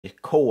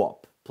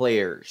co-op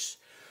players.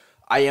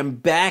 I am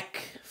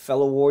back,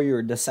 fellow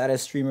warrior, the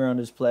saddest streamer on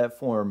this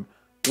platform,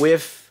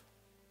 with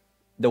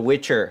The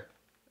Witcher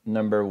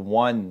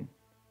 #1.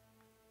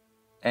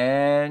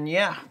 And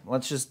yeah,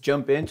 let's just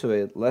jump into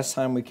it. Last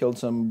time we killed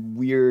some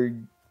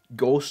weird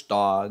ghost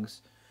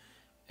dogs,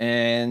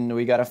 and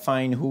we gotta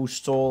find who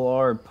stole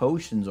our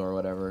potions or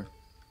whatever.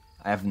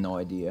 I have no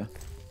idea.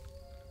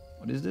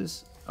 What is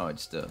this? Oh,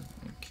 it's the...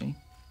 okay.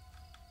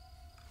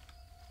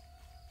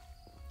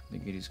 The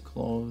gate is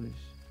closed.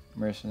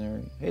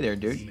 Mercenary. Hey there,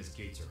 dude. Zemus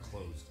gates are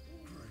closed.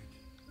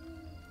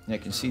 Yeah, I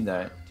can see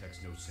that. Protects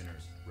no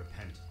sinners.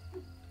 Repent.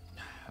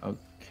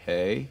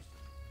 Okay.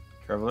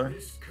 Traveler.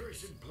 This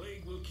cursed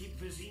plague will keep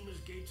Vizima's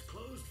gates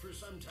closed for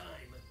some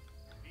time.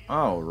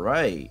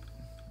 Alright.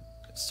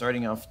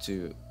 Starting off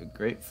to a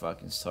great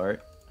fucking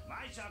start.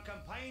 I shall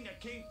complain to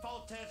King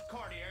Foltest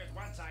courtiers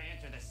once I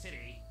enter the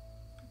city.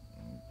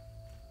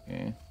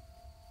 Okay.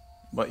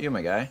 What you,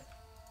 my guy?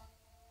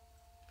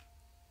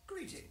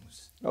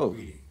 Greetings. Oh,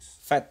 Greetings.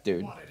 fat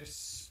dude. What a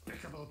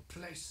despicable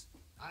place.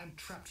 I'm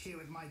trapped here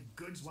with my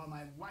goods while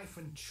my wife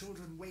and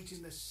children wait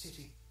in the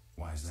city.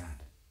 Why's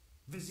that?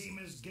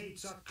 Vizima's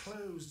gates are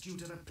closed due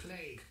to the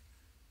plague.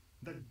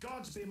 The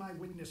gods be my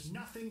witness,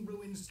 nothing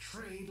ruins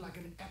trade like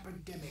an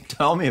epidemic.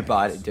 Tell me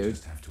about it, dude.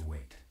 Just have to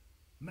wait.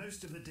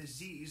 Most of the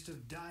diseased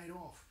have died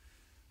off,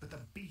 but the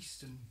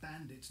beast and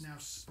bandits now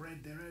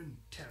spread their own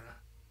terror.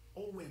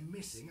 All we're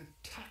missing are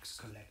tax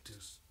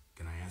collectors.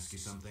 Can I ask you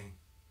something?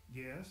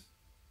 Yes?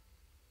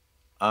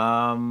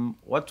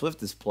 What's with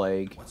this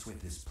plague? What's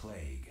with this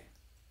plague?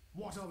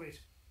 What of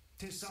it?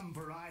 'Tis some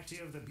variety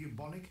of the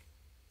bubonic.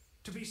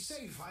 To be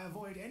safe, I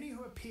avoid any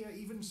who appear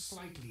even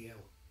slightly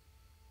ill.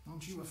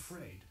 Aren't you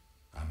afraid?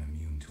 I'm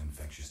immune to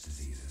infectious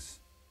diseases.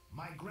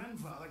 My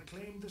grandfather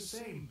claimed the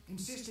same,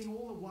 insisting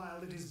all the while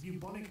that his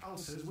bubonic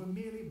ulcers were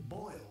merely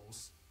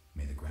boils.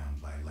 May the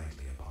ground lie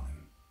lightly upon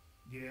him.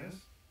 Yes?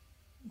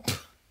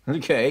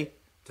 Okay.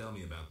 Tell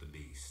me about the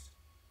beast.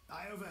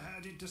 I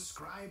overheard it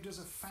described as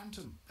a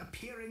phantom,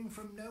 appearing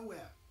from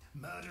nowhere,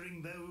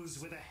 murdering those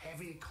with a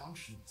heavy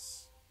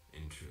conscience.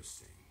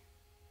 Interesting.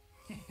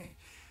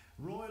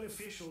 Royal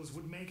officials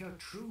would make a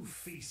true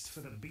feast for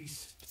the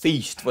beast.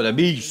 Feast for the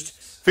beast.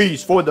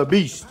 Feast for the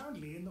beast.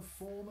 Apparently in the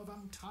form of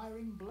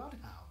untiring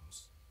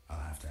bloodhounds. I'll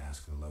have to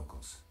ask the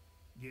locals.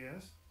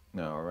 Yes?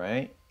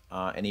 Alright.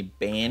 Any Bandits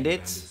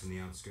bandits? in the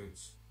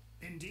outskirts?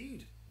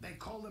 Indeed. They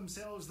call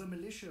themselves the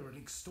militia and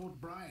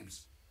extort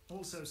bribes.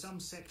 Also, some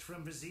sect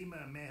from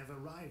Vizima may have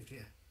arrived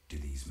here. Do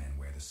these men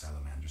wear the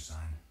salamander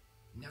sign?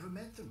 Never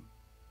met them.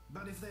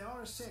 But if they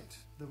are a sect,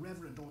 the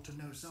Reverend ought to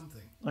know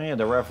something. Oh yeah,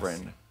 the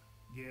Reverend.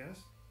 Yes?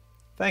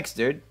 Thanks,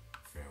 dude.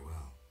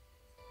 Farewell.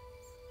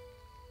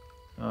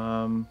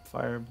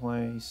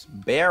 Fireplace.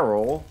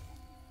 Barrel.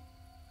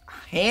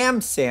 Ham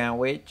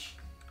sandwich.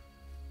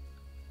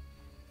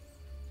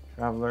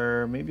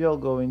 Traveler. Maybe I'll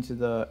go into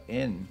the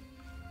inn.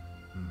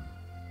 A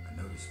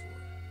notice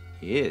board.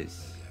 He is.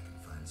 Maybe I can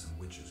find some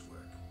witch's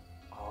work.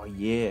 Oh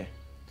yeah.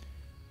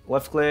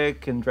 Left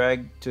click and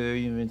drag to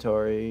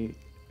inventory.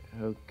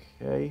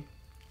 Okay.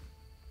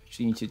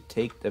 Actually need to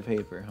take the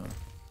paper, huh?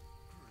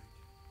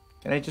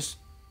 Can I just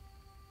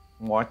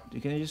watch?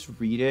 Can I just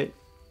read it?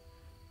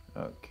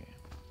 Okay.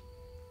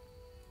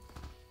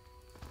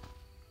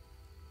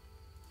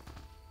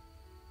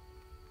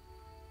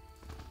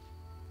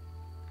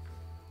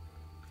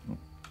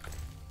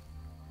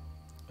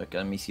 Okay,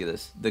 let me see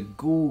this. The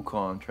ghoul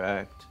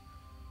contract.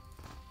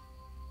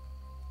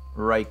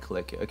 Right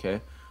click. Okay.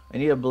 I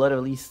need a blood of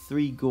at least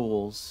 3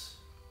 ghouls.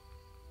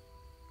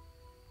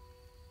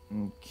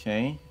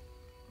 Okay.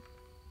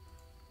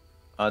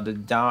 The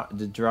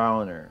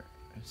drowner.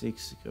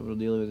 6 capital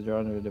deal with the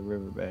drowner at the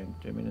riverbank.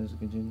 10 minutes to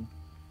continue.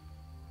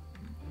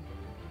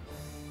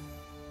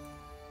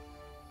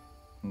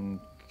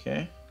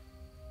 Okay.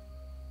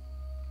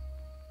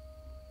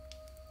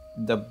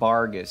 The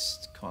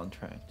Bargist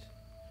contract.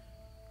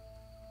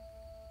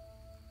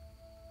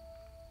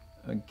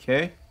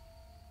 Okay.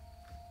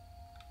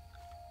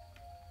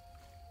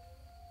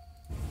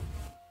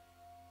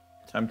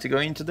 Time to go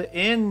into the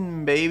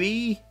inn,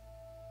 baby.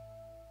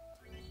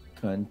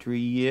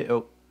 Country.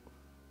 Oh.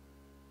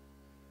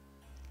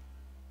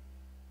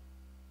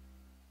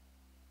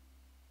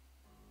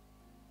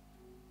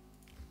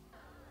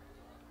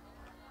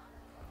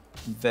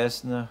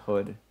 Vesna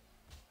Hood.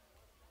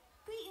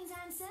 Greetings,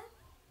 Ansem.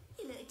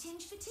 You look a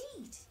tinge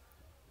fatigued.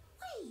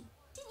 Wait,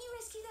 didn't you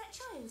rescue that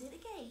child at the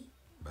gate?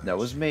 That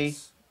was me.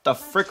 The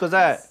frick was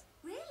that?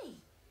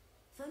 Really?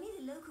 If only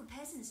the local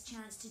peasants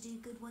chance to do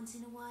good once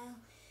in a while.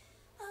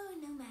 Oh,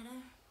 no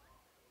matter.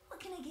 What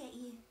can I get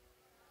you?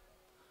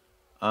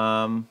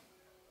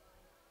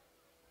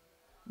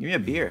 Give me a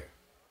beer.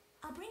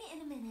 I'll bring it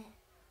in a minute.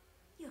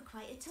 You're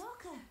quite a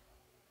talker.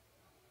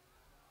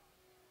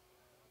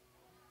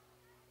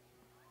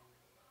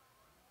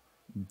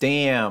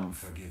 Damn.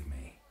 Forgive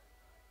me.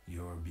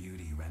 Your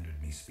beauty rendered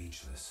me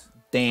speechless.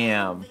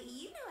 Damn. But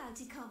you know how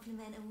to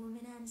compliment a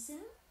woman,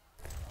 Ansem.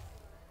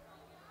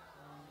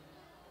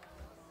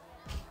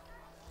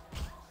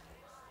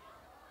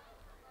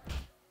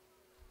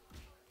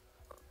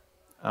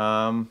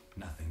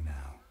 Nothing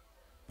now,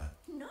 but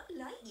Not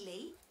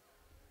likely.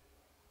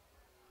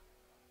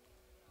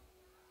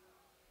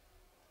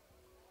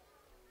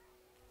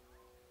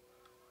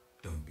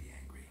 don't be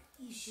angry.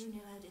 You sure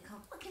know how to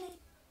come. What can I?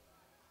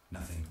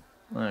 Nothing.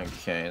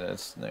 Okay,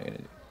 that's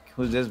negative.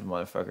 Who's this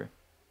motherfucker?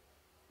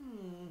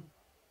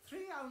 3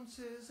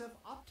 ounces of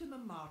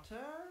optimum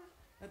mater,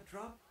 a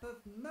drop of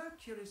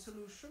mercury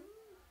solution.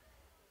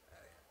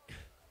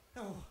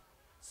 Oh,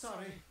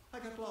 sorry, I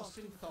got lost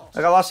in thought.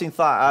 I got lost in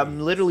thought. I'm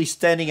literally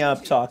standing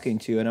up talking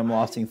to you, and I'm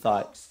lost in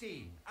thought.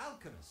 Augustine,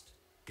 alchemist.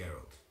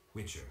 Geralt,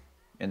 Witcher.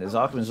 And this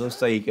Alchemist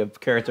looks like a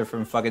character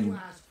from fucking You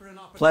asked for an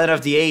Planet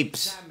of the opportunity to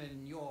Apes.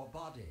 Examine your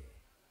body.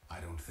 I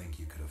don't think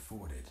you could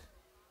afford it.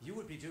 You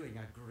would be doing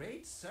a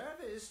great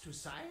service to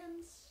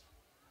science.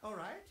 All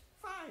right,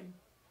 fine.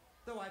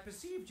 Though I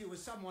perceived you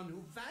as someone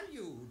who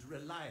valued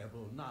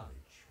reliable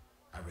knowledge.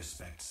 I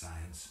respect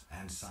science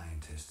and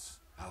scientists,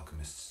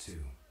 alchemists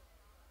too.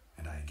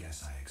 And I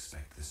guess I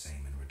expect the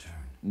same in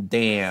return.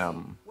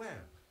 Damn. Well,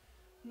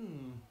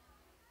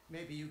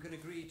 maybe you can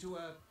agree to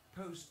a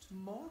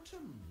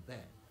post-mortem then.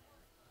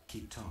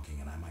 Keep talking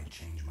and I might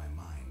change my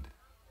mind.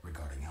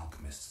 Regarding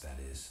alchemists, that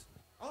is.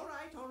 All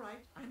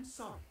right, I'm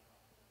sorry.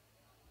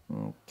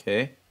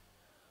 Okay.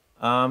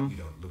 You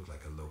don't look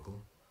like a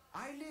local.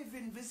 I live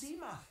in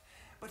Vizima,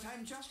 but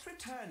I'm just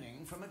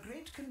returning from a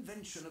great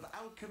convention of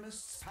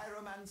alchemists,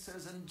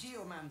 pyromancers, and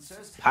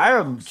geomancers.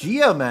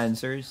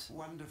 Geomancers.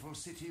 Wonderful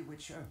city,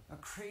 Witcher, a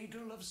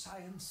cradle of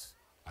science.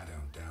 I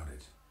don't doubt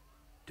it.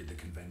 Did the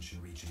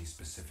convention reach any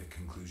specific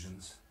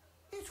conclusions?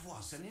 It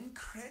was an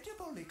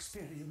incredible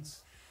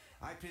experience.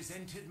 I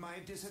presented my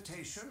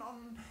dissertation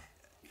on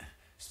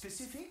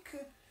specific.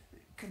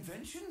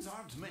 Conventions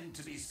aren't meant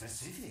to be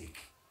specific.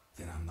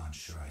 Then I'm not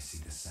sure I see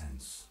the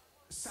sense.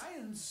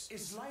 Science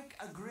is like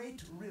a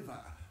great river,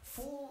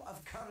 full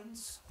of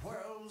currents,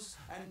 whirls,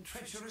 and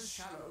treacherous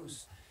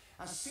shallows.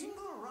 A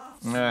single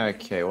raft.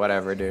 Okay,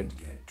 whatever, dude.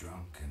 Get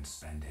drunk and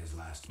spend his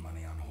last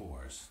money on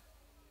whores.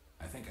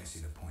 I think I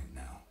see the point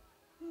now.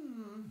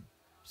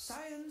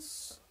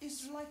 Science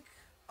is like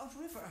a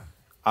river.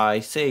 I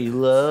say I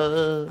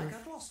love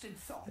got lost in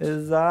thought.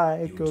 is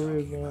like You a were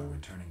talking river. about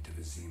returning to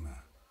Vizima.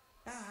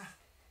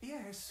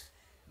 Yes.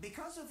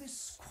 Because of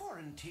this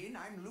quarantine,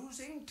 I'm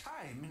losing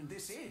time in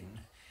this inn.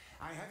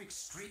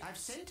 I've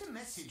sent a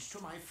message to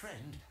my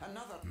friend,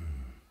 another.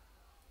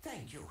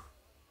 Thank you.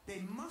 They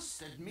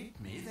must admit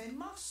me. They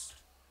must.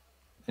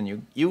 And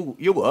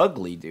you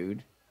ugly,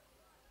 dude.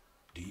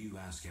 Do you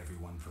ask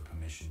everyone for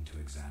permission to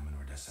examine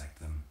or dissect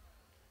them?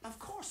 Of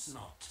course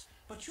not.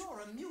 But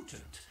you're a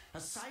mutant, a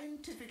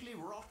scientifically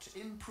wrought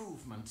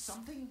improvement,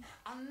 something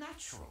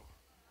unnatural.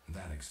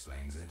 That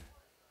explains it.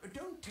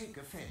 Don't take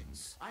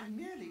offense. I'm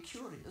merely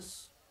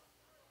curious.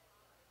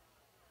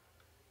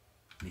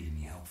 Need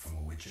any help from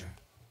a Witcher?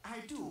 I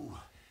do.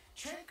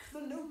 Check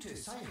the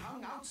notice I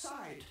hung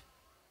outside.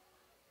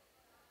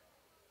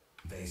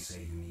 They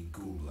say you need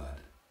ghoul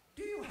blood.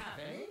 Do you have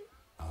any?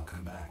 I'll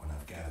come back when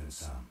I've gathered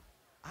some.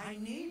 I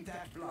need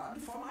that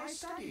blood for my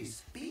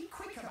studies. Be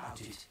quick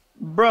about it.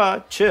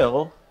 Bruh,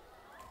 chill.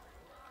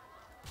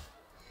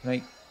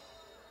 Like,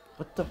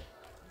 what the?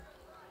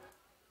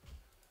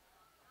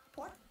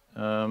 What?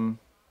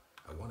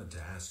 I wanted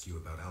to ask you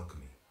about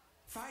alchemy.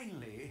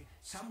 Finally,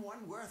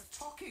 someone worth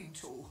talking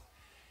to.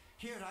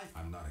 Here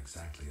I'm not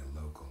exactly a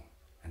local.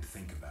 And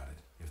think about it.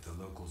 If the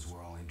locals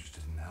were all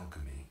interested in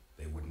alchemy,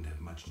 they wouldn't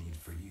have much need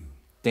for you.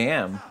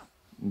 Damn.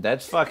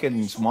 That's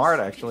fucking smart,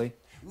 actually.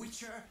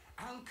 Witcher,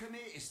 alchemy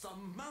is the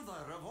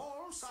mother of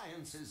all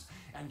sciences.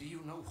 And do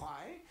you know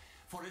why?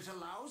 For it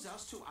allows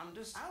us to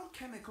understand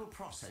alchemical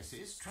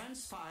processes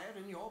transpire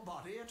in your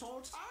body at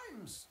all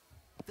times.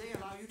 They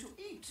allow you to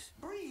eat,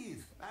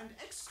 breathe, and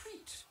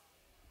excrete.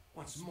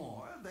 What's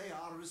more, they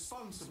are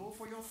responsible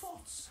for your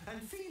thoughts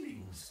and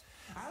feelings.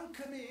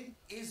 Alchemy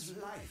is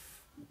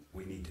life.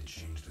 We need to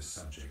change the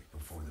subject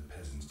before the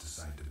peasants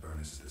decide to burn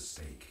us at the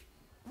stake.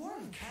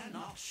 One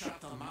cannot shut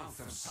the mouth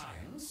of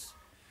science.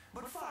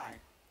 But fine.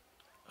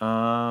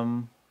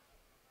 Um.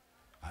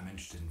 I'm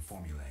interested in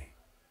formulae.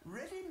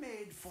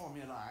 Ready-made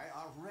formulae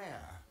are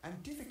rare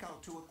and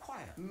difficult to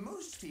acquire.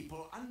 Most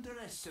people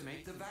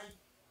underestimate the value.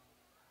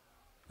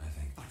 I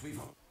think. But we've...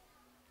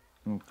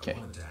 Okay. I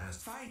wanted to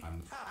ask.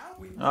 Fine.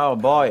 We, Oh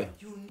boy.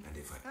 and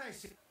if I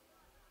see.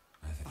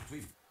 I think. But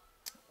we've...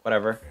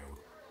 Whatever. Fair.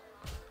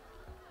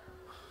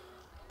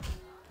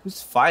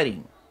 Who's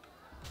fighting?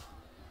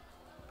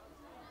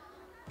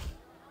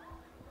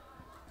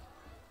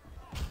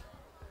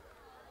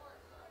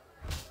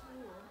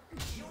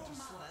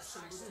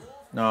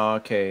 No,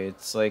 okay,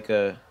 it's like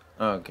a...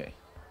 Okay.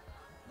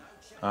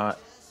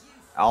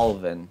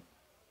 Alvin.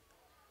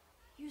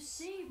 You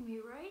saved me,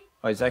 right?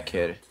 Oh, is that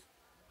kid?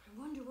 I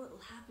wonder what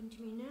will happen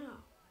to me now.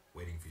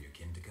 Waiting for your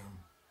kin to come?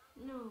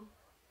 No,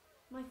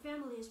 my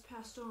family has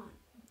passed on.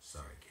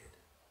 Sorry, kid.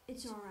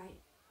 It's alright.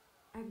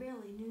 I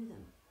barely knew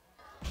them.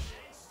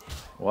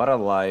 What a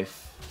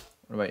life.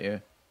 What about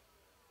you?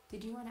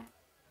 Did you want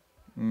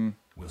to...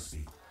 We'll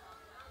speak.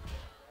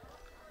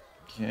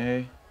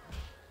 Okay.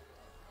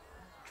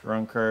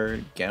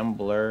 Drunkard,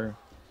 gambler.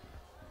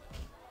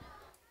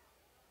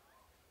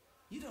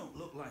 You don't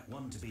look like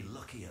one to be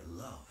lucky at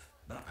love,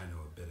 but I know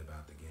a bit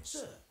about the game.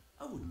 sir,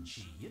 I wouldn't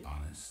cheat you.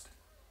 Honest?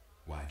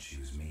 Why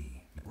choose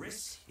me?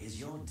 Risk is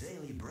your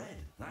daily bread,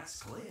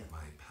 that's clear. My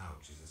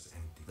pouch is as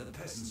empty. The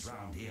peasants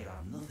round here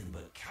have nothing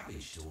but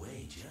cabbage to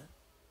wager.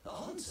 A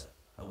hunter,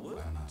 a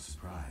work. I'm not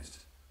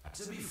surprised.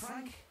 To be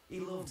frank, he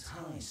loved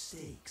high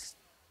stakes.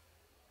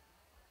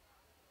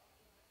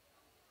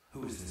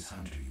 Who is this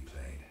hunter you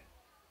played?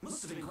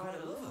 Must have been quite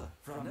a lover,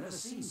 for I've never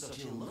seen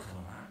such ill luck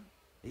on a man.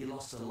 He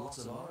lost a lot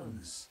of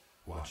orens.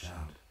 Watch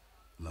out.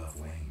 Love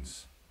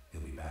wanes.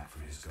 He'll be back for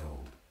his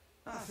gold.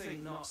 I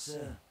think not,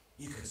 sir.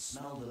 You could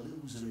smell the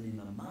loser in him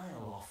a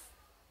mile off.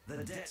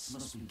 The debts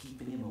must be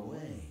keeping him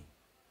away.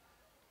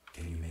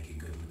 Can you make it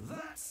good?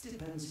 That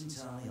depends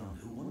entirely on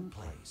who one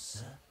plays,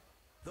 sir.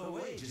 The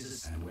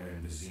wages are... And where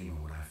in Vizima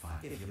would I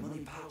find If your money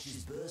pouch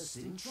is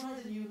bursting, try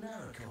the new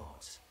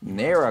Naracourt.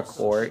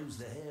 Naracourt?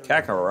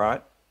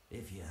 Kakarot?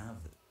 If you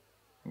have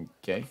the...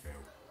 Okay.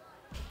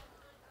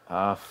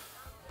 I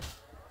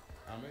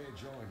may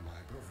join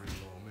my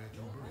brother-in-law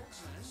making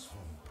bricks in this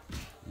swamp.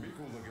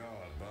 Mickle the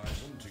guard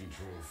buys hunting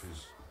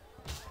trophies.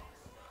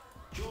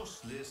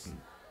 Just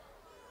listen.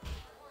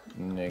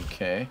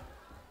 Okay.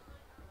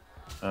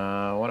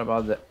 What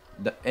about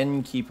the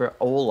innkeeper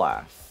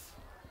Olaf?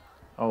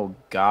 Oh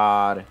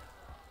God.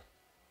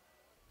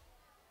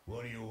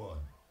 What do you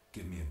want?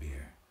 Give me a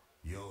beer.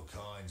 Your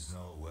kind's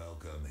not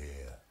welcome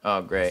here. Oh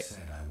I great.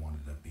 said I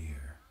wanted a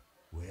beer.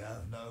 We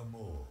have no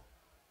more.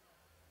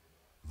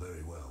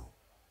 Very well.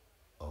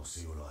 I'll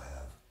see what I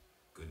have.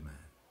 Good man.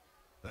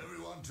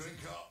 Everyone drink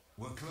up.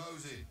 We're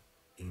closing.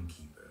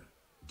 Innkeeper,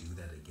 do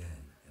that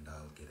again and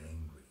I'll get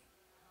angry.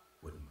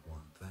 Wouldn't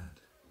want that,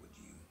 would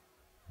you?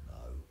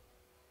 No.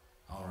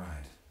 All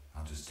right.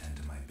 I'll just tend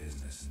to my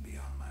business and be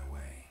on my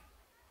way.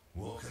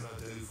 What can I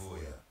do for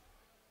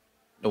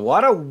you?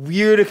 What a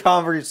weird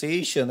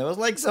conversation. That was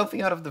like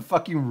something out of the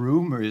fucking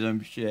room or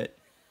some shit.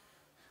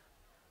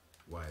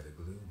 Why the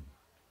gloom?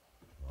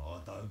 I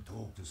don't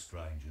talk to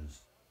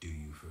strangers. Do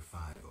you for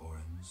 5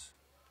 orens?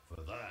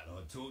 For that,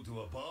 I talk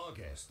to a bar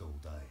guest all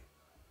day.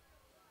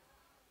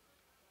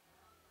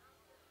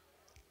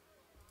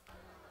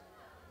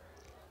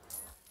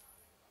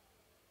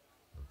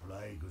 The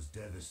plague was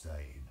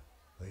devastating.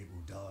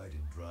 People died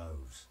in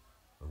droves.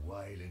 The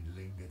wailing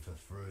lingered for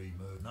 3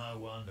 moons. No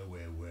wonder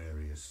we're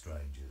wary of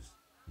strangers.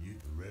 The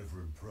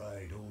Reverend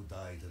prayed all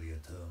day to the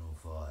eternal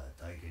fire,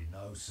 taking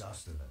no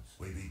sustenance.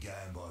 We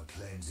began by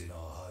cleansing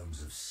our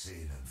homes of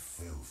sin and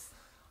filth.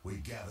 We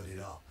gathered it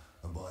up,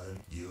 and by the...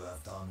 You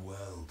have done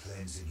well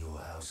cleansing your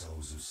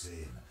households of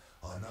sin.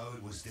 I know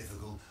it was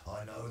difficult,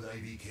 I know they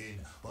be kin,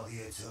 but the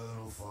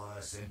eternal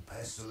fire sent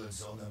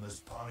pestilence on them as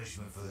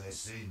punishment for their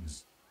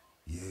sins.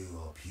 You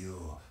are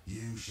pure,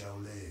 you shall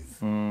live.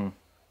 And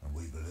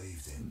we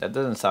believed him. That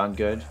doesn't sound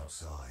good. We went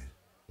outside.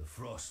 The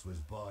frost was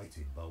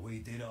biting, but we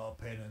did our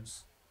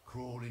penance,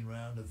 crawling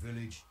round the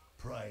village,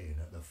 praying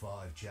at the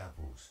 5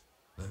 chapels.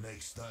 The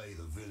next day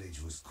the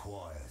village was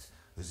quiet,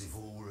 as if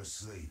all were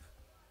asleep.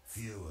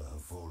 Fewer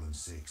have fallen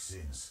sick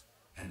since.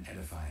 An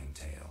edifying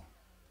tale.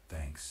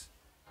 Thanks.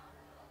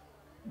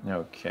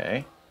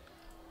 Okay.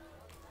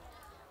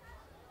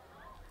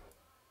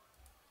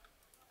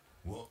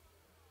 What?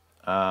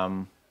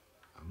 I'm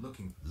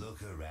looking...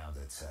 Look around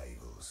the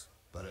tables,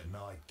 but at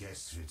night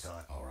guests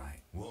retire. All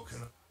right. What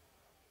can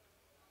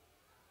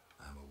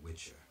I'm a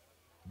witcher.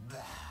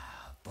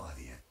 by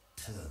the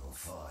eternal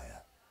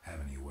fire. Have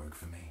any work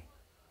for me?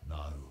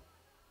 No.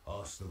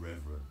 Ask the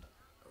Reverend.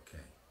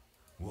 Okay.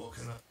 What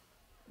can I...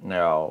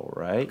 No,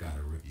 right? Got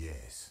a rip.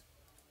 Yes.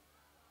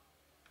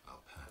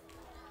 I'll pack.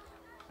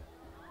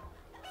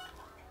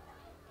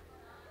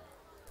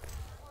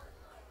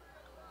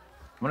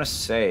 I'm gonna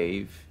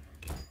save.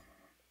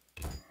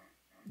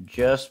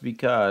 Just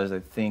because I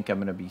think I'm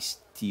gonna be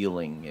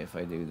stealing if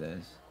I do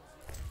this.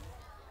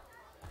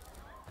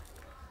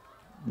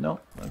 No?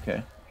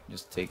 Okay.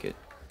 Just take it.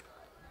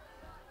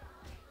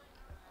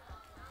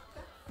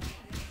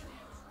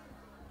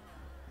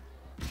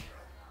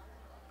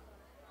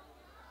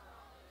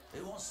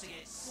 Who wants to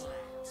get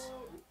slapped?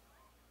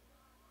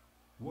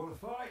 Wanna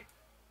fight?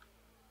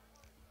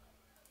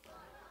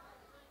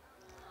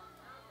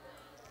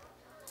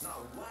 No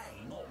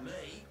way, not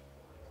me.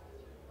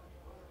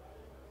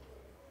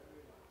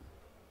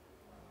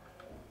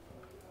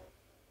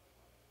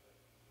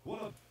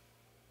 Wanna...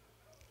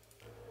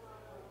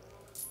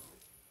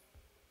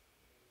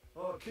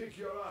 I'll kick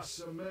your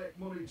ass and make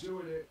money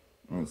doing it.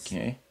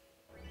 Okay.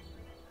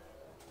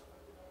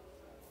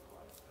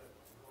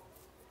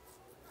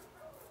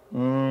 Who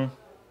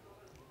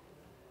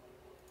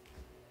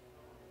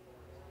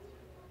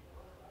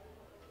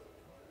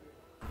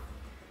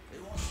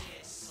wants to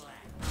get slapped?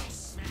 I'll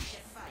smash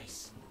your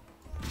face.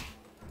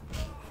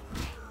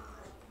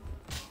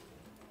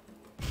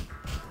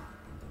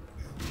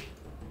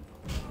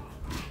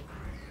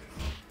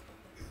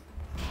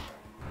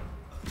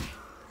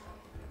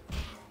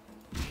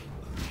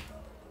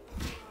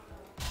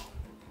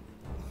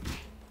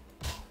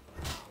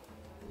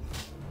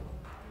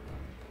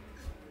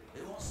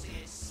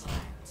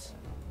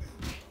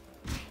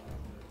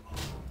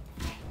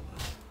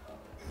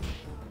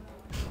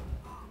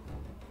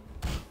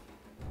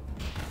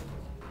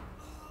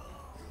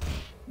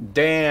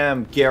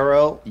 Damn,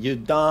 Geralt, you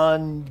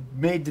done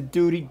made the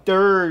duty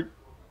dirt.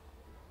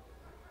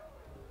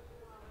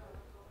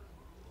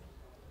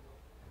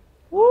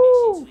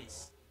 Woo!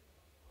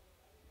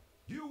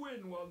 You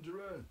win,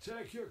 Wanderer.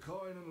 Take your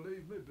coin and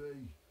leave me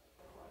be.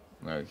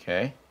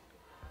 Okay.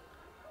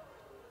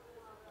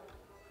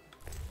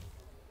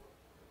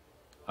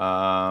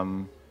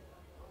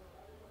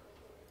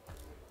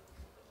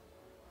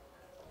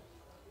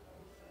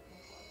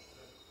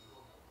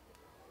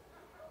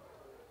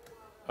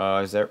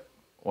 Is there...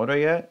 What do I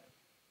get?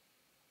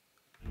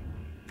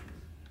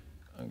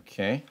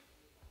 Okay.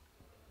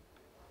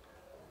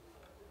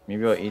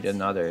 Maybe I'll eat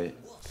another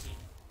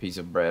piece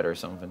of bread or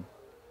something.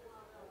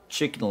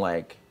 Chicken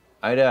leg.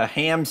 I had a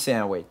ham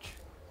sandwich.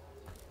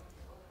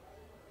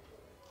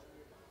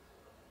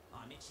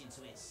 I'm itching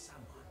to hit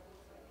someone.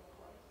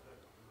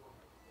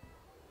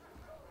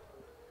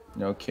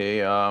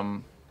 Okay,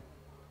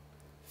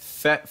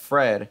 Fat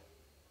Fred.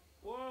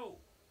 Whoa!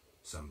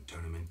 Some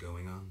tournament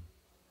going on?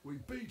 We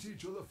beat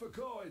each other for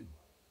coin.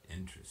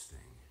 Interesting.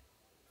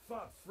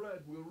 Fat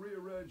Fred will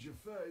rearrange your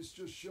face,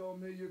 just show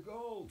me your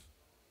gold.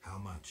 How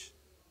much?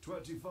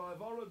 25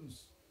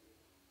 orens.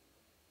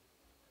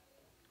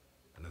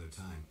 Another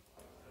time.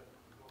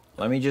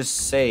 Let me just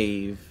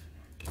save,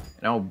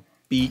 and I'll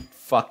beat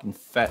fucking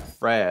Fat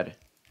Fred.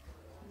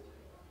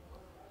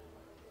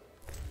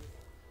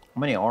 How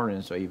many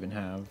oranges do I even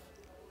have?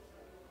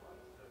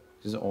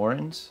 Is it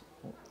orange?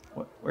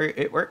 What?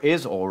 Where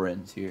is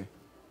orange here?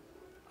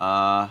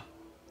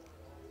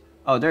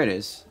 Oh, there it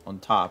is on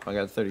top. I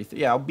got 33.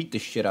 Yeah, I'll beat the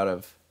shit out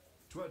of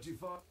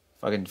 25.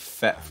 fucking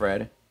Fat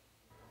Fred.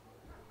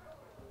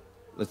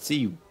 Let's see,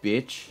 you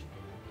bitch.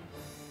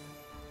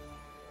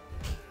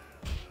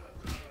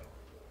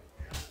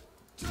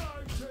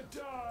 Time to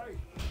die.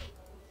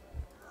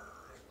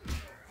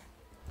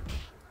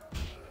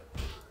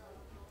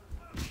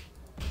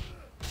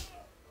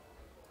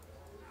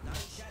 No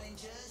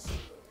challengers.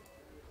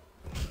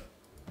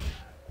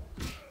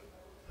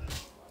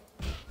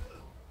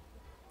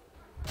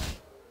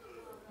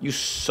 You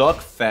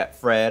suck, Fat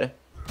Fred.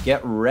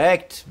 Get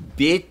wrecked,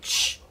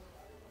 bitch.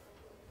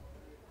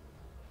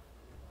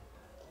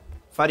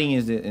 Fighting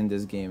in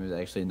this game is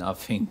actually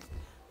nothing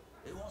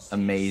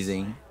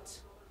amazing.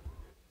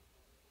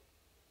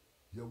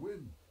 You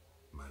win.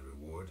 My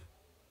reward?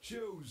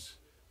 Choose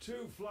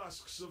 2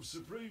 flasks of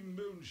supreme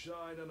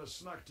moonshine and a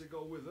snack to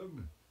go with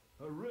them.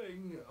 A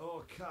ring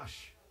or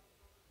cash.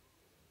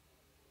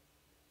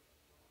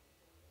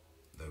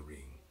 The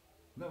ring.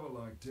 Never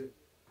liked it.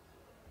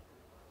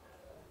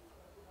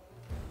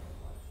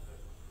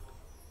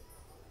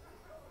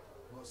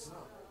 What's that?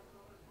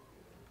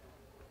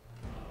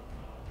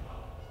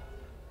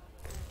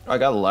 I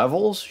got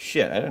levels?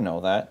 Shit, I didn't know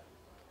that.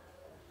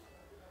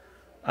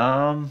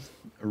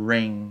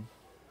 Ring.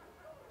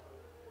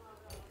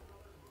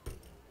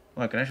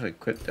 Oh, I can actually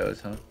equip those,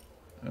 huh?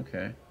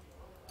 Okay.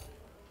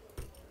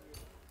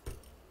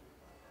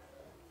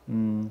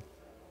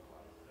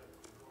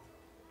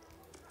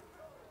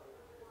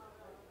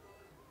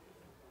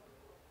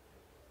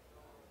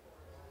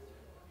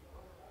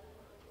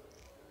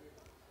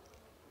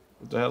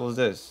 What the hell is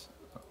this?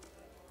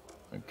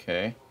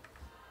 Okay.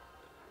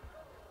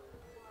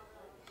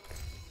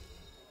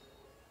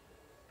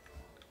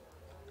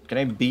 Can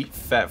I beat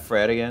Fat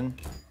Fred again?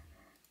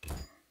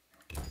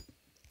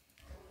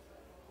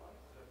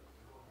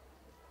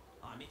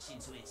 I'm itching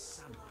to hit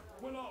someone.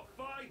 We're not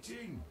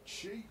fighting,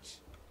 cheat.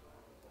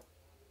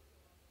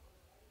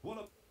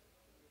 Wanna...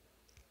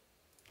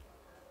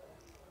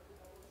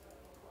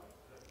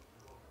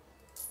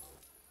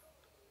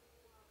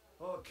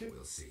 Okay.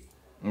 We'll see.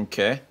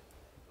 Okay.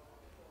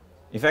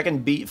 If I can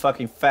beat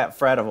fucking Fat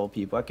Fred of all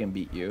people, I can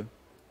beat you.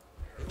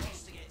 Who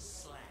wants to get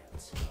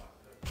slapped?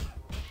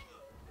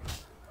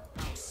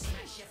 I'll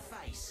smash your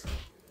face.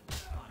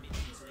 I'm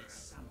itching to hit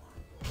someone.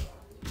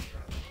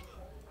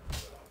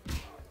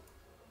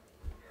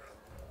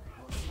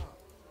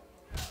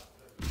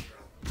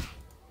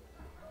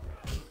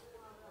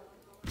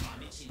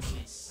 I'm itching to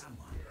hit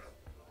someone.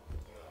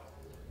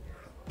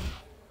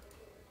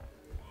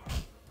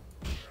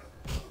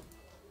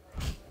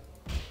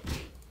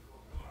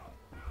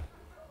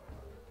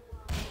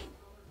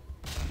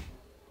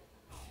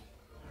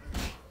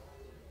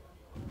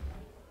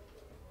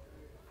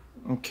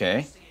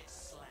 Okay.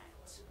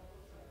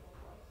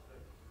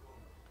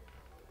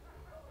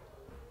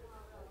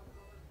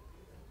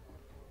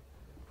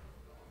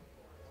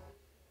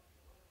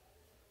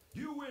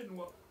 You win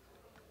what?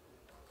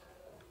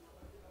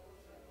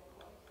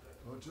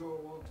 I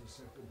don't want a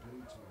second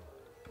beating.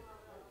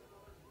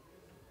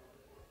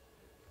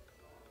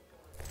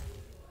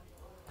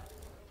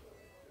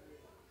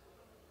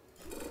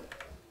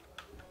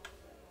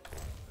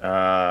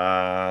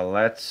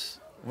 Let's...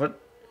 What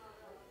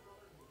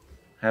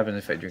happens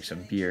if I drink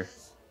some beer?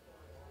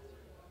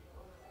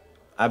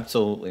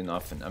 Absolutely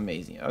nothing.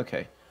 Amazing.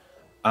 Okay.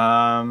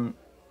 Ham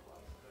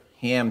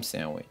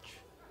sandwich.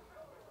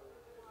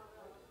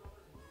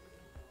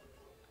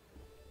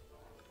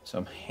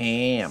 Some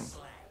ham.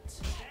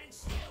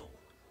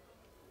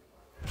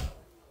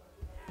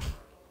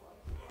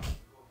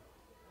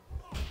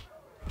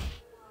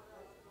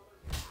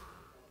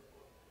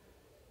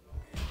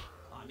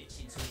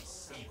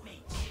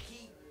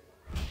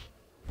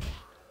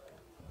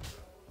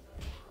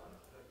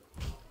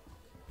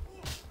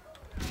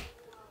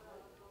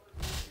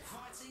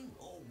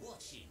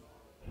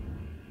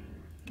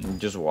 I'm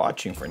just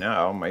watching for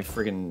now. My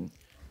freaking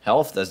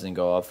health doesn't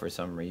go up for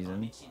some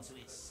reason.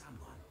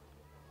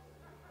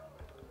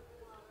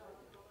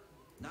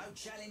 No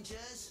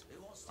challengers?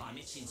 I'm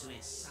itching to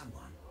hit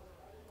someone.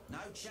 No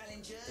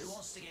challengers? Who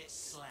wants to get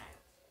slapped?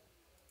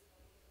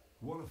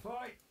 Wanna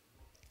fight?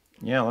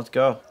 Yeah, let's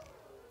go.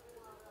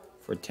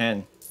 For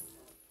 10.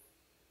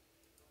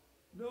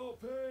 No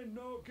pain,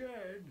 no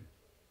gain.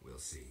 We'll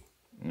see.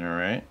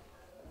 Alright.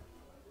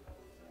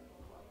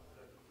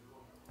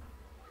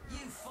 You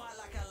fight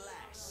like a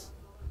lass.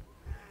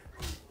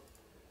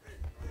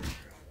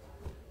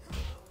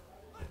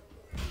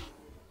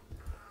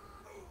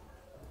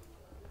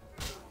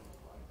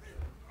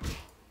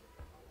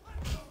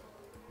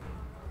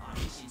 I'm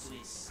itching to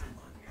hit someone.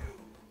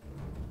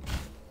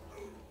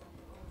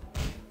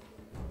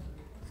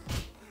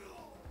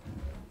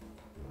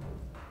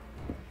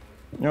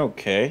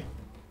 Okay.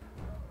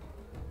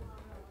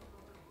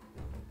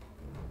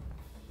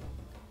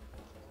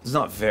 It's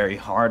not very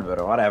hard,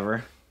 but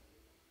whatever.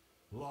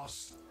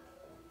 Lost.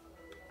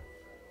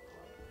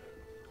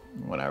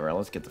 Whatever,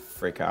 let's get the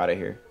frick out of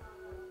here.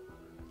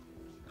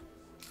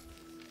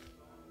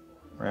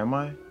 Where am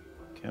I?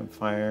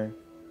 Campfire.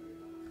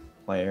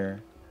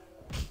 Player.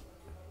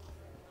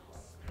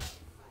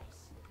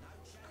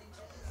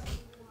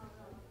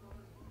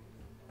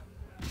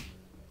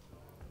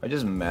 I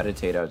just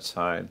meditate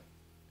outside.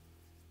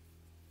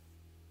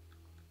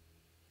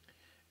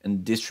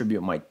 And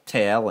distribute my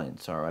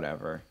talents or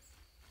whatever.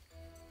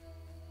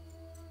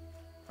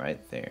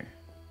 Right there.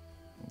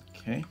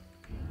 Okay.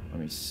 Let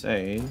me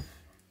save.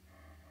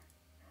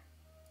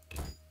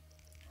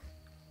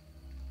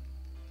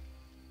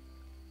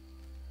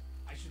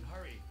 I should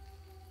hurry.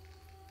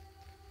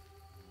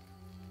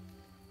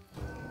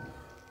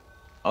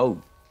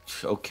 Oh,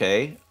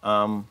 okay.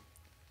 Oh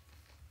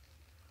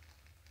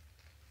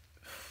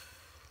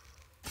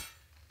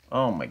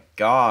my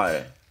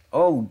god.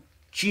 Oh,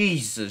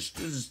 Jesus.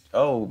 This is...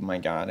 Oh my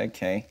god,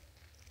 okay.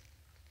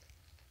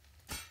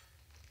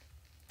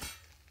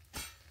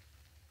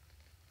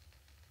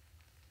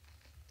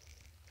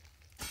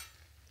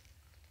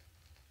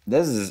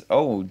 This is...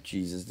 Oh,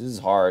 Jesus. This is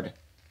hard.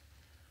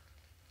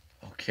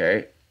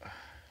 Okay.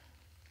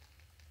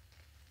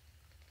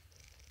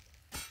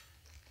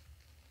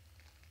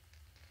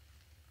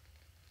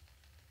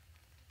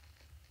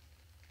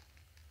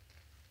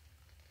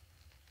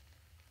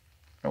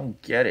 I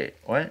don't get it.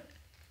 What?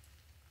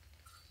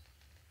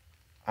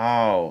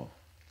 Oh.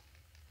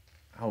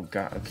 Oh,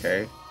 God.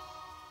 Okay.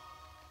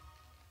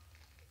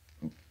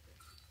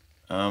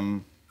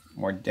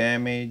 More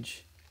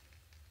damage.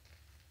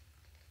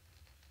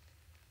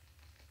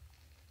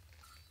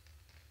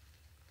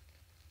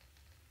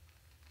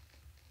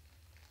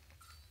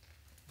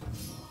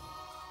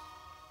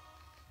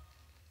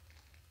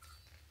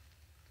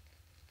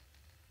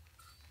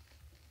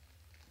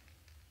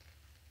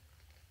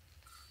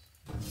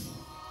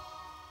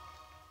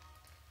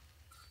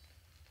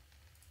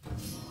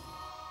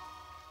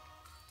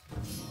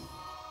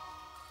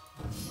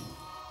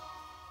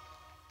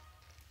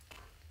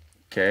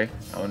 Okay,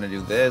 I want to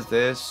do this,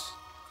 this,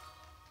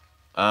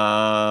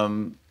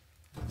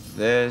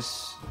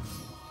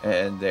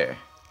 and there.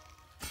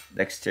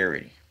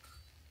 Dexterity.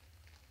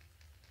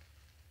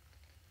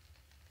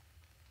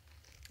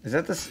 Is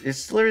that this?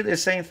 It's literally the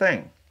same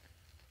thing.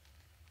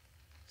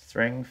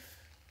 Strength,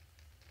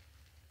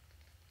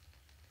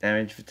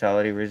 damage,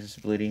 vitality,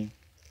 resistibility,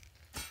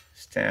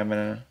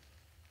 stamina,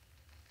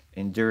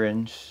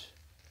 endurance,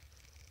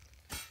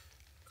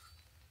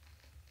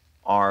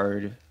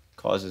 Ard.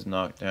 Causes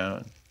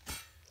knockdown.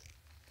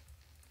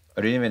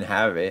 I didn't even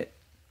have it.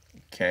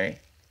 Okay.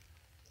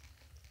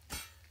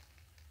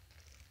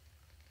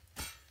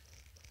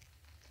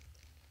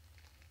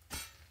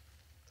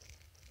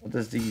 What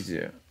does these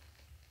do?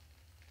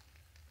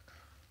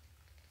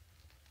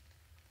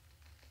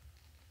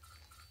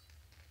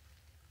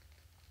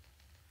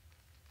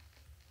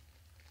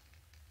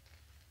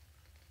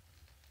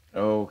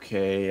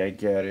 Okay, I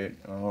get it.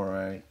 All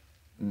right.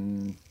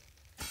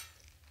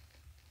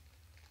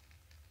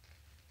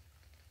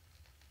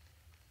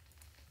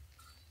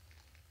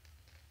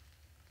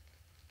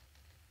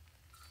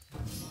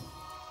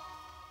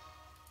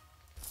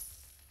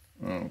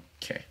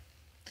 Okay.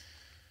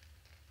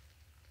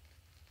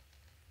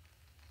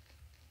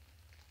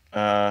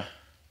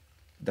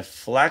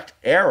 Deflect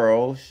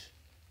arrows.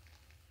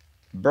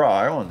 Bro,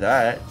 I want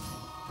that.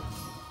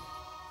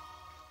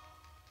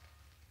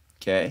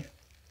 Okay.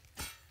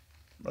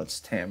 What's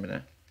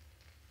stamina?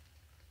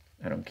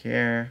 I don't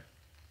care.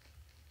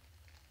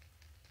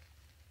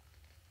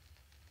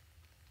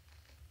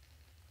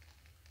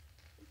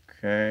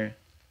 Okay.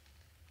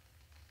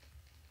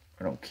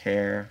 I don't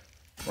care.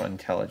 Run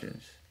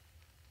intelligence.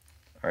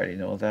 I already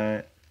know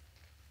that.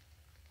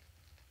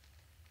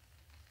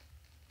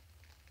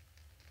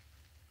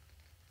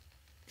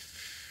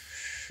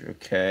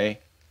 Okay.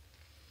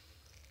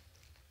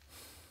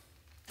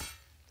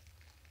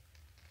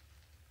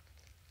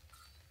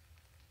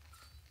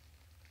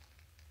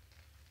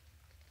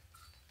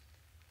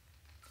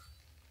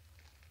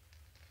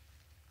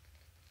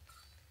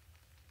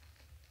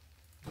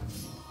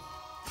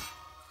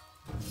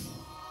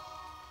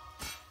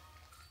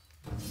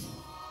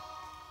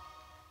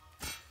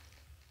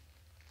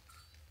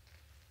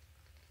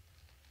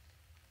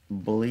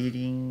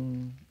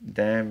 bleeding,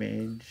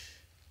 damage.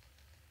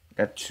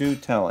 Got 2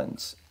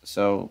 talents.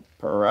 So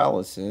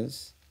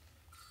paralysis,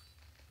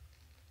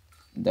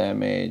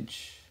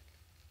 damage.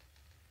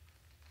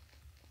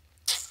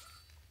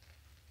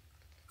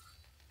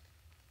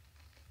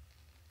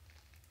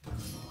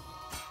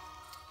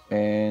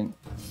 And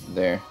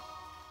there.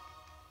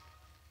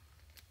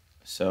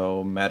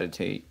 So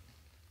meditate.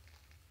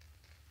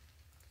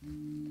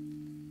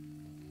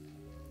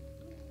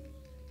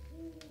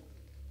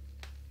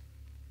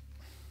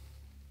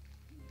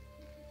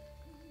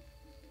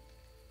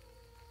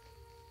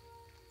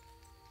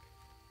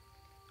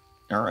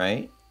 All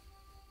right.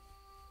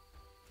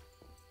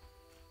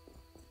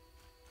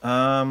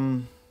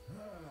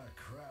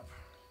 Crap.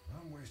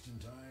 I'm wasting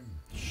time.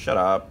 Shut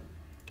up.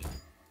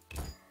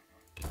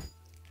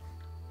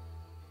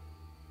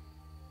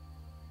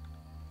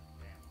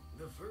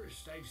 The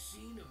first I've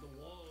seen of the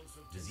walls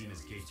of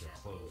Dazima's gates are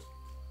closed.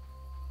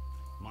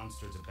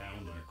 Monsters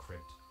abound in a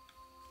crypt.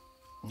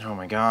 Oh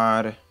my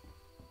god.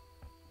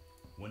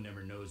 One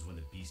never knows when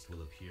the beast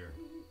will appear.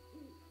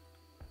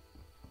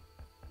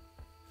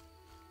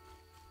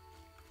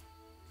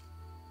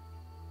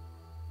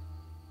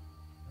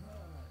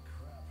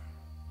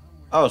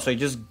 Oh, so you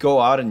just go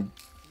out and...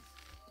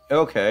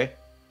 Okay.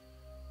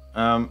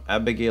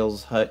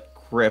 Abigail's hut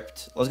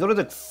crypt. Let's go to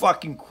the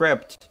fucking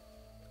crypt.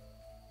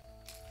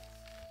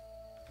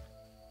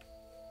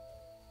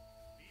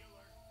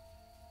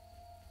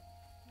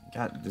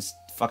 God, this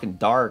fucking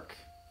dark.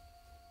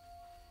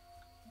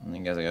 I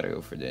guess I gotta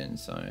go for the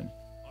inside.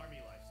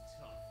 Army life's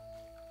tough.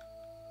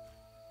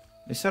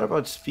 They said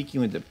about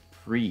speaking with the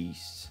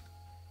priest.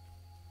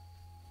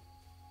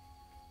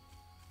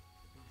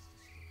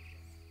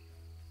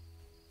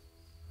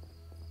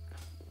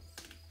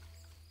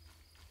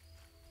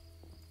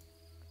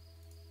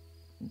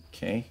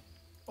 Okay.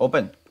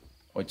 Open.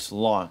 Oh, it's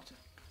locked.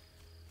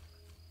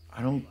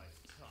 I don't...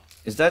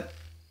 Is that...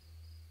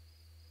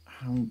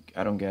 I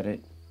don't get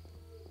it.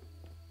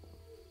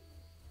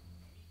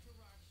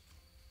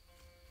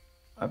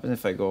 What happens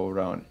if I go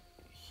around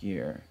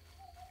here?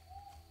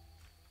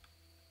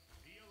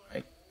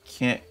 I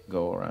can't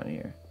go around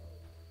here.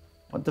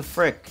 What the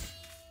frick?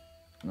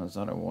 No, it's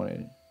not what I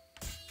wanted.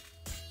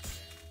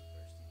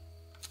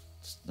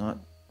 It's not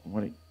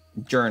what it...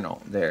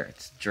 Journal. There,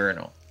 it's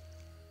journal.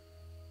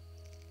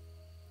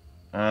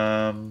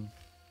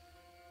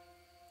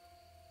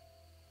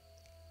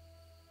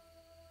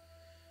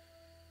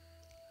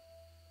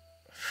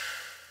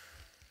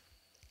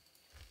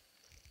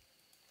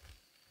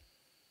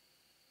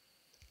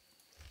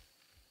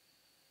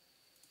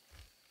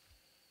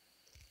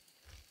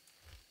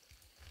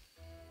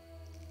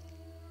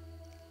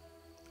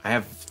 I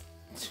have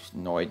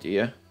no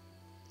idea.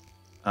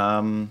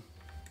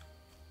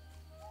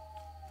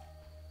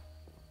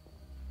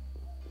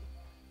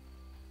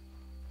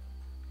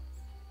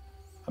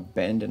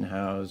 Abandoned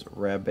house,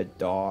 rabbit,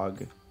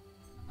 dog.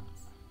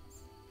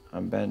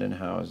 Abandoned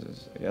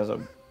houses. He has a...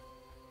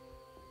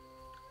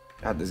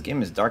 God, this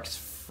game is dark as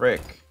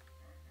frick.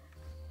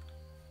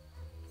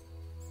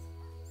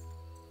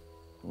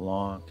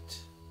 Locked.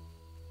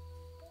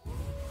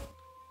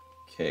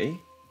 Okay.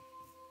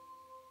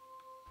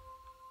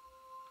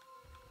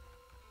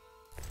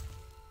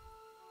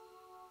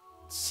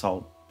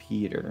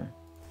 Saltpeter.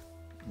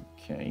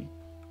 Okay.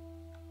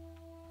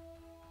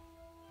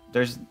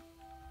 There's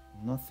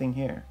nothing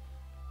here.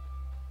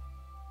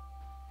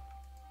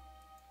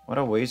 What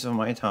a waste of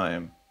my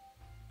time.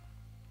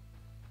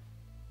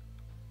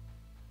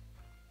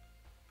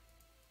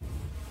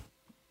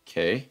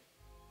 Okay.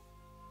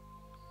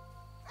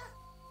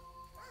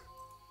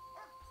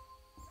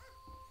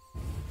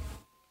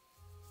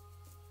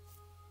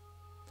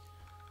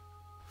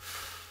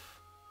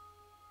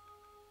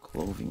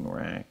 Clothing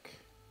rack.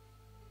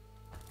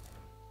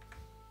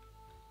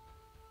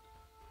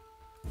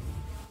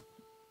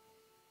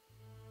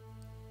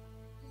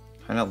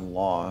 Kind of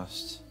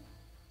lost.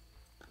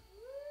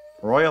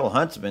 Royal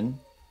Huntsman.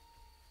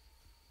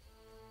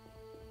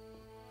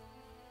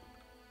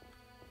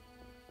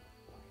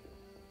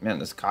 Man,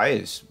 the sky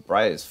is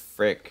bright as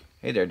frick.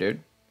 Hey there,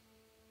 dude.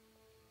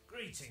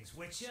 Greetings,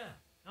 Witcher.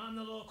 I'm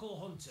the local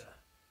hunter.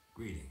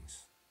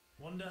 Greetings.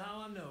 Wonder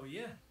how I know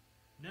you?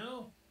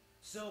 No?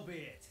 So be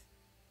it.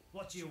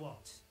 What do you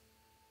want?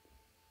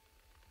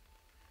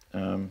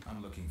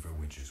 I'm looking for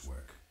witch's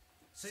work.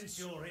 Since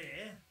you're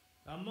here,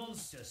 a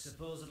monster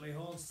supposedly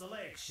haunts the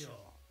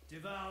lakeshore,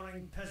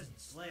 devouring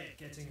peasants late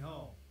getting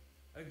home.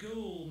 A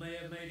ghoul may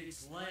have made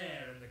its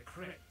lair in the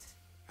crypt.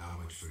 How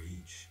much for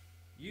each?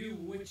 You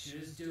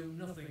witchers do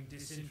nothing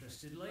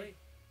disinterestedly.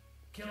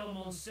 Kill a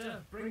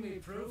monster, bring me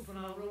proof, and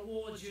I'll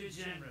reward you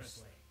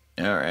generously.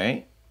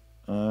 Alright.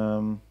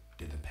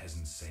 Did the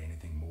peasants say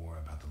anything more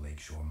about the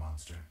lakeshore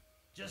monster?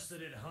 Just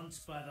that it hunts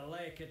by the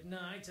lake at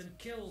night and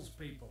kills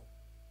people.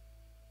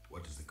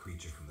 What does the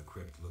creature from the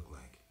crypt look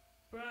like?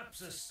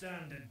 Perhaps a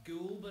standard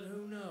ghoul, but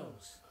who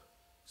knows?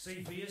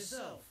 See for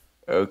yourself.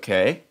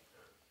 Okay.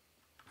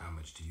 How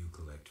much do you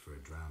collect for a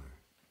drowner?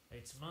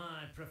 It's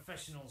my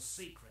professional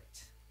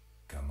secret.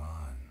 Come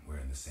on, we're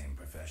in the same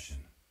profession.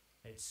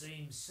 It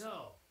seems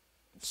so.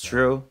 It's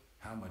true.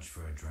 How much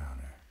for a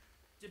drowner?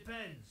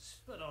 Depends,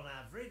 but on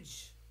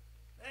average,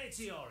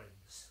 80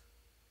 orens.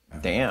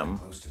 Damn.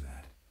 Close to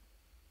that.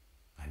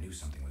 I knew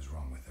something was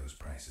wrong with those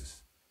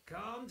prices.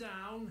 Calm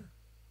down.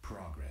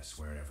 Progress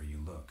wherever you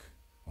look.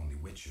 Only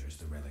witchers,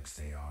 the relics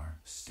they are,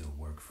 still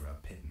work for a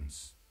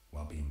pittance,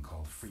 while being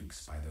called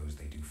freaks by those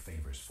they do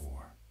favors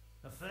for.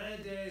 A fair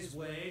day's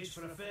wage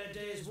for a fair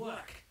day's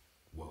work.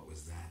 What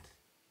was that?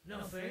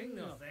 Nothing,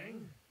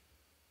 nothing.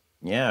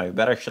 Yeah, you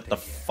better shut the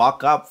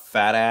fuck up,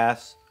 fat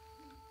ass.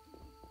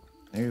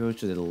 There you go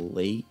to the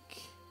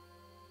lake.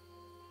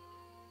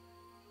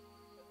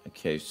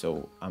 Okay,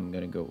 so I'm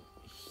gonna go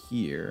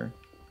here.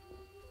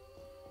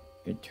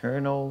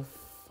 Eternal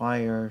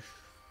Fire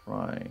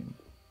Shrine.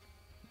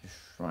 The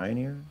shrine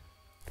here?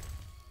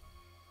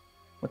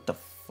 What the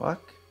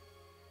fuck?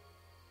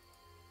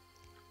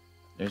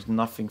 There's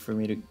nothing for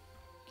me to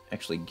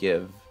actually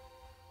give.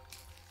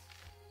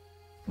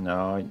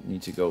 No, I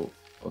need to go...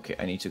 Okay,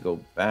 I need to go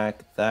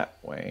back that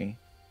way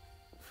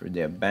for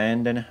the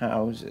abandoned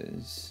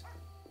houses.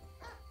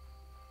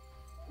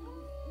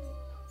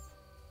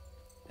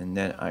 And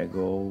then I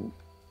go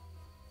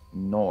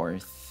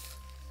north.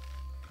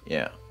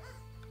 Yeah.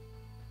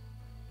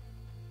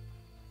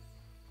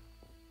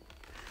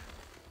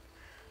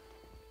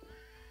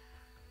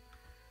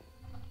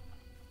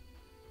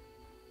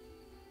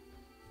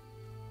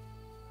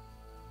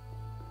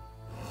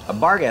 A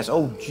Barghast.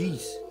 Oh,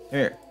 jeez.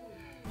 Here.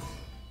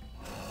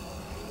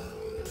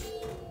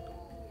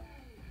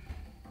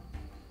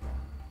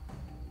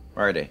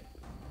 Where are they?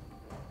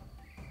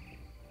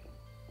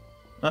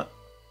 Huh?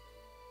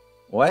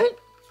 What?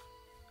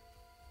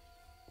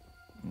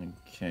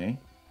 Okay.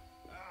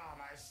 Oh,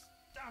 my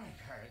stomach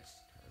hurts.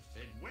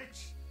 Cursed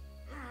witch.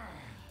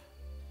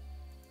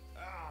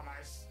 Oh,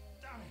 my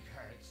stomach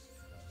hurts.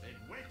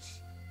 Cursed witch.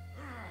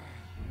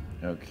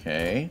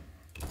 Okay.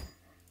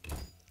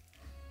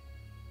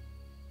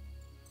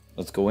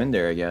 Let's go in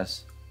there, I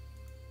guess.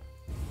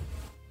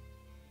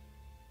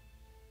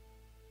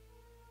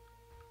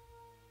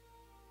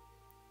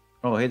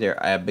 Oh, hey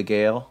there,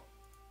 Abigail.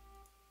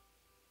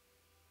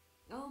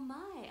 Oh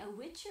my, a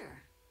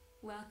witcher.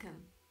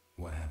 Welcome.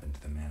 What happened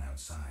to the man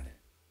outside?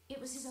 It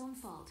was his own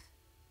fault.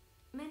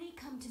 Many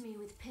come to me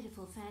with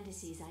pitiful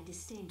fantasies I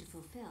disdain to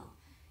fulfill.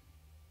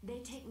 They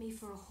take me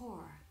for a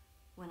whore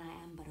when I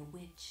am but a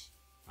witch.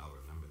 I'll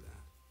remember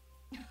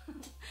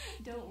that.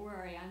 Don't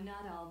worry, I'm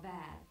not all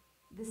bad.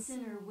 The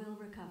sinner will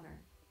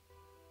recover.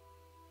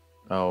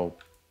 Oh.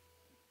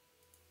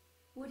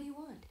 What do you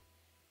want?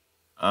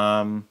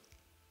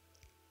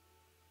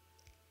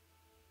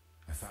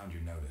 I found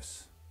your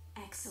notice.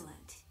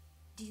 Excellent.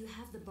 Do you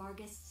have the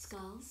Barghast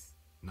skulls?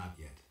 Not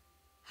yet.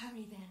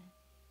 Hurry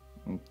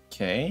then.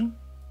 Okay.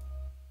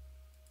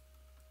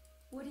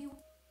 What do you...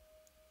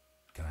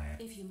 Can I...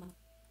 If you...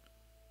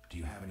 Do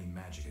you have any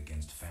magic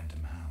against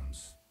phantom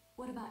hounds?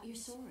 What about your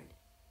sword?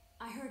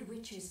 I heard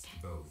witches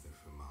can... Both are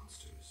for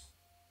monsters.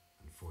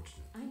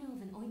 Unfortunately. I know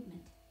of an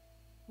ointment.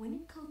 When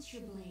it coats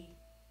your blade,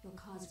 you'll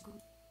cause...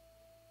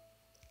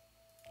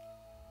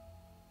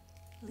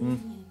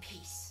 Leave me in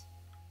peace.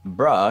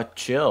 Bruh,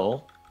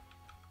 chill.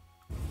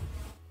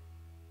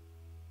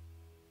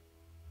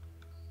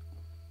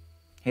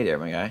 Hey there,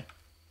 my guy.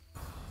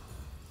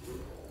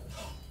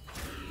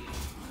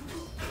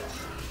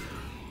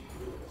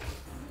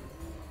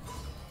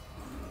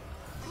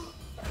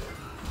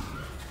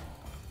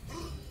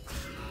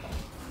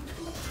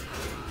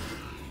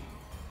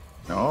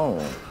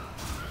 Oh.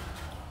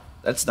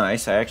 That's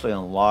nice. I actually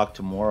unlocked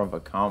more of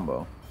a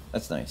combo.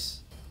 That's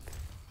nice.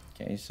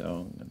 Okay,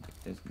 so I'm gonna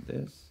pick this and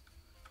this.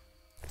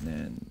 And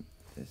then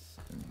this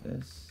and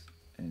this.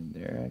 And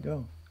there I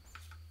go.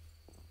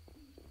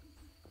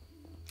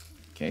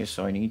 Okay,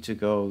 so I need to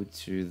go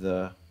to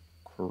the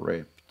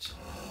crypt.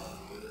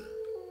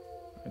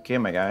 Okay,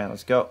 my guy,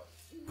 let's go.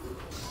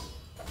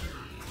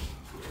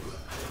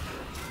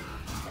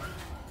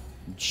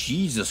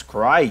 Jesus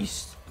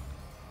Christ.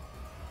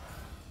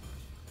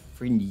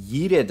 Freaking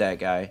yeeted that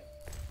guy.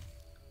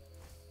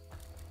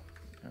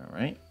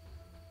 Alright.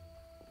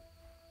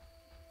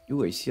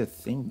 Ooh, I see a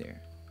thing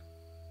there.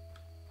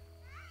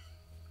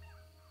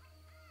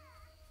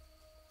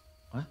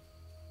 What?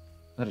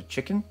 Is that a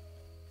chicken?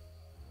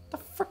 What the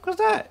frick was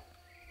that?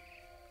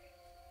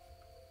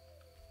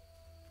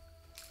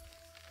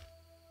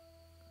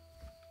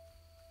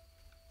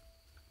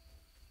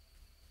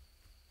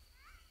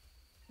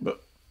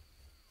 But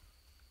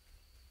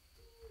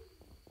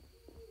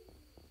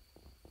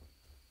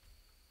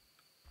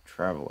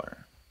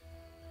traveler.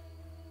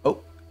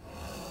 Oh.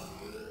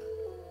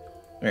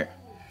 Here.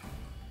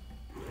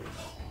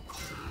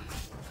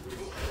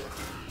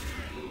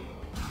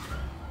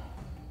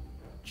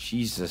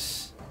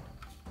 Jesus.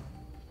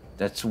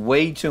 That's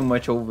way too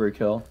much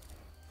overkill.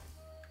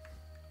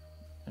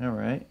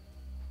 Alright.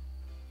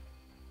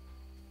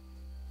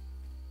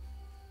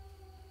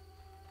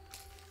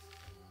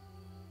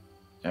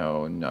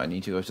 Oh no, I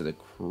need to go to the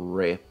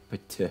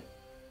crypt.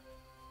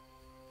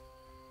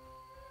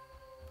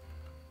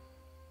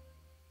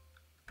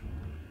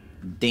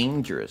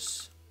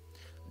 Dangerous.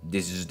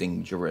 This is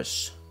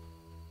dangerous.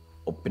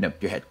 Open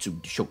up your head to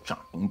the show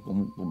shop. Boom,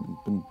 boom, boom,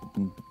 boom,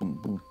 boom,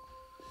 boom, boom.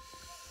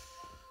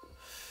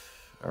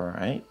 All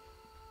right.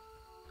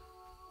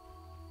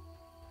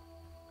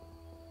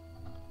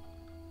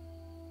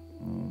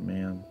 Oh,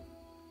 man.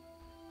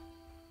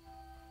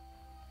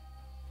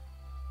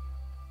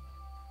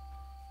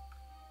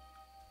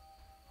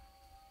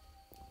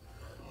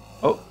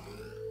 Oh.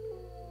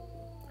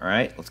 All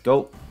right, let's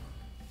go.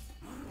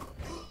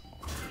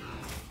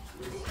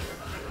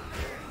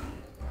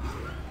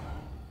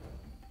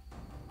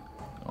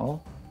 Oh.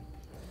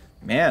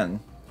 Man.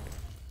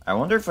 I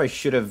wonder if I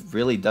should have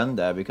really done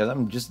that because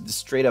I'm just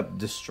straight up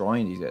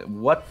destroying these guys.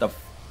 What the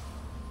f...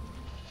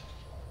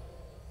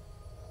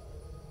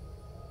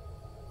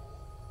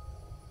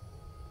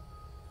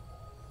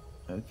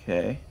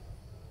 Okay.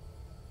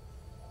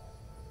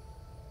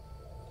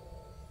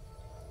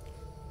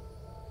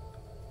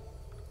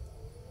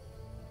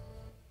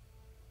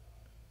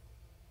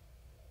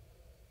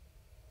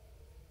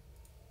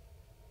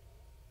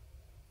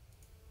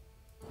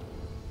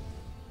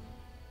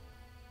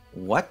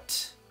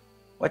 What?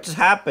 What just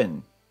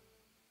happened?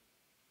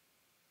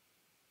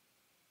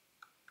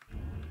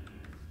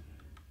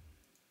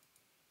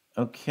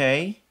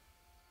 Okay.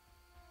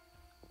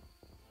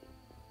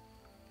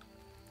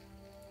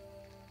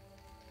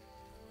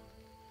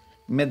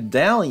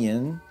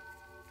 Medallion?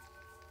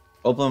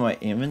 Open my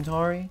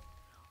inventory?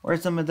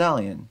 Where's the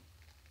medallion?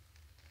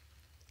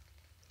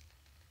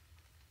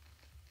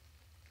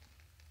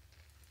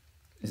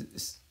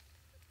 Is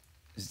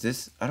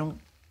this? I don't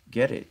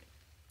get it.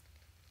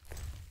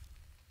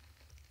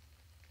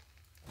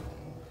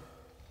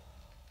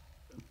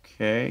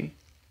 Okay.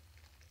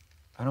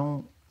 I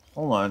don't...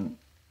 Hold on.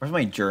 Where's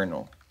my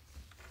journal?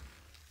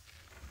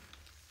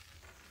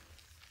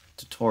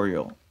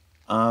 Tutorial.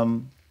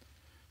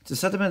 To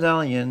set the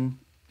medallion,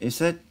 it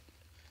said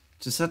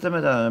to set the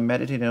medallion,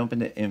 meditate and open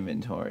the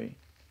inventory.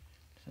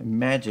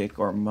 Magic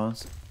or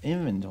must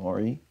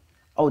inventory.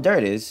 Oh, there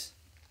it is.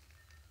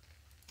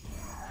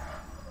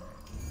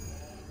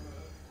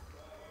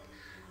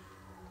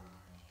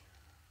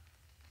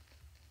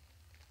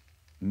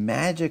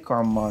 Magic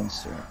or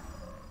monster.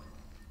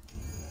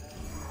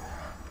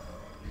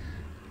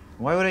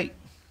 Why would I?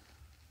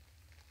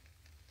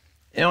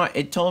 You know what?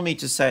 It told me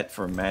to set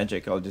for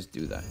magic. I'll just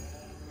do that.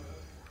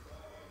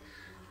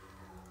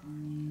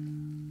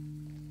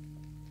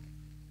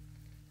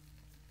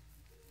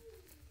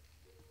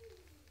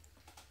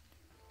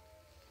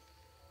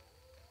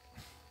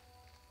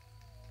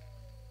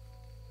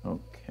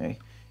 Okay.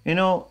 You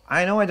know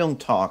I don't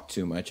talk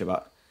too much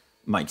about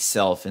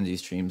myself in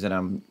these streams, and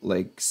I'm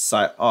like,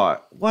 oh,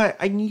 what?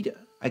 I need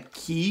a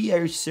key?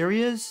 Are you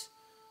serious?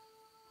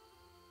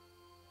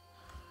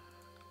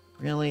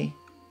 Really?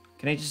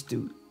 Can I just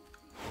do...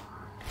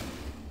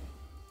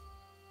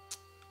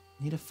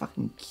 Need a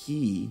fucking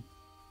key.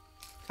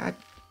 God...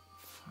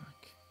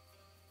 Fuck.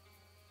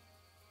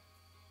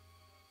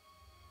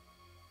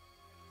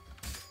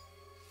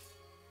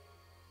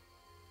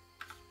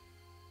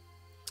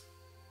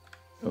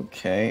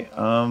 Okay,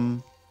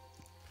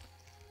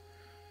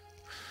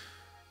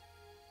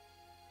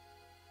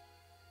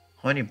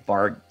 How many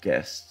bar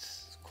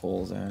guests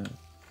Cole's at?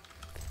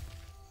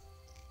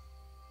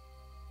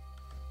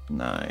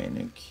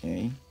 9,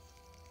 okay.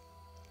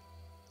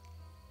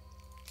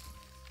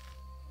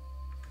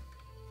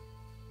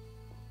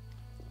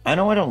 I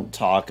know I don't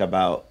talk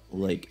about,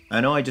 like,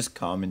 I know I just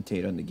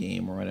commentate on the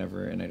game or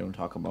whatever, and I don't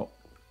talk about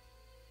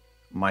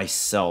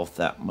myself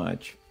that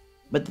much.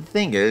 But the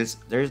thing is,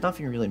 there's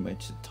nothing really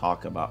much to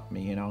talk about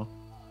me, you know?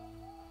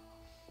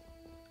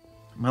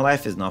 My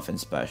life is nothing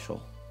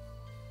special.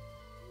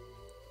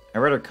 I'd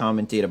rather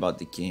commentate about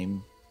the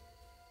game.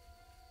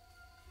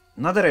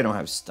 Not that I don't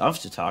have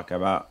stuff to talk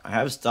about. I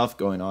have stuff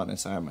going on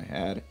inside my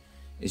head.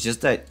 It's just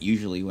that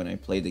usually when I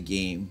play the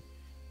game,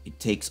 it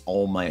takes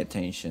all my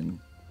attention,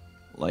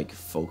 like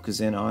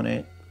focusing on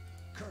it.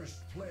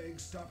 Cursed plague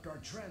stopped our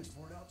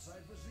transport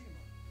outside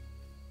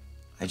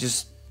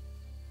Vizima.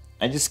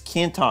 I just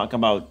can't talk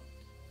about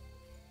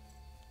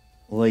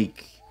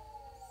like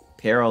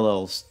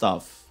parallel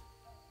stuff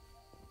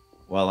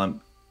while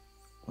I'm...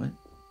 What?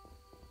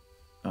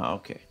 Oh,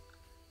 okay.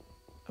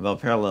 About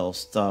parallel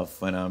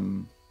stuff when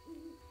I'm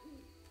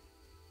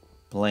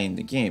playing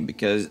the game,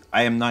 because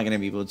I am not going to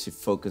be able to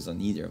focus on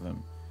either of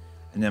them.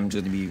 And I'm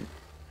just going to be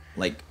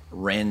like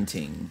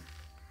ranting,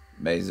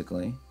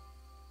 basically.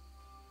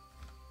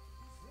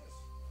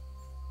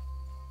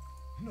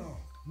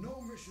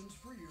 No missions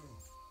for you.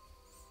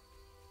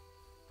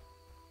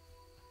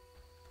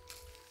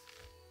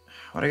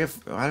 What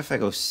if I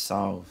go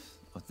south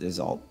of this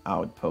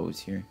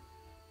outpost here?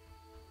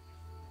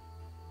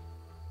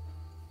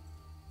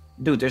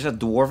 Dude, there's a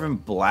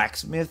dwarven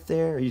blacksmith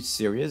there? Are you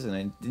serious? And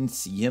I didn't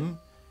see him?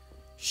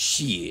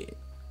 Shit.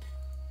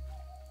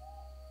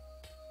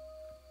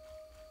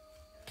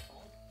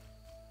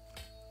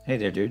 Hey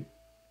there, dude.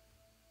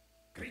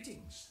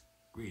 Greetings.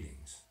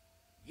 Greetings.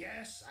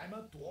 Yes, I'm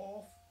a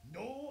dwarf.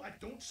 No, I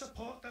don't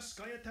support the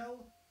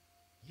Scoia'tael.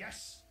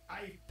 Yes,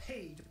 I've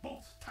paid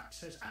both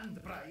taxes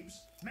and bribes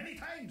many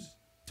times.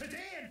 Today,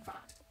 in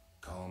fact.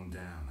 Calm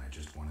down, I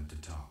just wanted to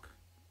talk.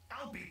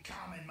 I'll be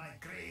calm in my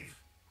grave.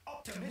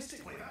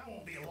 Optimistically, that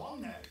won't be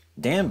long now.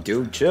 Damn,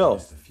 dude, chill.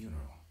 The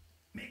funeral.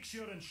 Make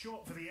sure and show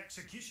up for the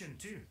execution,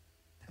 too.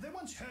 They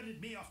once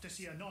herded me off to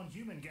see a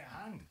non-human get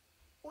hanged.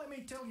 Let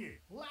me tell you,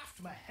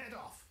 laughed my head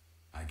off.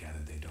 I gather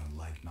they don't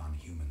like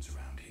non-humans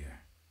around here.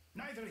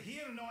 Neither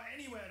here nor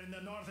anywhere in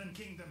the Northern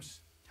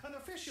Kingdoms. An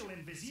official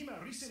in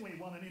Vizima recently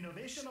won an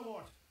innovation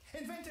award.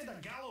 Invented a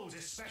gallows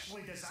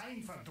especially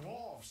designed for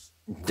dwarves.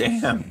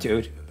 Damn,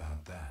 dude.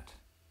 About that.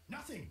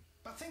 Nothing,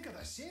 but think of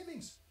the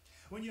savings.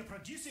 When you're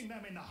producing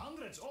them in the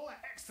hundreds, all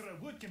that extra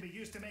wood can be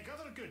used to make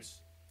other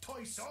goods.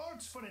 Toy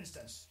swords, for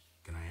instance.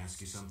 Can I ask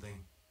you something?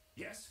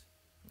 Yes?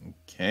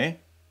 Okay.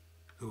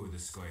 Who are the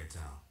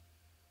Scoia'tael?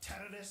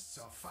 Terrorists,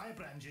 or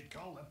firebrands you'd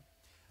call them.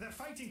 They're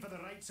fighting for the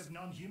rights of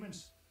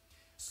non-humans.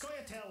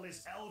 Scoia'tael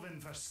is Elven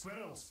for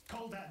squirrels,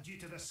 called that due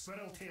to the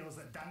squirrel tails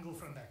that dangle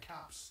from their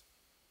caps.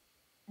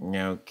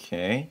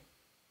 Okay.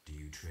 Do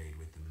you trade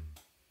with them?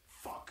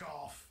 Fuck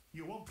off.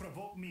 You won't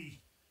provoke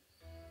me.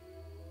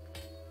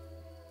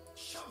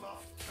 Shove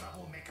off,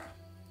 troublemaker.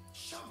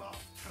 Shove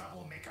off,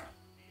 troublemaker.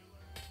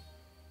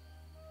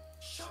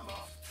 Shove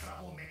off,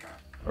 troublemaker.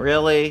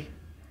 Really?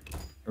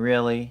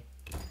 Really?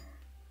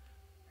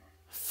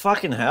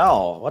 Fucking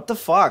hell. What the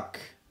fuck?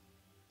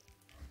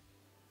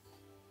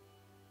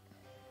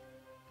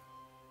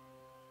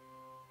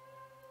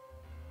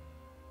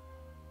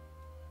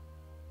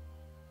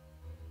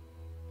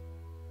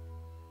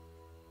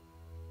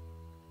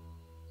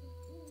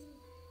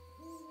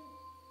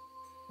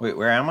 Wait,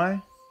 where am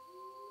I?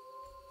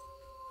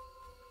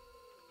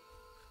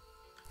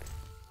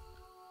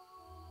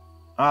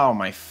 Oh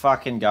my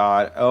fucking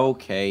god.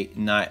 Okay,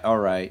 not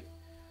alright.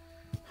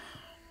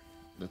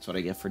 That's what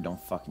I get for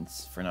not fucking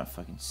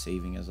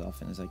saving as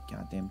often as I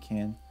goddamn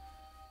can.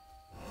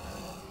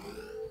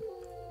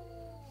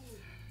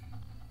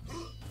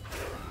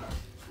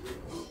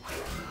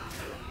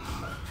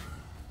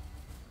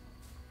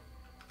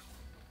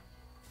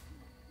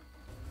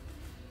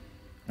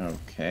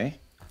 Okay.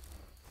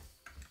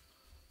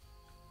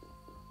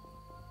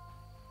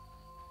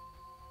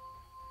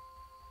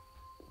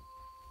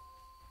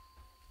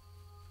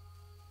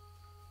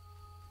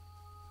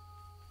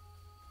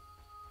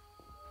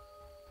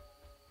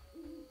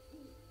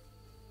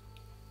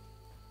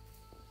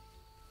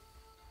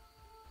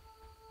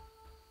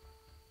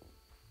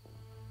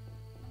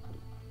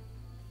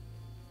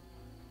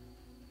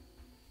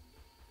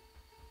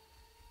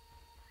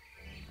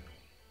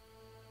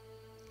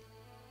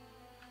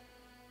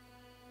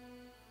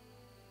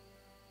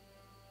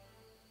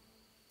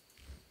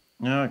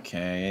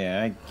 Okay,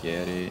 yeah, I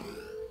get it.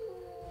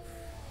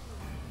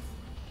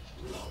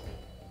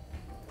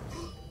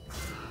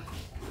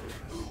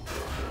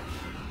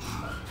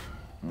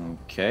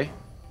 Okay.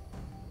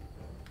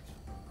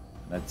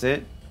 That's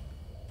it.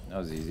 That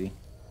was easy.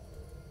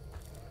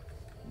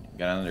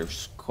 Got another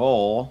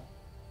skull.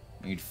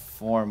 Need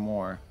 4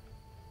 more.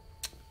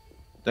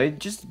 Do I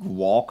just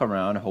walk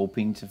around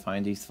hoping to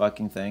find these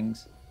fucking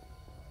things?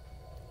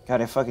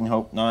 God, I fucking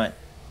hope not.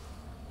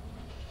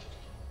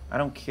 I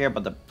don't care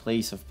about the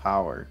place of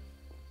power.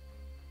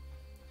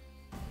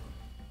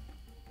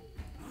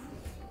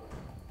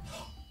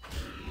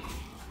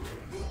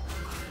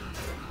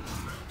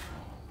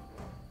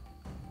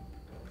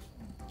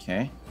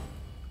 Okay.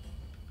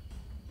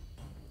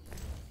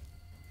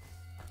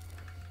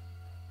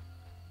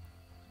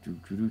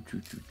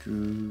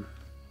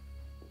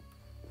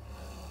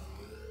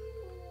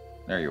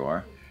 There you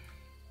are.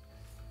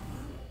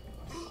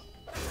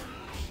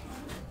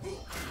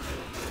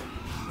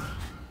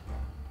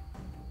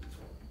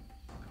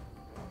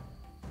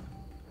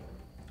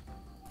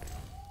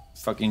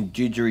 Fucking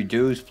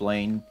didgeridoos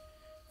playing.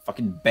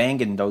 Fucking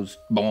banging those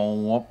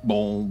boom,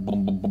 boom,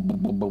 boom, boom, boom,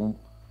 boom, boom.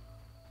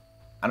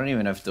 I don't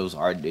even know if those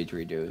are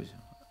didgeridoos.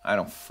 I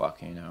don't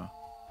fucking know.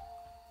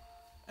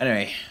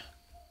 Anyway.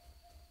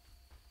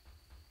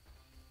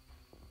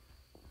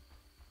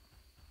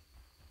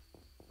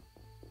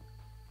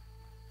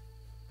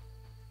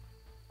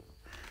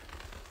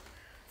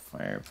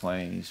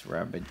 Fireplace,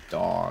 rabbit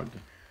dog.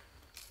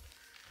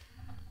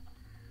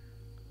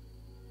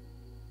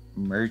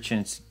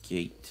 Merchant's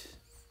Gate.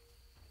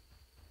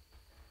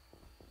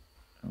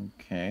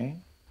 Okay.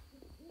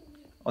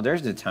 Oh,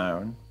 there's the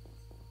town.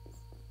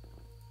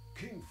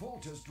 King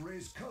Foltest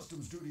raised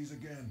customs duties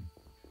again.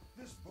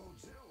 This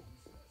bodes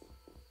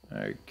ill.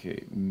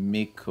 Okay,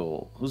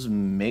 Mikkel. Who's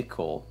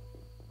Mikkel?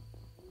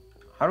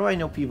 How do I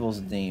know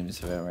people's names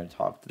if I ever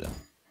talked to them?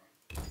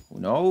 Who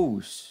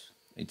knows?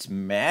 It's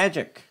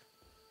magic.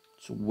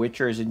 It's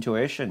Witcher's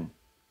intuition.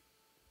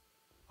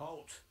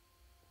 Halt.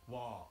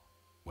 What?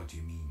 What do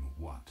you mean,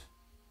 what?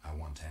 I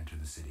want to enter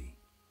the city.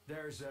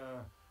 There's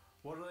a...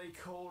 what do they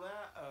call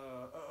that?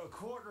 A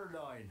quarter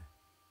line.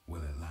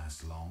 Will it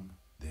last long,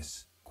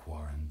 this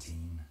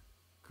quarantine?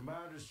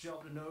 Commander's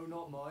job to know,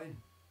 not mine.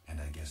 And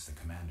I guess the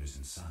commander's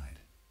inside.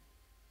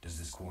 Does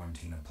this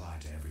quarantine apply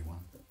to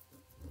everyone?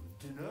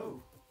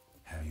 Dunno.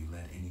 Have you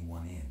let anyone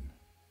anyone in.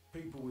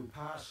 People with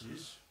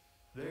passes,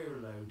 they're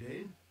allowed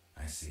in.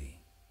 I see.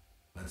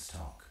 Let's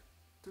talk.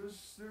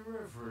 Does the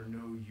Reverend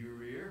know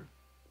you're here?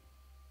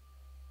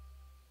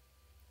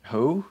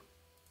 Who?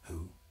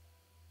 Who?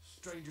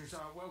 Strangers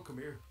aren't welcome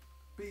here.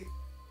 Be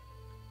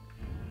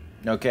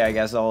Okay, I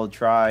guess I'll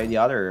try the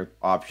other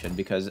option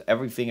because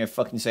everything I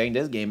fucking say in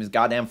this game is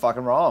goddamn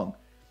fucking wrong.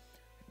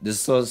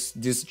 This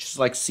just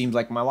like seems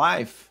like my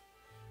life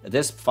at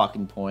this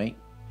fucking point.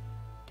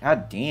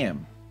 God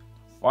damn.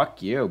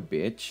 Fuck you,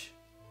 bitch.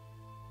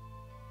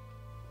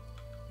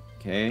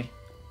 Okay.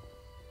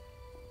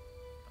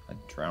 A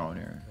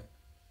drowner.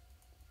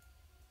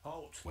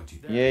 halt. What do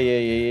you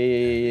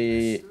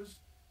Yeah.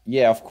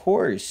 Yeah, of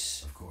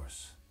course. Of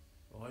course.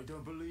 I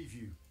don't believe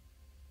you.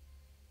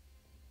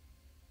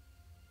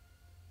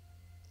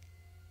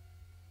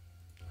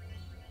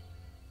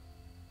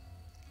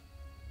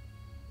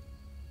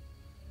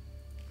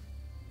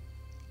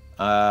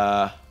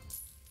 I'm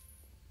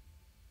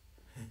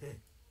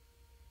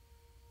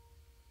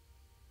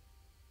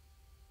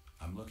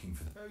looking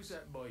for them. How's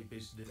that my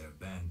business? They're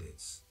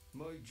bandits.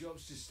 My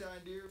job's to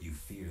stand here. You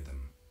fear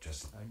them,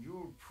 just like... And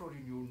you're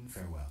prodding your...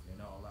 Farewell. You're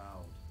not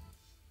allowed.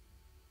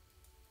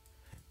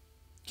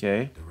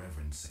 Okay. The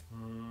Reverend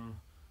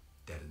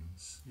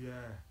deadens.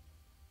 Yeah.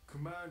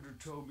 Commander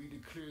told me to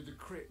clear the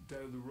crypt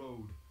down the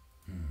road.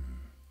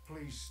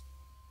 Please.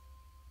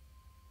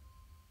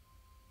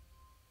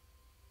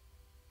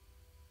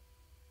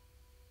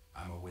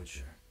 I'm a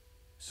witcher,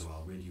 so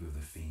I'll rid you of the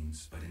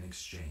fiends, but in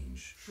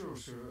exchange... Sure,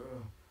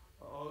 sir.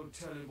 I'll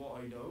tell him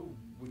what I know,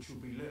 which will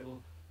be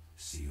little.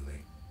 See you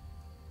later.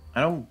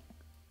 I don't...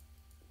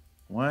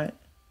 What?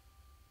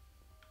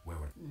 Where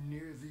were...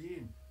 Near the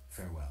inn.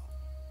 Farewell.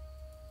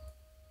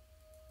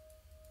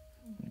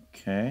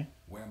 Okay.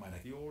 Where might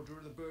I... The Order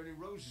of the Burning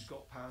Roses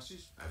got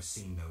passes. I've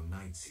seen no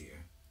knights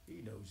here.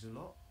 He knows a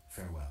lot.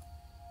 Farewell.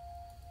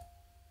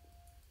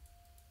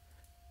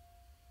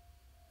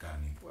 Got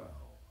any...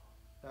 Well,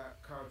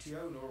 that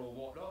Cartiona or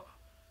whatnot.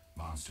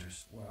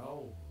 Monsters?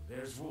 Well,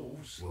 there's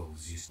wolves.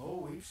 Wolves, you...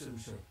 Oh, heaps of them,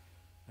 sir.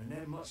 And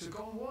then much have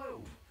gone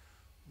wild.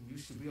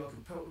 Used to be I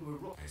could pelt them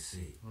with rock. I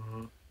see.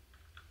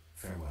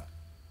 Farewell.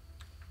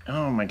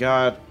 Oh my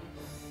god.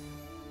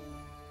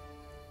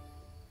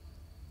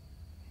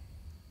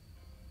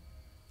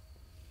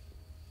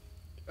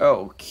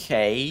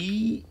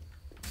 Okay.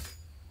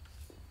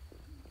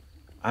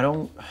 I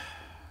don't...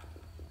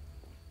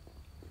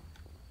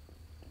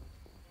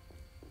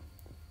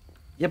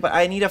 Yeah, but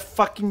I need a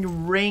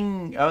fucking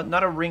ring.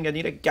 Not a ring, I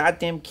need a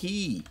goddamn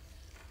key.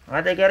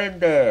 How'd I get in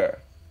there?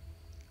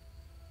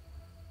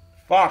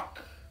 Fuck.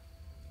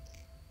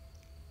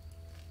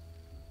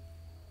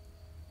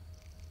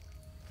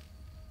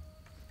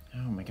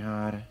 Oh my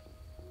god.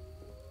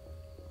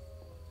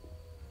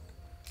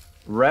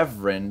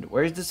 Reverend?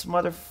 Where's this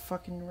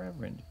motherfucking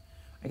Reverend?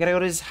 I gotta go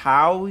to his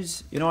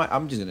house? You know what?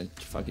 I'm just gonna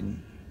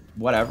fucking...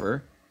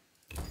 Whatever.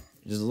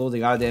 Just load the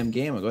goddamn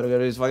game. I gotta go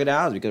to his fucking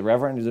house because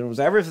Reverend knows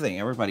everything.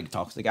 Everybody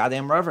talks to the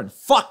goddamn Reverend.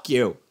 Fuck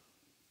you!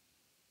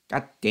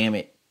 God damn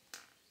it.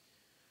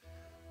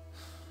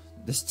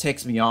 This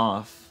ticks me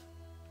off.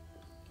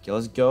 Okay,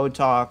 let's go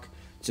talk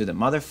to the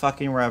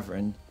motherfucking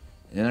Reverend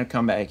and then I'll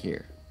come back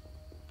here.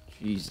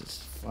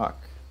 Jesus, fuck.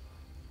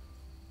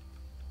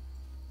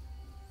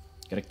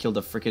 Gotta kill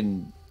the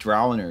freaking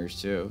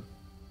drowners too.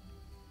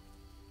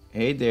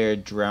 Hey there,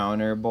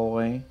 drowner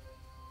boy.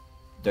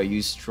 Are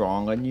you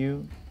strong on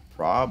you?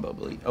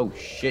 Probably. Oh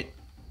shit.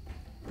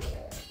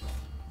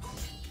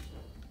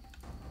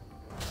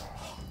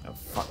 Oh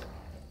fuck.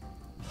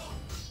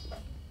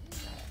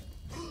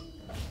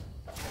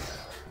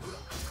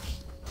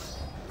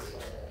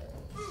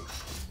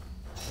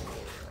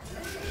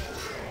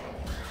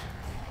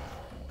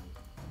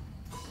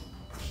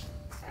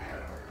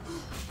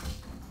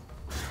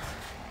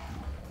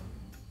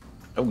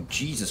 Oh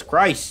Jesus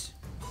Christ.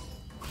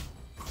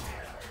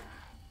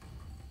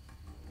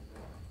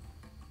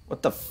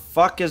 What the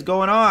fuck is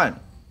going on?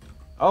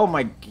 Oh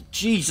my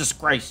Jesus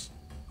Christ.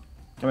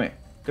 Come here.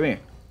 Come here.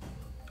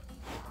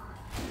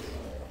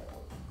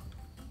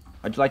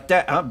 How'd you like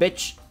that, huh,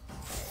 bitch?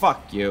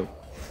 Fuck you.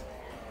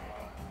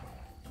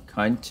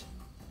 Cunt.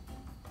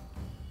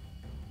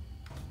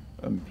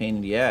 I'm a pain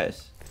in the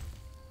ass.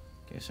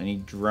 Okay, so I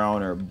need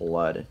drowner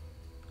blood.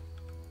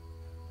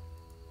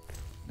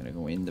 I'm gonna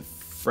go in the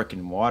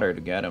frickin' water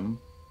to get him.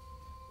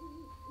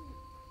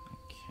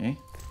 Okay.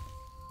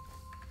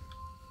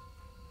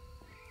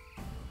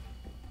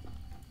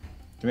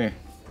 Come here.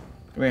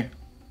 Come here.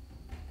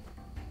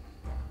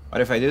 What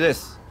if I do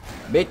this?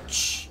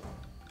 Bitch!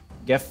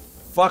 Get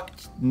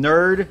fucked,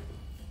 nerd.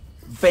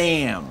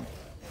 Bam!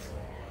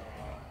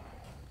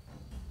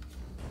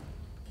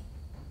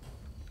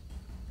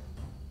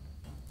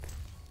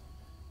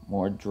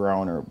 More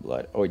drowner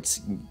blood. Oh,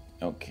 it's...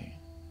 Okay.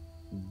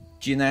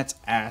 Jeanette's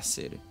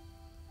acid.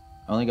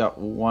 I only got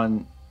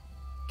one...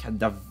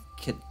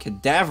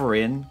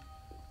 Cadaverin.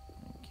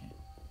 Okay.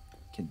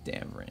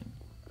 Cadaverin.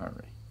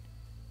 Alright.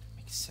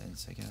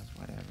 Sense, I guess.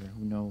 Whatever.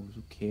 Who knows?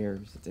 Who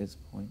cares at this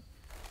point?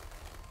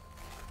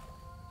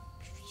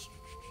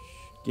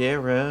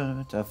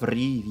 Geralt of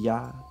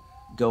Rivia,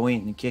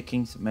 going and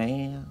kicking some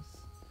ass.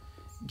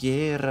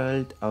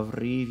 Geralt of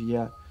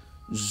Rivia.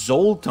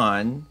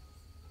 Zoltan?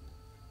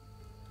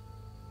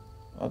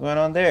 What's going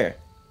on there?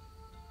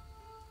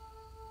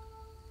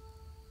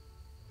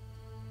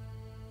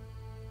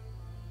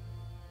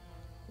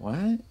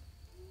 What?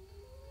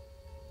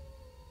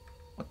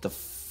 What the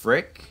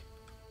frick?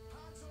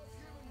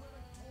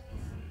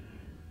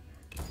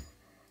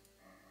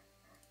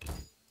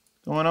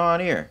 What's going on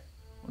here?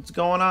 What's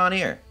going on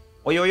here?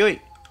 Oi, oi,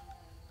 oi.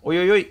 Oi,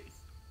 oi, oi.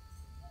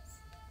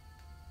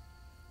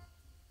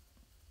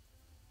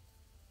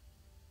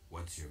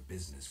 What's your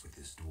business with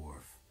this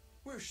dwarf?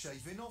 We're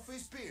shaving off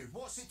his beard.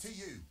 What's it to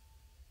you?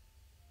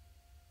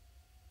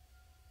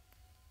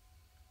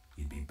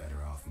 You'd be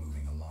better off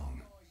moving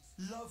along.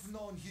 Love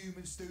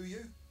non-humans, do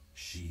you?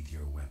 Sheath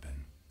your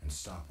weapon and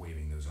stop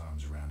waving those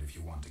arms around if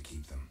you want to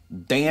keep them.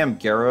 Damn,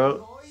 Geralt.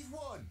 Live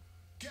one.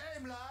 Get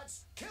him,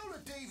 lads. Kill the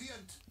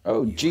deviant.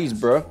 Oh, jeez,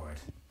 bro.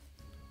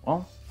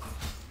 Well.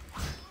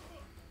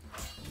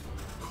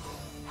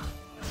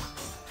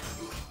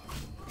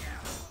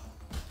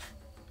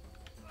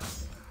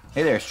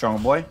 Hey there,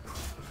 strong boy.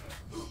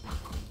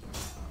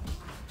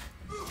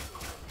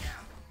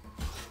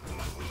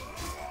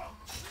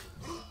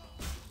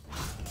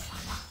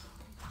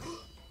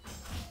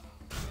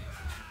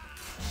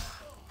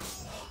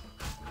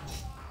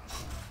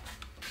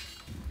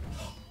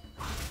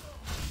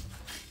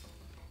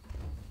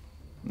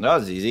 That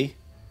was easy.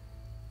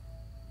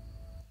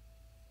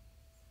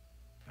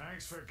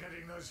 Thanks for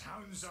getting those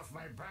hounds off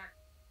my back.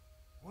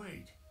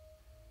 Wait,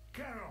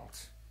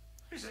 Geralt,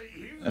 is it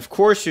you? Of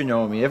course you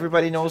know me.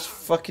 Everybody knows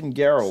fucking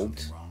Geralt.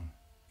 Something wrong?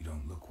 You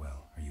don't look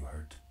well. Are you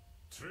hurt?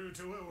 True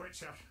to a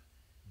witcher.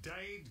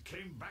 Died,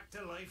 came back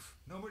to life.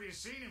 Nobody's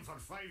seen him for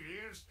 5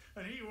 years,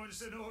 and he wants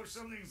to know if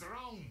something's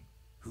wrong.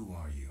 Who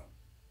are you?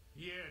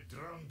 Yeah,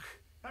 drunk.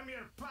 I'm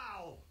your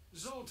pal,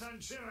 Zoltan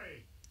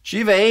Chivy.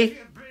 Chivy? Where have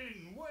you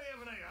been? Why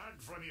haven't I heard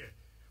from you?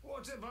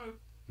 What about...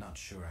 Not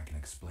sure I can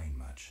explain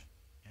much.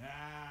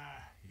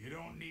 Ah, you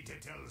don't need to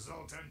tell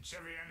Zoltan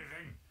Chivy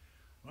anything.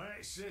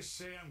 Let's just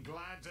say I'm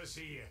glad to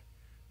see you.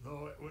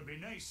 Though it would be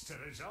nice to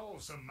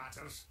resolve some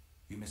matters.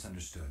 You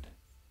misunderstood.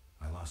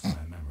 I lost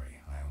my memory.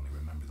 I only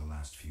remember the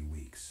last few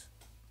weeks.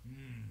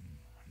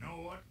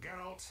 Know what,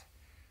 Geralt?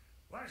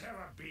 Let's have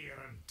a beer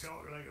and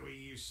talk like we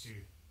used to.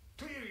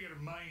 Clear your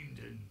mind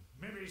and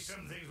maybe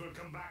some things will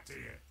come back to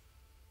you.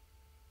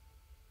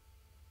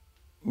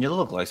 You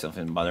look like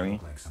something bothering you.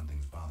 Look like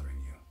something's bothering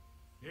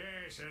you.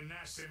 Yes, a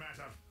nasty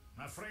matter.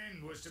 My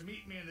friend was to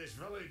meet me in this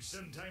village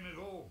some time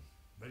ago,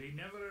 but he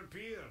never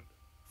appeared.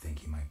 Think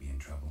he might be in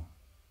trouble?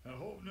 I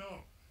hope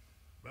not,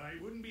 but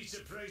I wouldn't be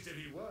surprised if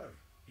he were.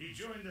 He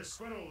joined the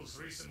Squirrels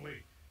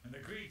recently and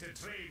agreed to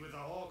trade with the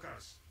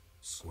Hawkers.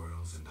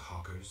 Squirrels and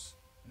hawkers?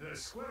 The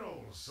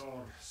Squirrels,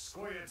 or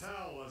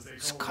Scoia'tael as they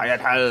call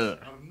Scoia'tael.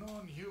 themselves, are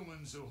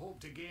non-humans who hope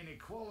to gain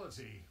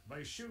equality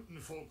by shooting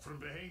folk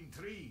from behind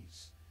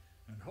trees.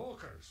 And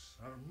Hawkers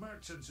are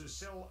merchants who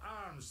sell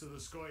arms to the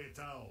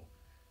Scoia'tael,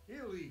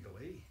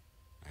 illegally.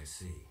 I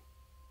see.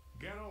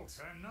 Geralt,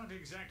 I'm not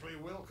exactly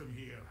welcome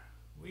here.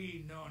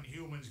 We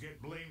non-humans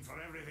get blamed for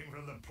everything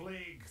from the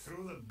plague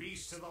through the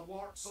beast to the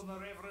warts on the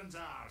Reverend's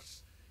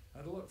arse.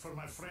 I'd look for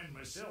my friend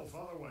myself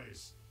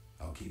otherwise.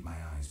 I'll keep my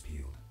eyes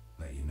peeled.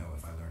 Let you know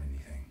if I learn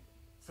anything.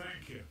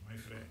 Thank you, my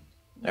friend.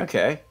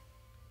 Okay.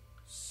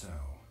 So,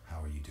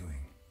 how are you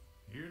doing?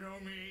 You know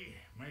me,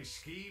 my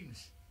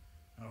schemes.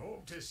 I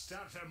hope to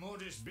start a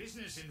modest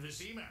business in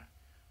Vizima,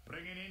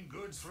 bringing in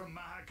goods from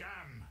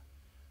Mahakam.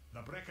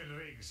 The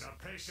Breckenrigs are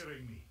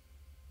pressuring me.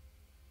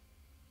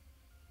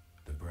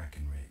 The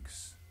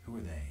Breckenrigs. Who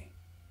are they?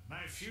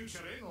 My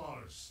future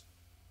in-laws.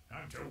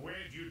 I'm to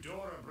wed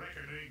Eudora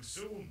Breckenrig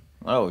soon.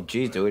 Oh,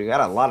 geez, dude. You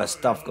got a lot of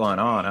stuff going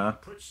on, huh?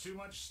 Puts too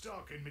much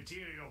stock in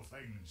material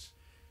things.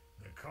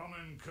 The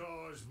Common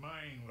Cause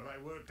mine, where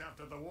I worked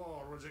after the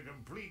war, was a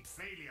complete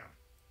failure.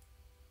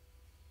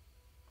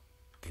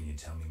 Can you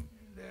tell me?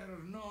 They're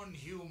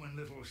non-human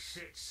little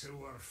shits who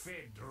were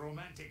fed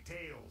romantic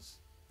tales.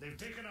 They've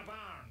taken up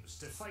arms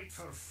to fight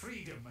for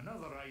freedom and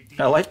other ideas.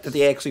 I like that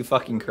they actually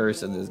fucking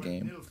curse in this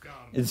game.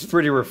 It's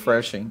pretty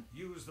refreshing.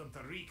 Use them to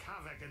wreak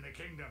havoc in the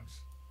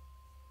kingdoms.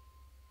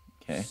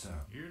 Okay. So,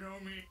 You know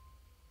me?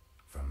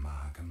 from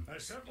Mahakam? I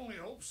certainly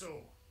hope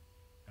so.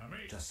 I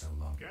mean, Just so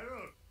long.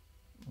 Geralt.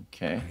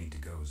 Okay. I need to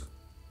go.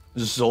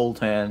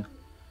 Zoltan.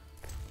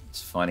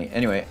 It's funny.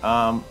 Anyway,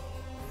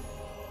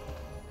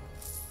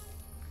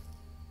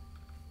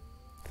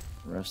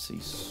 Rusty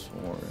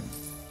sword.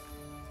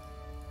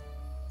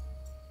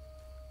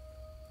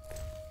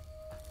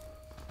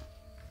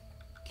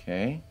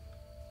 Okay.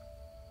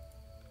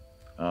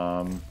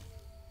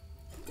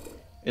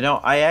 You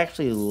know, I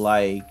actually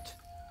liked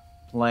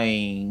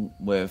playing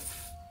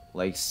with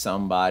like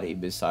somebody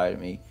beside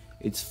me.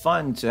 It's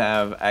fun to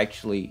have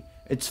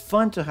it's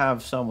fun to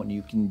have someone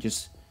you can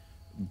just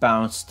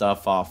bounce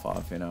stuff off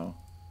of, you know.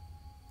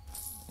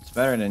 It's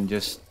better than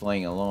just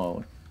playing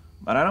alone.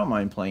 But I don't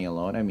mind playing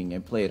alone. I mean, I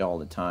play it all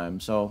the time,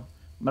 so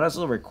might as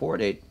well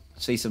record it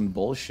say some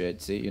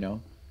bullshit. See,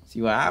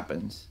 see what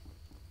happens.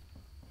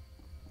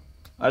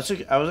 I was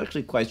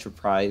actually quite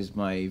surprised.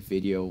 My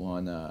video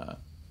on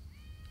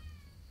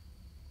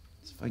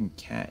this fucking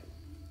cat.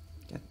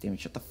 God damn it!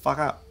 Shut the fuck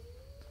up.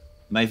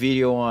 My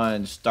video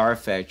on Star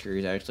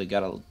Factory actually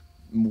got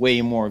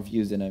way more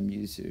views than I'm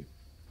used to.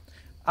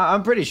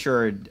 I'm pretty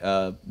sure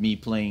me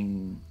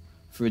playing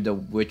through The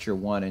Witcher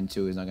 1 and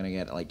 2 is not gonna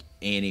get like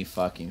any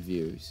fucking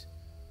views.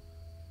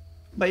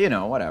 But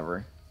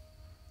whatever.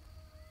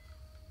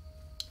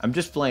 I'm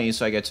just playing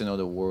so I get to know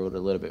the world a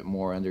little bit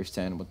more,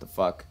 understand what the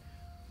fuck,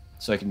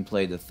 so I can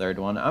play the third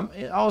one.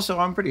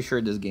 I'm pretty sure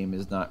this game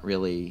is not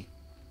really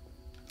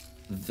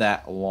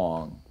that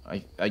long.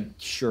 I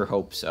sure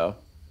hope so.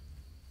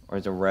 Or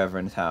the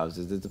Reverend House.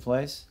 Is this the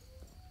place?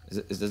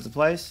 Is this the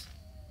place?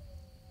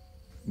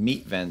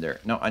 Meat vendor.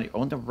 No, I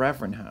own the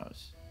Reverend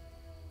House.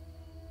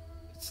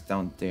 It's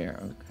down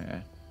there.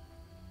 Okay.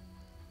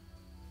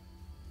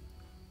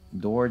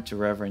 Door to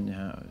Reverend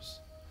House.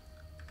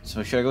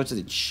 So should I go to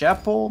the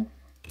chapel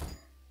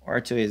or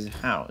to his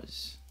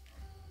house?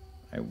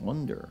 I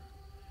wonder.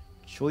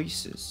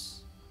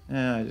 Choices.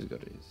 I just go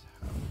to his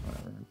house.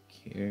 Whatever. Who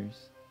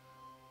cares?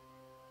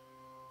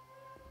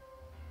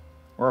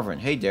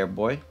 Reverend. Hey there,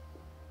 boy.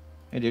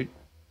 Hey, dude.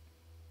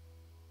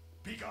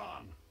 Be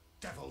gone,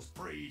 devil's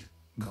breed.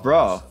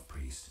 Bro.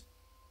 Priest.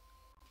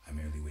 I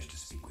merely wish to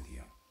speak with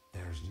you.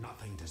 There's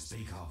nothing to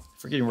speak of.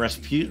 Freaking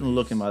Rasputin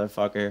looking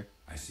motherfucker.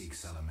 I seek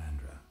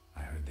Salamandra.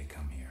 I heard they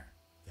come here.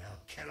 They'll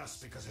kill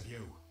us because of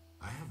you.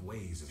 I have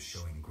ways of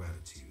showing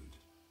gratitude.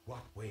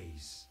 What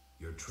ways?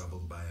 You're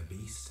troubled by a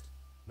beast?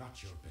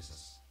 Not your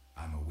business.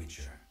 I'm a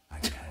witcher. I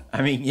can help.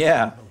 I mean,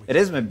 yeah, it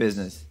is my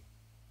business.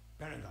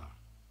 Berengar.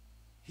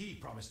 He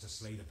promised to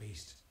slay the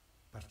beast,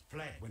 but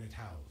fled when it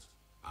howled.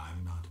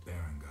 I'm not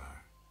Berengar.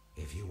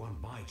 If you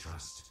want my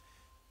trust,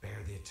 bear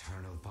the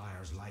eternal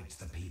fire's light to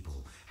the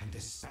people and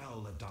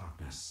dispel the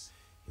darkness.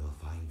 You'll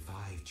find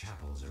 5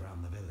 chapels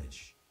around the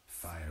village.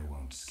 Fire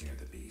won't scare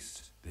the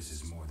beast. This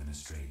is more than a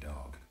stray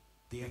dog.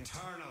 The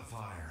eternal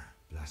fire,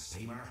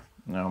 blasphemer.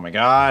 Oh my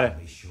god.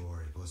 Be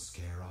sure it will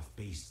scare off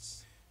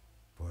beasts,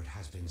 for it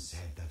has been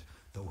said that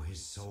though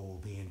his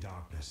soul be in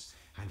darkness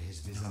and his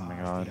visage Oh my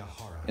be god. a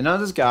horror. You know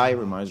this guy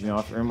reminds me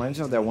of? It reminds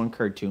me of that one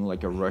cartoon,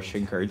 like a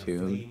Russian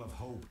cartoon.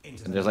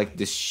 And there's like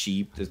this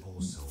sheep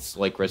that's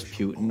like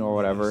Rasputin or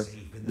whatever.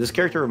 This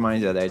character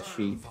reminds me of that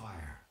sheep.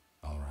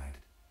 All right,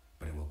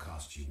 but it will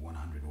cost you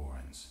 100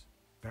 orens.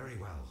 Very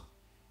well,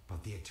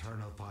 but the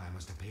eternal fire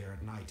must appear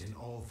at night in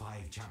all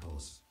 5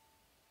 chapels.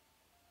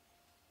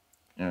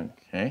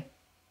 Okay.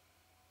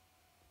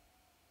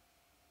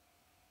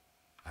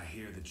 I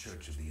hear the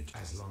Church of the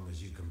As long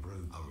as you can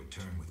prove. I'll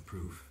return with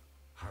proof.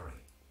 Hurry.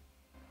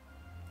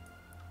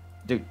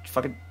 Dude,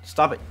 fucking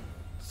stop it.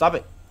 Stop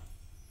it.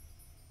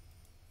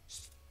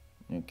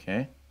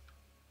 Okay.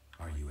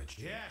 Are you a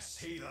Yes,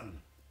 heathen.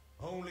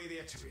 Only the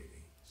eternal.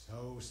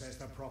 So says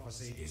the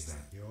prophecy. Is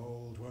that the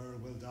old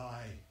world will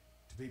die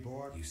to be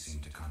born? You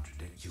seem to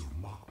contradict. You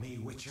mock me,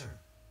 Witcher.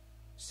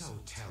 So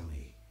tell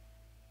me,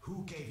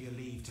 who gave you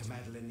leave to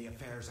meddle in the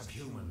affairs of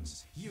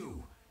humans?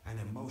 You, an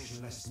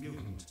emotionless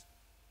mutant.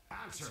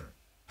 Answer.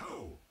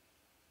 Who?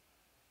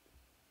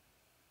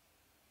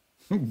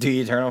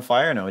 The Eternal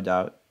Fire, no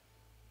doubt.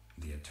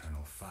 The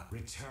eternal fire.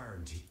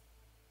 Return to.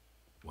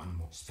 One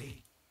more.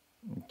 Speak.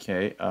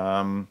 Okay,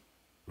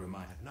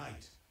 Remind. At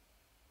night.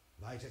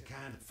 Light a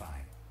candle.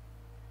 Fine.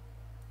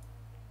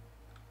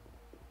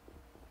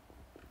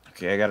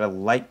 Okay, I gotta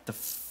light the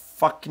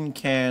fucking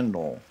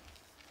candle.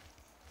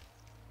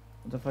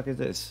 What the fuck is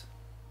this?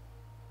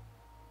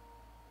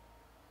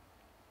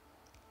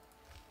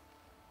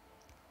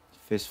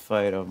 Fist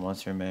fight of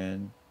Monster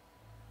Man.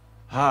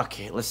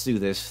 Okay, let's do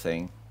this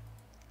thing.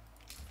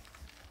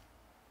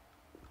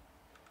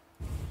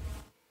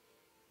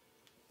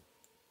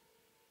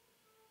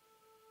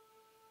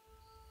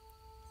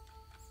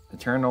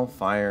 Eternal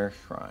Fire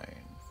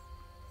Shrine.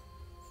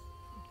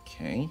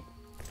 Okay.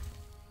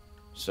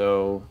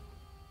 So...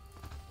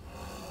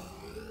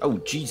 Oh,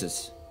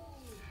 Jesus.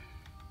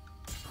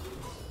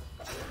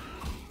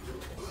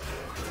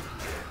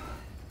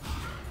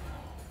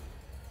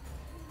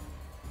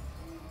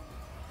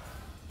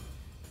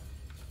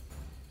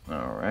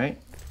 Alright.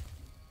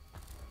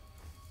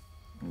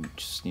 We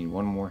just need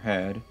one more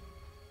head.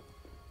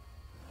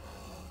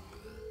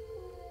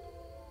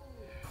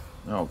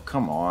 Oh,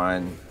 come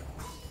on.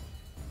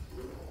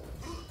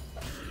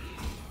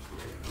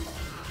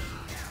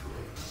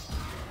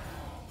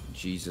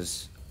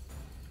 Jesus.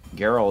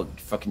 Geralt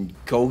fucking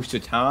goes to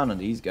town on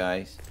these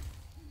guys.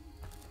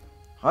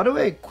 How do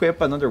I equip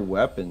another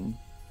weapon?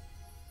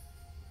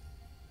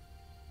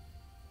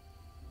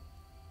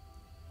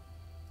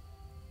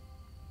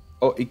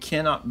 Oh, it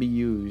cannot be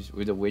used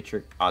with a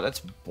Witcher. Oh, that's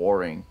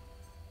boring.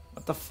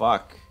 What the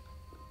fuck?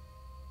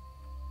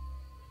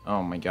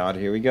 Oh my god,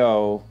 here we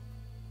go.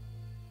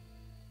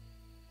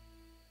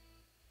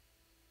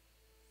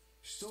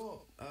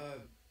 Stop.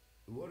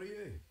 What are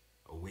you?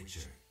 A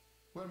witcher.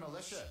 We're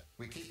militia.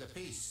 We keep the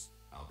peace.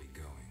 I'll be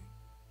going.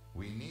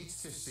 We need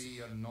to see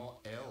you're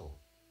not ill.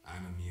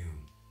 I'm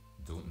immune.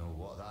 Don't know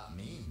what that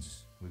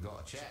means. We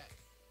gotta check.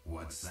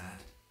 What's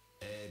that?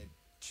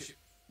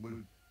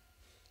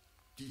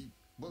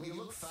 Well, you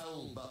look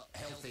foul but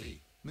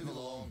healthy. Move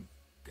along.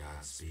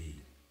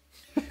 Godspeed.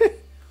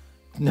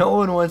 No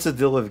one wants to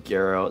deal with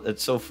Geralt.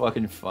 That's so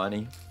fucking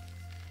funny.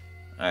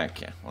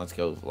 Okay, let's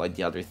go light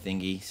the other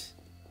thingies.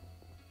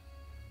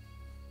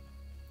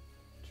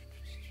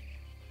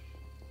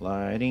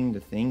 Lighting the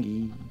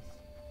thingies.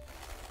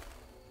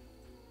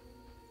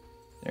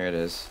 There it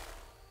is.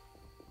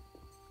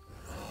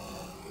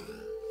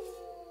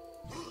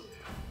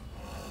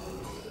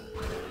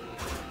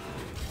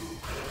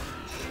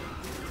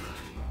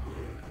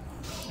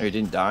 Oh, you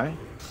didn't die?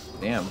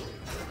 Damn.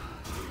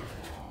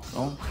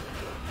 Oh.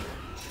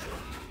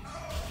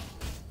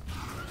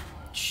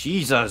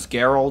 Jesus,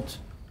 Geralt.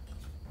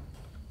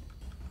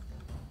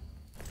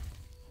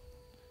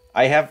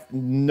 I have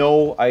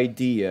no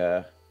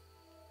idea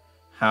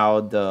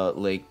how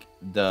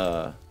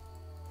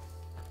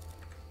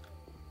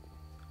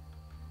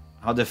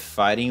how the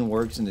fighting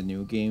works in the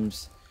new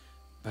games,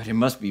 but it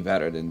must be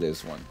better than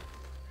this one.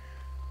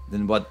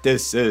 Than what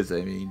this is,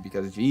 I mean,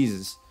 because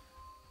Jesus.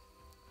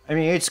 I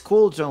mean, it's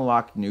cool to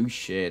unlock new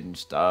shit and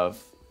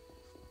stuff,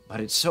 but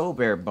it's so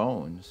bare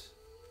bones.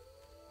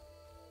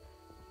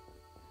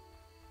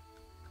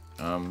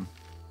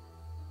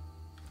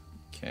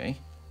 Okay.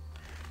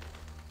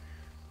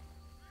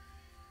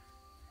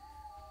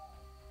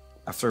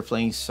 After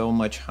playing so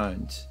much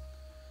Hunt,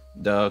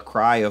 the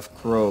cry of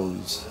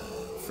crows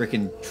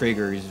freaking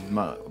triggers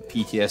my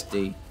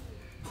PTSD.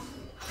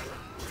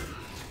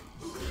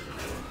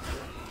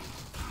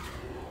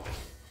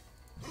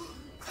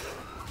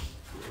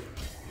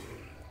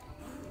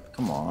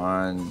 Come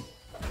on.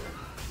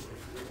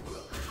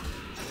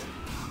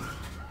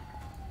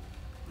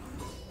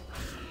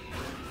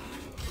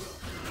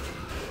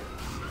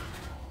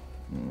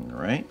 All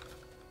right.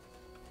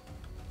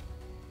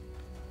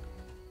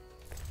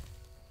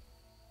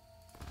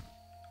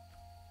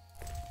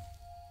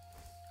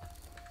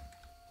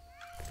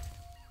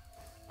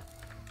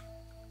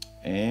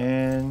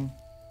 And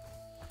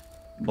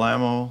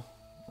blammo.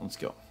 Let's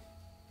go.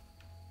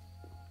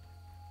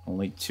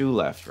 Only 2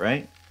 left,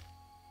 right?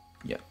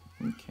 Yeah.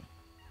 Okay.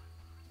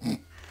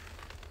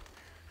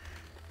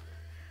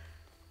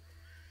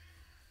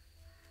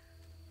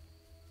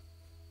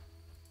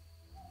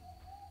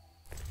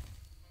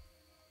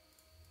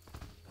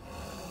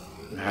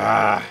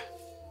 Ah.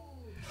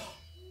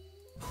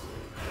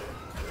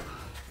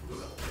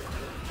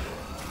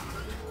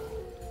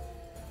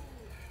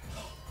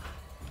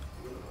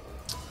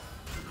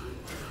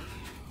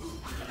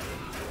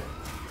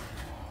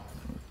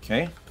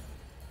 Okay.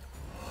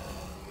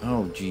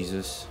 Oh,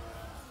 Jesus.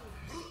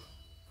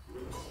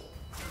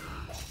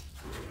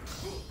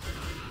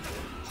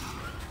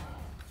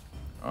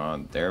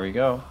 There we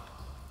go.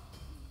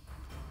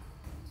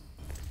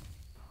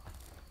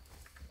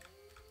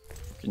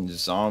 Freaking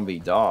zombie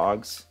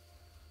dogs.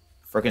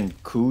 Freaking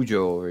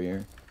Cujo over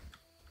here.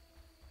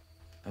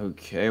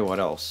 Okay, what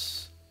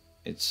else?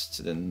 It's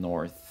to the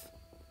north.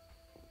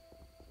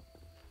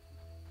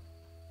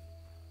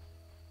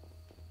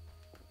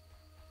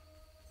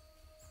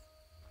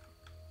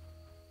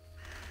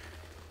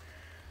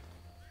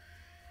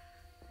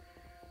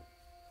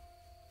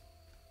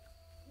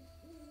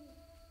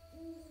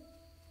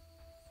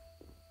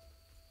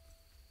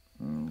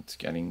 It's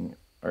getting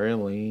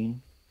early.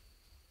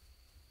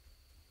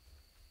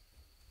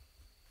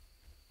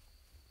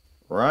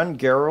 Run,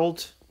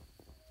 Geralt.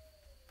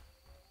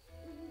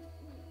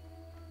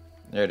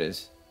 There it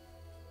is.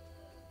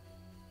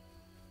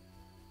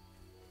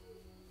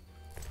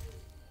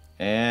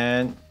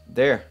 And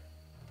there.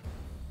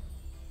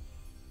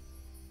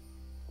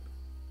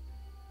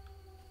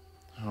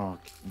 Oh,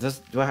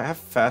 do I have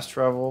fast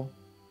travel?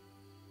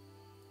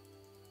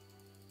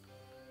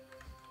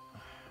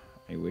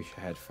 I wish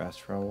I had fast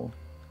travel.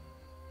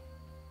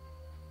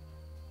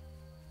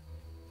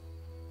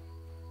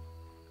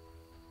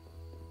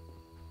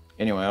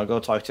 Anyway, I'll go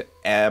talk to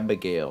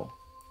Abigail.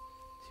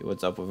 See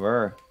what's up with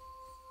her.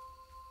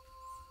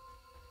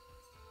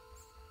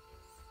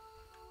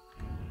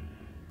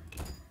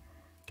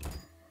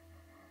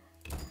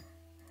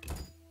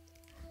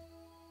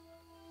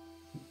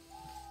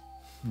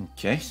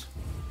 Okay.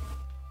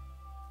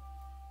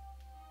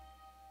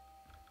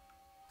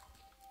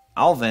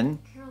 Alvin.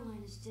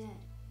 Caroline is dead.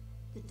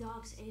 The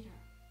dogs ate her.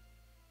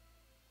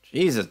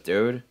 Jesus,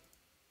 dude.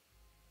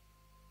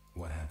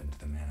 What happened to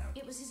the man out?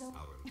 It was his own.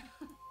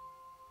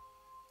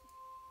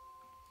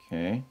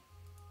 Okay.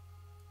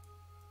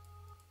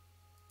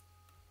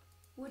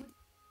 What?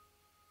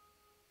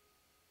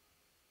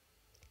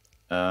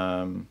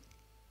 I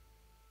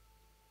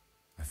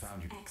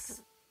found you.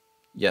 Excellent.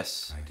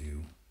 Yes. I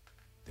do.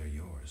 They're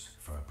yours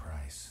for a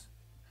price.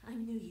 I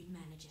knew you'd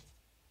manage it.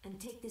 And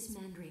take this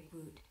mandrake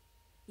root.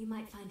 You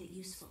might find it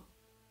useful.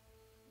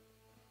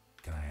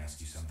 Can I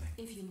ask you something?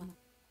 If you might.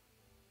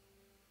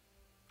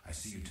 I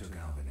see you took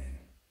Alvin in.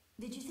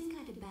 Did you think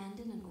I'd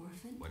abandon an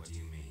orphan? What do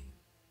you mean?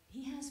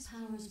 He has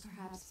powers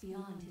perhaps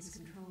beyond his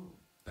control.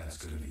 That's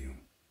good of you.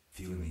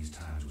 Few in these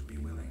times would be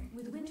willing.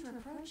 With winter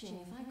approaching,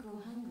 if I grow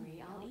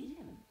hungry, I'll eat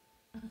him.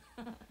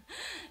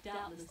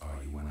 Doubtless.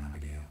 Are you one,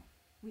 Abigail?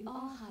 We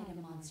all hide a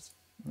monster.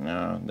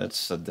 No,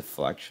 that's a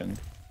deflection.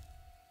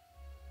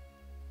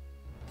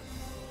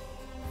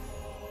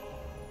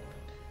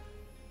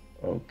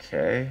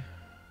 Okay.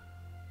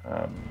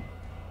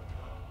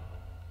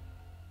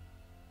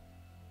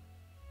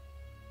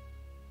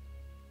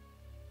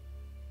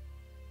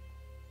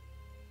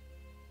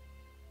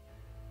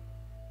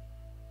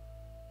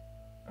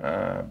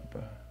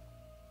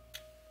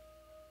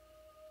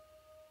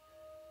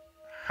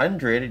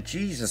 $100?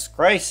 Jesus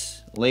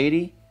Christ,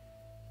 lady.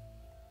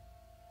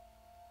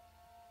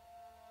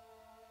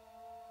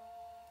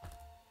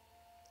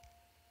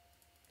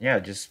 Yeah,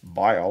 just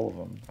buy all of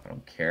them. I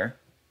don't care.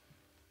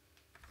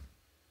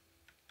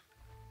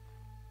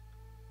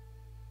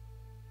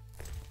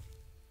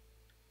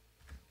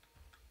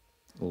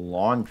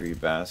 Laundry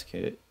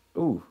basket.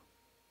 Ooh.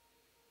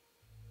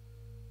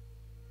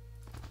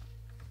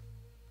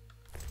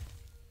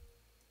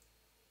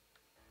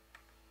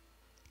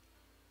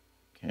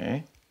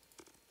 Okay.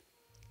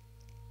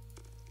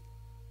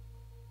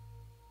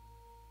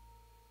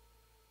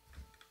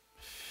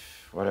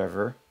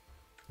 Whatever.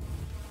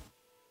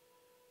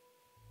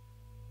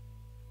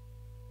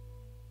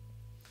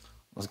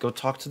 Let's go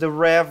talk to the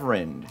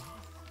Reverend,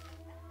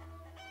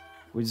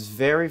 who is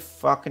very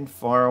fucking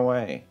far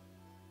away.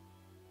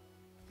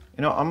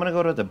 You know, I'm gonna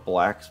go to the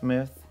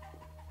blacksmith.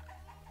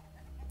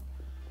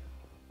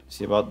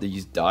 See about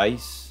these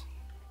dice.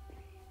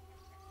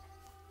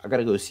 I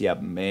gotta go see a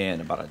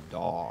man about a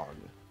dog.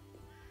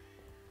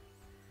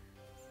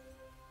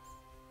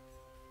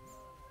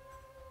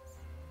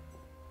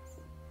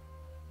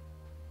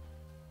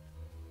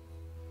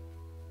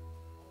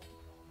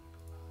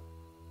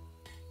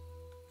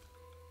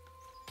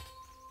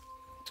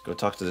 Let's go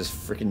talk to this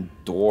freaking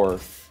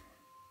dwarf.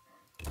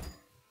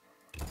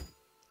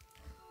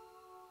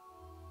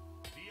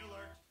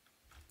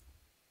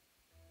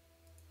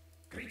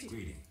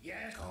 Greeting.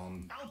 Yes. I'll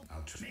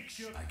make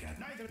sure. I got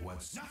neither.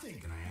 What's nothing.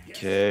 Can I have?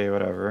 Okay,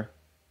 whatever.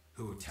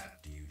 Who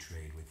do you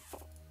trade with?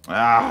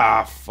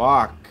 Ah,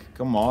 fuck.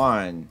 Come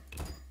on.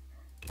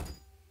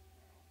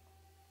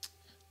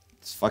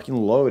 It's fucking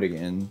load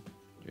again.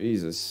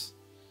 Jesus.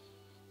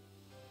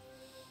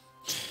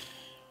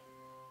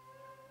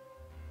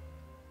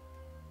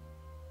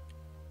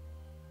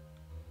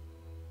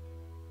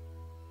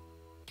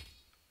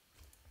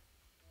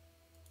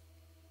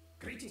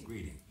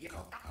 Greeting. Yeah.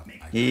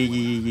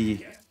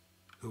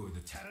 Who are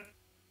the terror?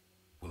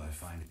 Will I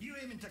find it? You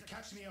aiming to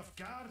catch me off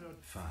guard or?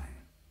 Fine.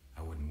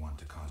 I wouldn't want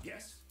to cause.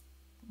 Yes.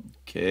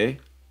 Okay.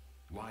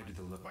 Why do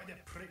the look? Why the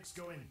pricks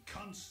going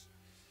cunts?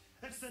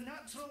 It's the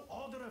natural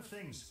order of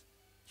things.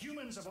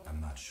 Humans have. I'm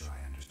not sure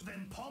I understand.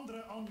 Then ponder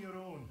it on your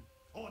own,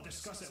 or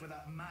discuss it with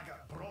that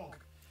maggot Brog.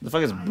 The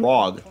fuck is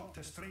Brog? Talk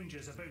to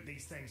strangers about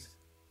these things.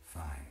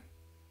 Fine.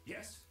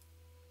 Yes.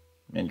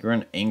 Man, you're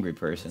an angry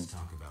person. Let's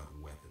talk about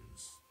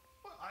weapons.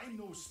 Well, I'm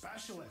no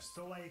specialist,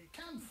 though I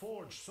can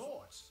forge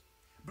swords.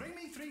 Bring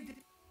me 3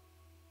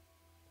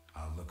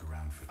 I'll look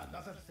around for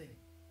another thing.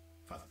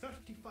 For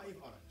 35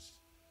 orens,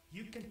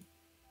 you can.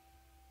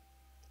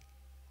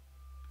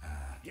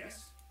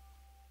 Yes.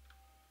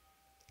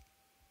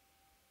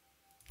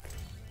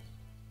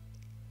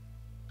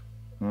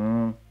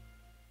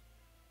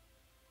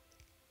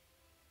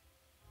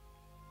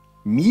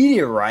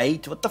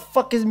 Meteorite? What the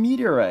fuck is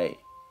meteorite?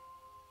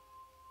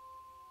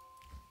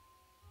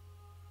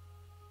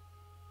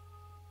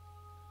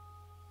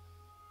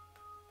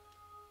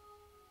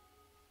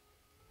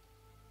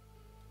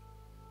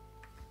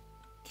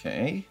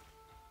 Okay.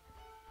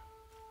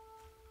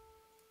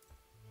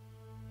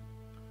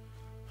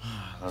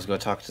 Let's go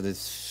talk to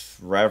this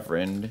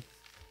Reverend.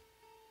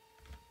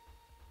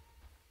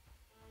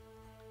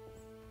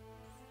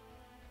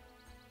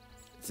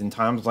 It's in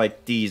times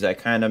like these I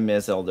kind of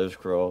miss Elder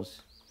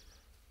Scrolls,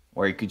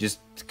 where you could just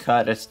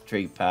cut a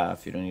straight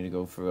path. You don't need to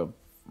go through a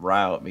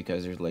route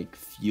because there's like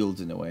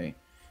fields in the way,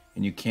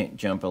 and you can't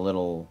jump a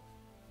little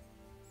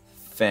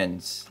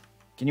fence.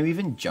 Can you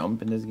even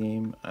jump in this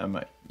game?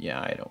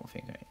 Yeah, I don't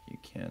think you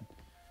can.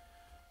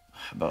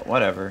 But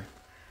whatever.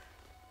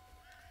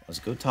 Let's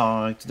go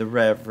talk to the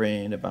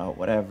Reverend about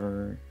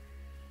whatever.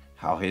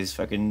 How his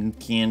fucking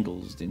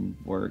candles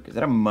didn't work. Is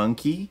that a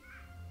monkey?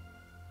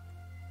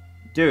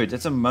 Dude,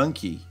 that's a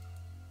monkey.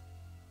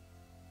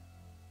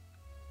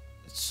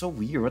 It's so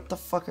weird. What the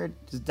fuck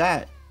is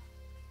that?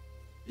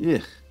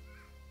 Ugh.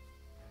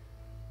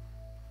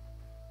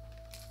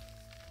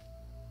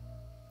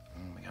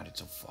 Oh my god, it's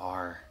so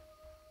far.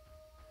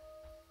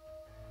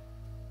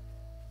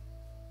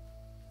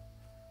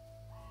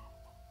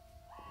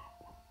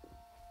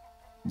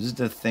 This is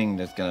the thing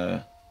that's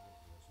gonna...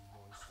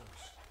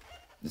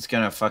 It's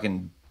gonna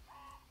fucking...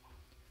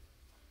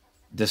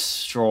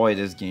 destroy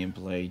this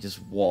gameplay.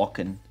 Just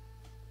walking.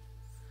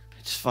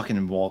 Just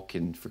fucking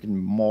walking.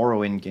 Freaking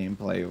Morrowind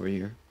gameplay over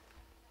here.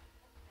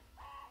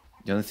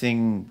 The only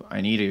thing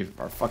I need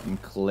are fucking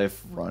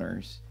cliff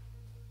runners.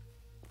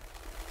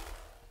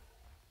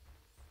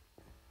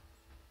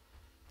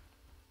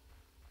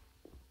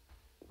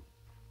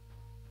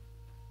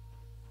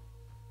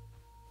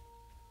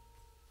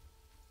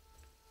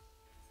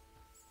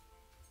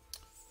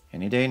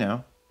 Any day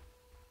now.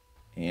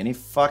 Any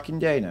fucking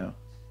day now.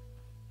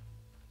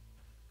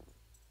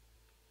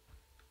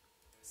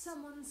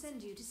 Someone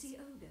send you to see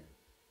Odo.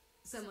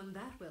 Someone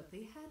that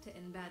wealthy had to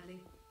end badly.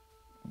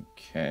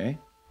 Okay.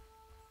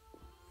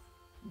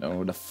 Know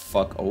who the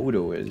fuck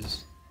Odo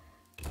is.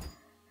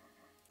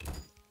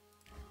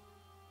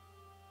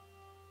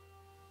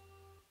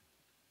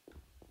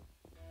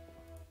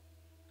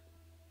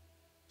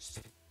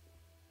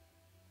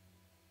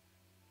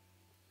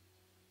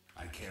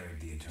 I carried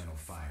the eternal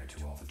fire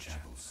to all the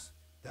chapels.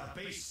 The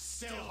beast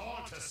still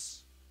haunts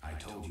us. I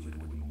told you it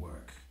wouldn't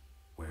work.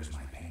 Where's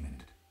my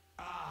payment?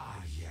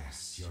 Ah,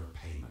 yes, your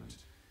payment.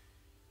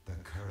 The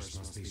curse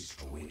must be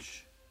A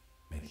witch.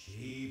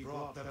 She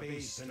brought the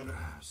beast into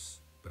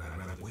Perhaps, but I'd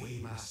rather We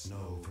must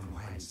know from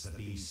whence the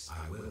beast.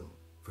 I will,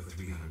 for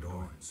 300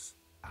 orens.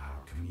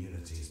 Our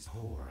community is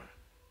poor.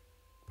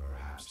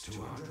 Perhaps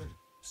 200.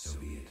 So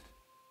be it.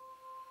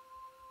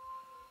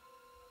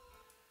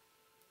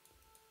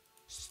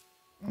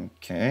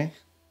 Okay.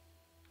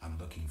 I'm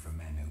looking for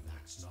men who...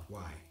 That's not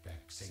why.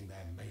 Vexing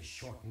them may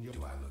shorten you.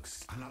 Do I look...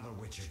 Another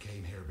witcher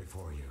came here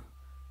before you.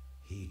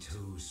 He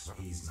too...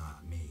 He's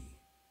not me.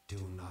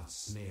 Do not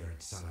sneer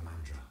at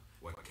Salamandra.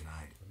 What can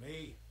I do? For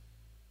me,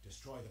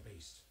 destroy the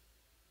beast.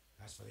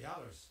 As for the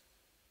others,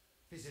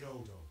 visit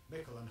Odo,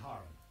 Mikkel, and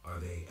Haran. Are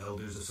they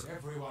elders of...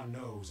 Everyone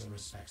knows and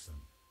respects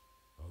them.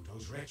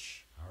 Odo's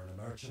rich, Haran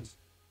a merchant,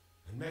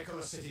 and Mikkel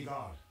a city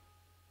guard.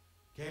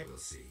 We'll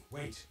see.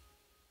 Wait.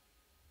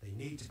 They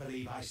need to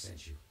believe I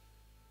sent you.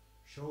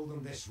 Show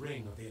them this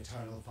ring of the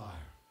eternal fire.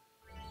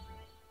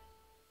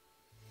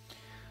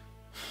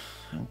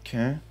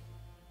 Okay.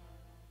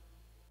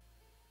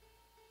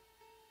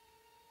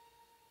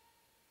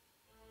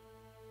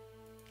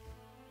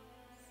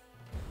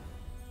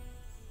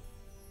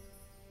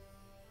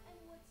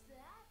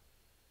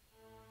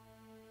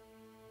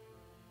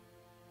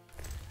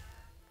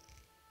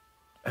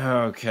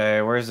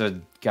 Okay, where's the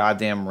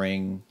goddamn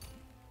ring?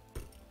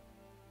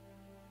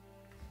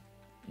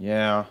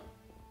 Yeah.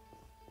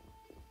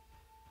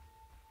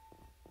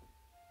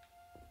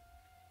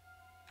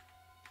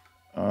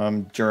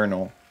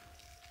 Journal.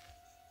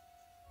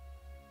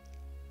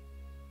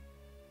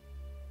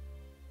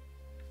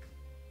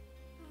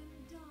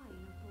 I'm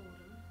dying of boredom.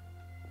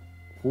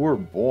 Poor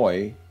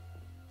boy.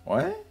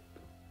 What?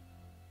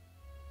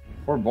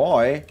 Poor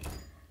boy?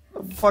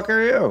 What the fuck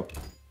are you?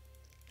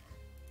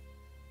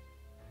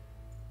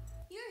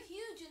 You're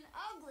huge and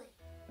ugly.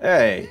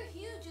 Hey.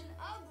 You're huge and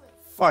ugly.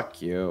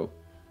 Fuck you.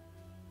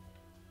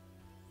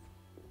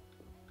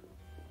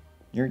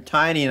 You're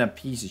tiny and a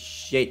piece of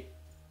shit.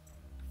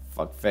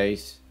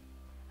 Fuckface.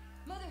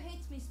 Mother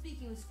hates me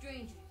speaking with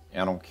strangers.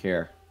 I don't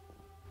care.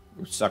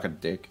 Go suck a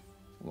dick,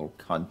 little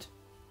cunt.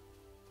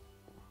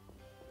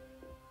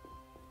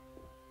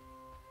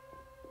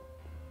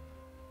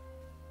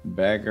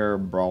 Beggar,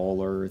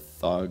 brawler,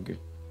 thug.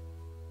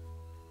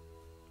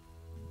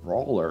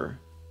 Brawler?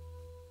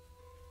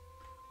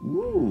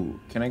 Ooh,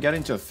 can I get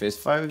into a fist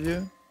fight with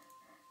you?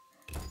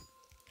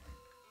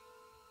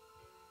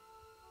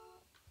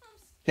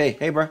 Hey,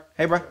 hey, bro.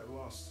 Hey, bro.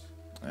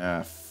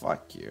 Ah,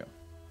 fuck you.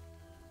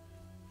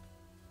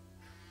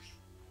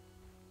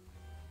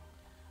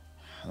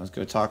 Let's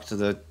go talk to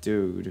the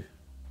dude.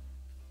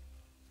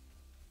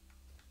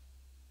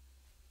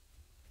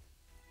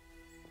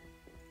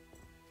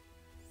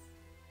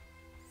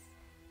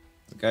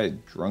 The guy's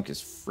drunk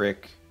as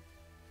frick.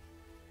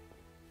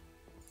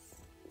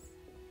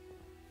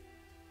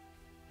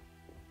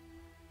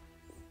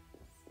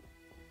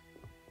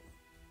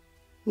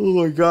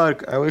 Oh my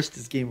god, I wish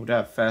this game would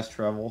have fast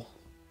travel.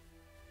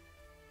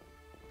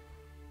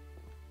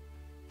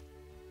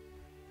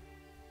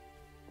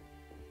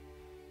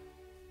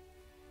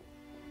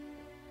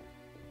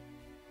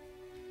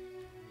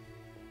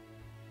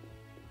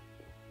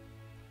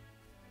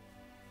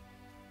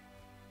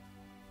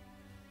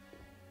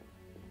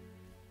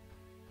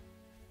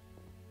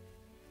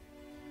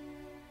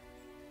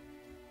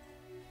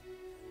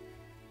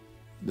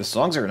 The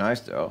songs are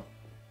nice though.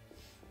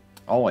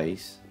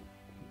 Always.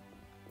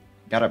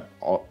 Gotta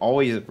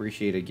always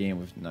appreciate a game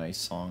with nice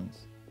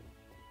songs.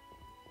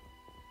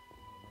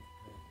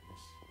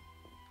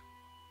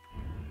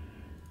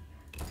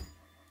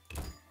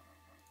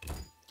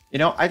 You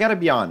know, I gotta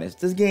be honest.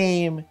 This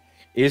game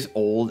is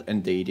old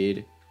and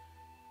dated,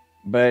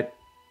 but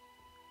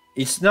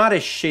it's not a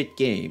shit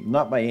game.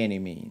 Not by any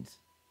means.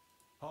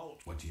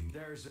 Halt. What do you mean?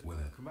 There's a Will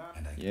it? command.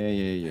 And I...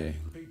 Yeah.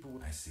 People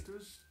with I see.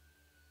 sisters?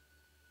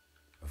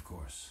 Of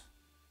course.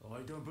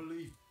 I don't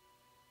believe.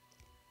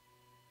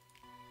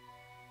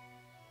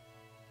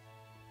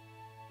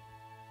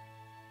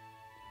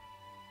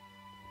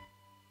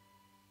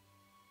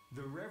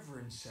 The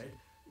Reverend said,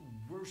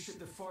 worship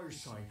the fire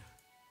sign.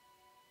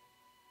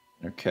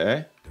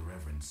 Okay. The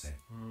Reverend said,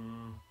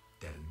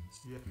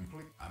 Devons. Yeah,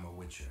 I'm a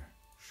witcher.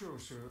 Sure,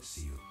 sir.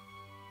 See you.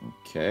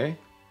 Okay.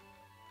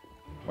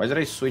 Why did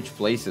I switch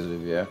places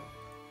with you?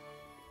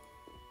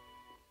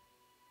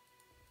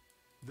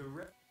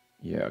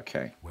 Yeah,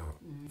 okay. Well,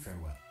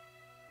 farewell.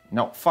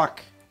 No,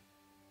 fuck.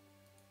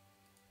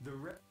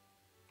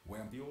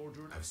 Well, the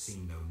order. I've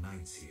seen no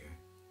knights here.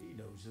 He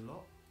knows a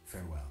lot.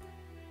 Farewell.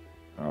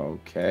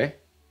 Okay.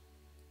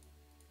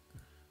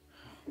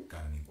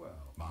 Got any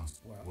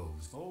monsters? Well,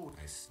 Wolves? oh,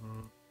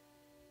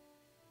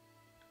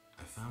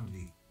 I found the.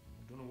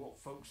 I don't know what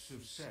folks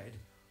have said,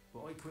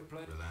 but I quit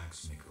playing.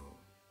 Relax, Mikkel.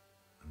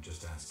 I'm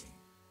just asking.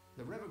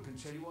 The Reverend can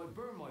tell you I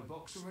burned my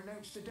box and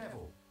renounced the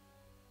devil.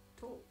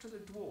 Talk to the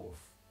dwarf,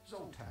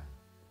 Zoltan.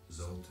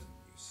 Zoltan,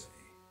 you say?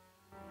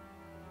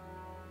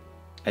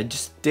 I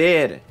just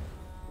did.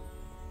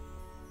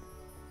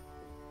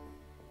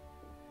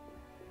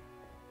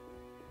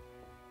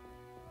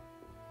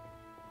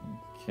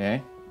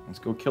 Okay, let's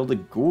go kill the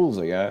ghouls,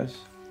 I guess.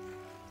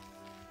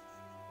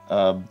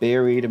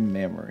 Buried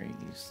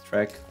memories.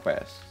 Track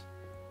quest.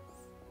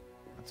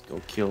 Let's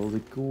go kill the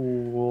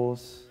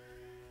ghouls.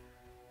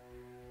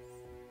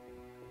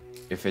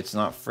 If it's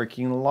not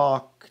freaking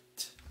locked.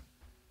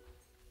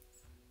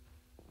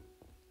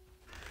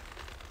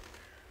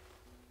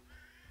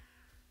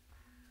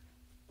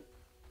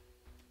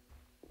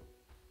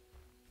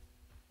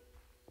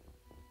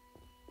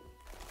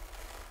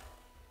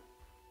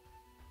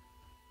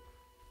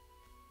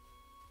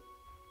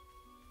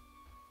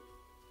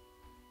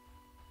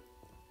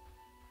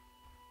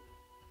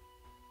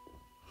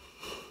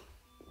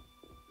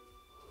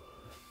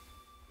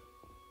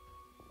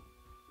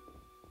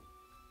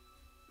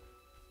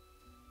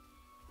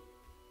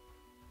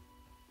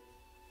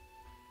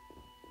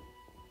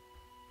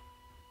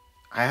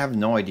 I have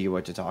no idea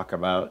what to talk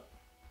about.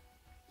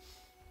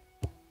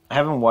 I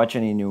haven't watched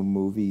any new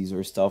movies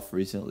or stuff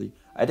recently.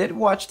 I did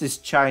watch this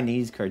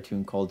Chinese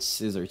cartoon called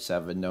Scissor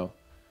 7 though.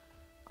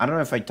 I don't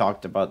know if I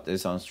talked about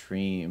this on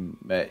stream,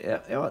 but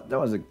that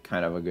was a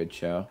kind of a good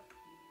show.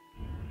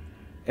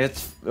 It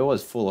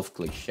was full of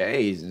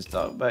cliches and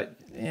stuff, but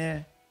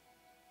yeah,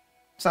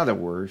 it's not the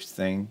worst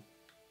thing.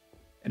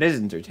 It is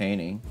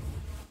entertaining.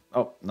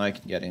 Oh, now I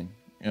can get in,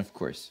 of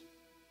course.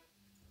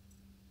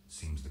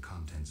 Seems the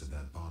contents of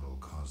that bottle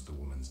caused the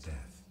woman's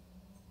death.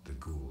 The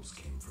ghouls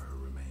came for her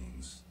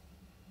remains.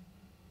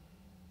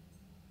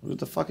 What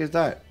the fuck is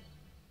that?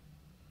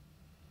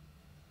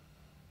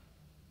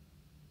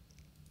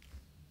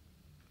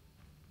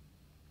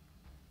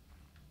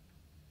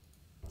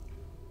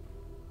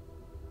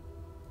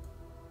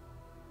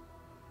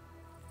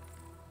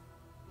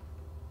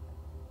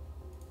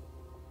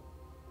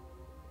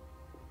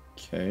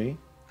 Okay.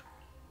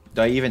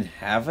 Do I even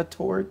have a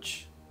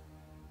torch?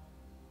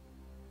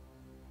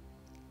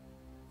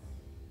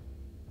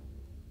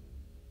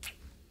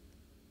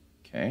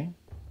 Okay.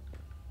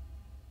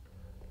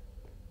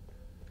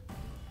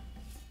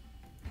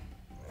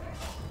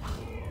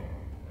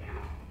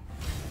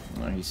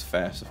 Oh, he's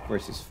fast. Of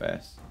course he's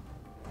fast.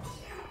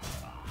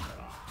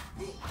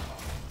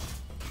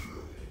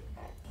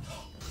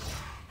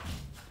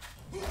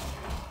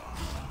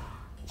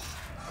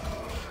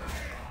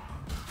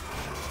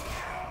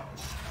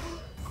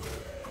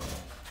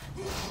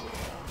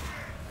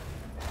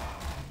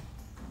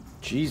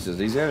 Jesus,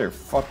 these guys are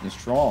fucking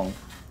strong.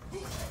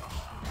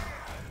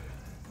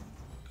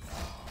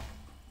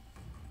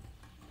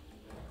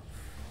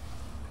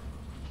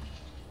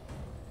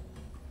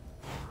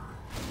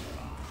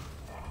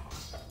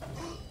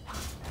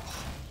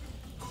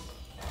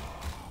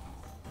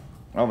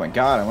 Oh my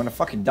god, I want to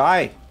fucking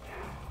die.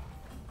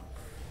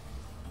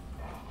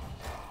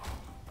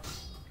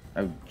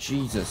 Oh,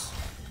 Jesus.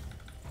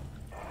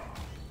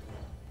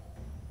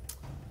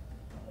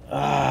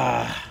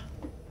 Ah.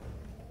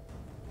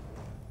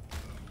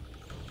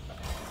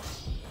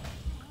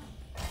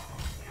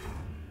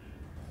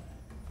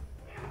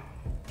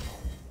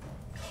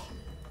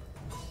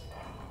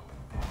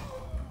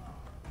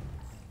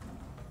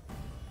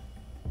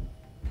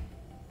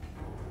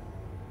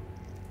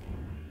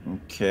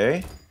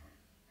 Okay.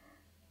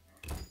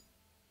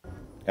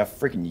 Got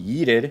freaking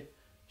yeeted.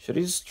 Should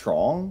he be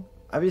strong?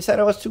 I said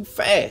I was too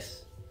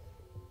fast.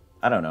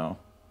 I don't know.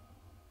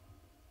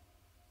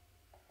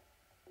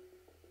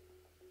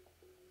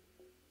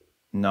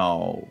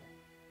 No.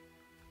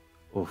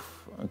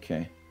 Oof,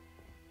 okay.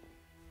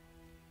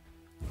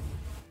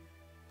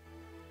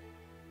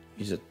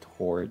 Use a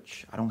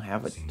torch. I don't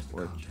have a Seems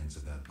torch. the contents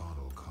of that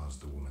bottle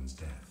caused the woman's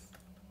death.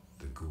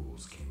 The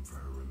ghouls came for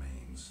her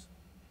remains.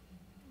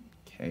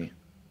 Okay.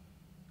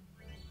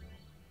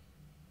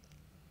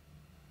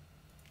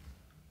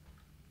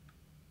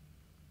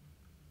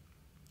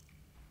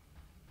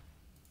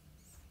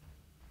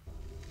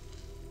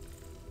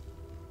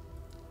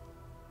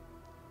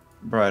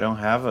 Bro, I don't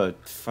have a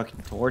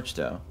fucking torch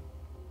though.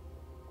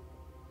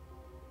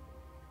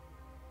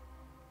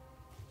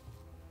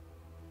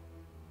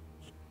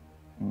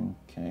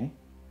 Okay.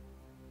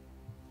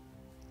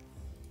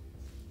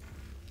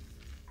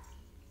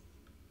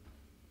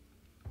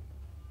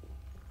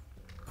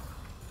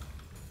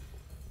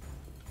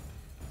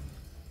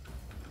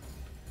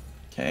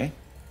 Okay.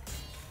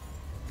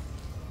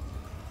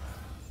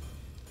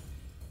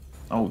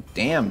 Oh,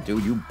 damn,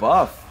 dude, you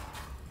buff.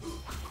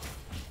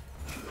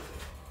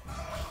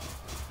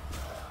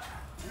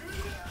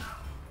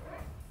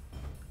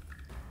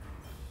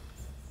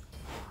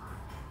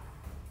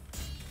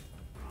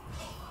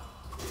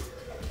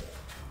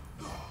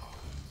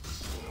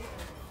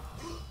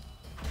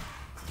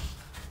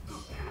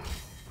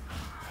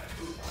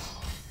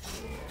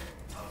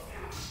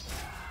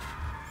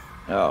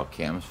 Oh,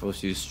 okay, I'm supposed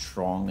to use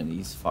strong in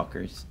these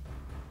fuckers.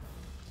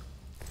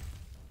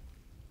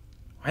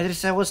 Why did it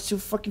say I was too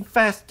fucking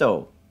fast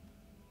though?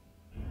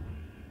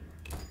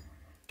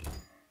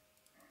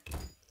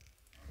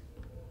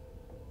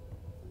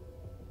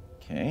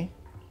 Okay.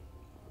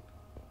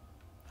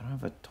 I don't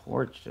have a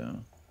torch though.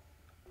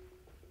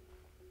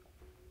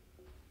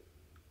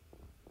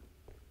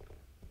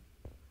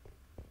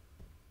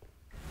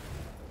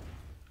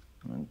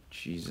 Oh,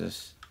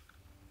 Jesus.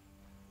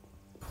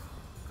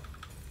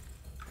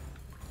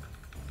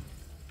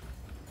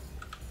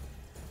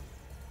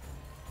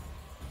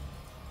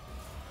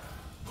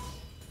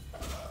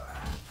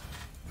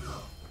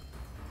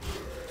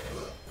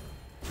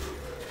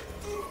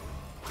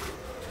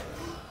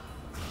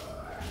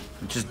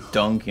 Just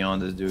dunking on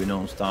this dude,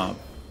 don't stop.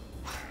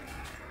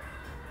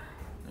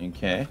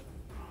 Okay.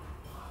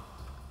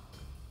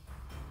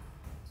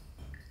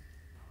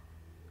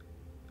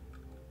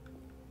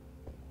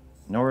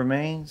 No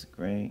remains?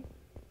 Great.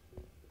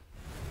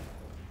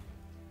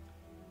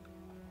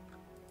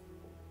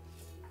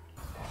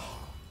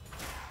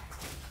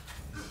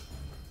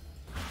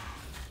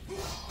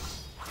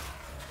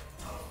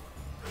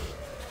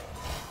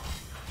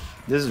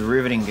 This is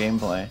riveting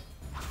gameplay.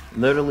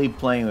 Literally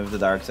playing with the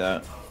darks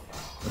out.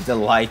 With the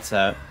lights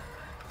out.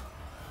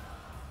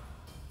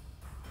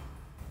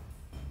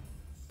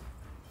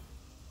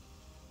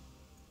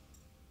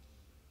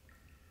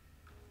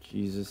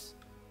 Jesus.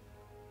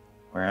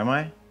 Where am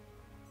I?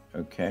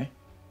 Okay.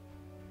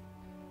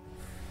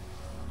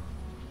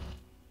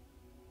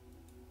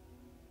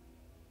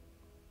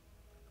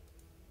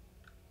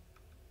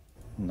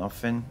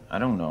 Nothing? I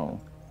don't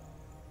know.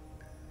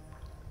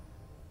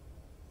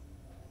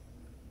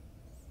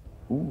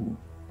 Ooh.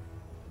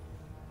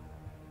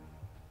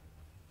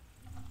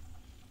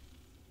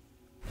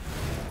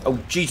 Oh,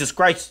 Jesus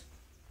Christ!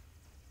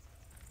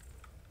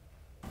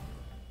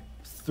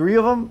 3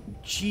 of them?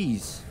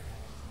 Jeez.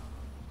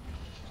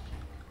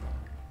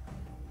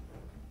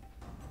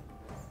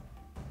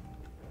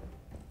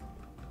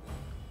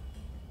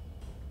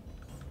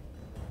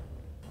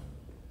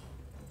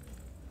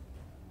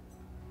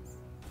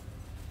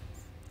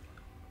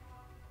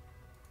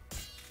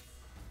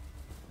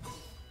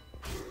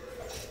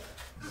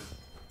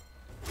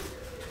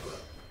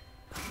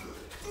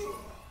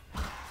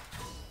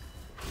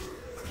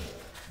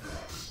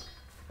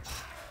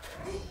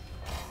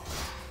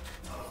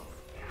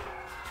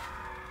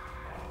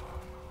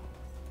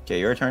 Okay,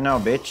 your turn now,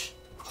 bitch.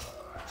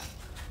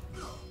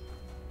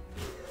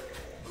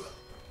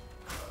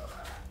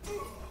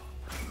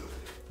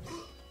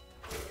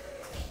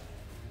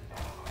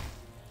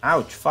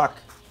 Ouch, fuck.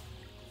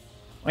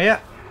 Oh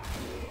yeah.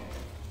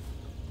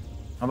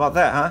 How about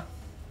that, huh?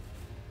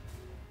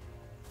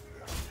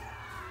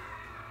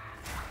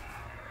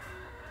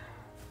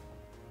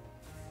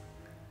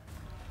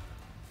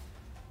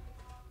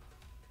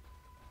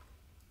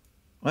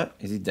 What?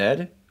 Is he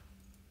dead?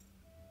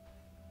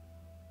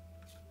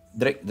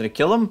 Did I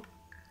kill him?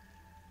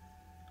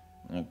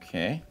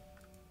 Okay.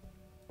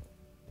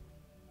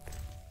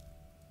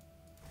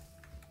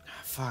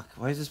 Fuck,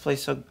 why is this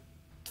place so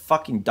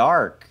fucking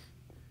dark?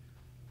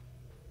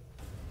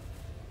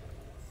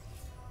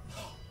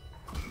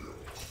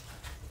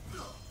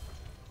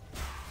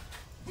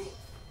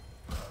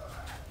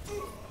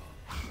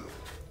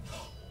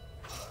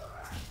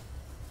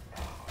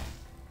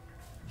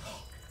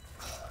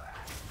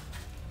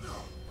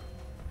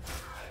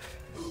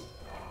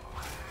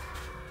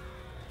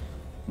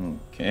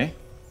 Okay.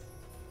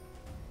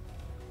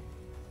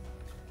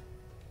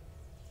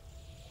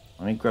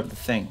 Let me grab the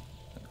thing.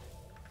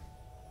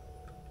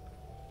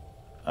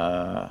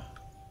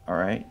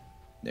 Alright.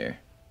 There.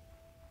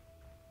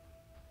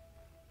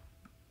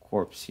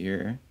 Corpse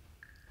here.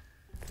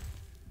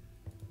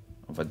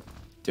 Of a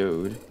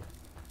dude.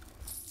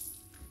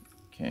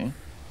 Okay.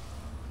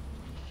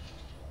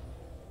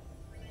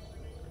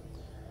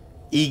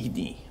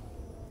 Igni.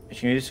 It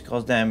can use to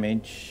cause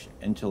damage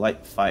and to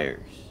light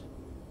fires.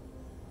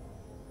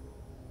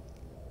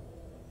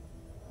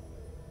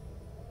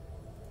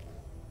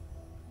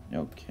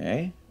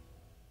 Okay.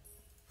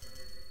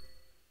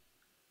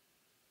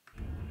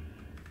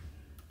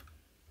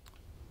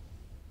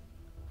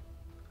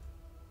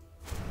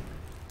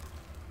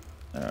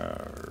 All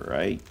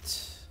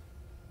right.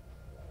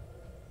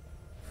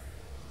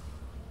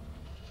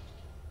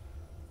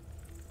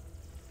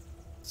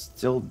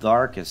 Still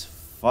dark as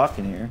fuck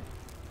in here.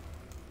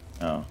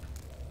 Oh.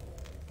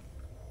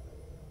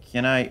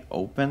 Can I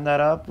open that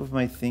up with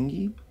my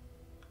thingy?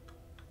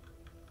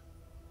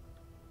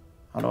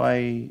 How do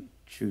I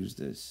choose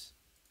this?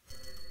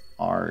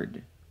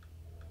 Ard.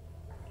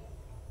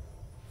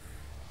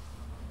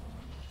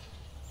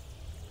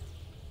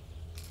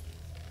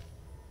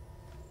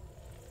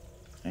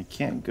 I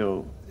can't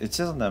go. It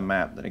says on the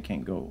map that I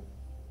can't go.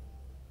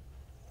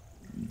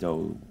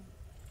 Though.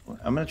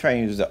 I'm gonna try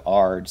and use the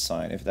Ard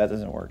sign. If that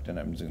doesn't work, then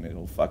I'm just gonna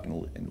go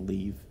fucking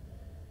leave.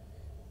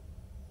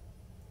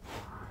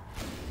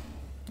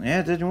 Yeah,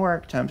 it didn't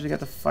work. Time to get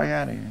the fuck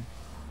out of here.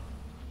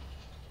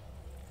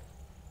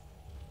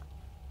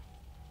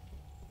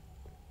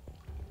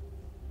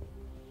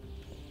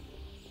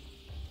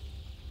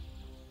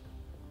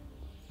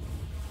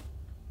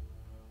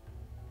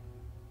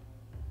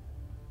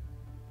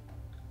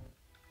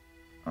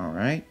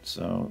 Alright,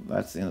 so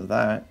that's the end of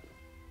that.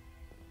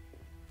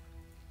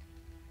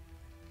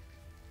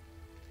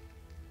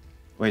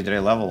 Wait, did I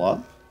level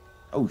up?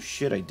 Oh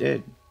shit, I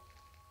did.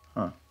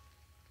 Huh.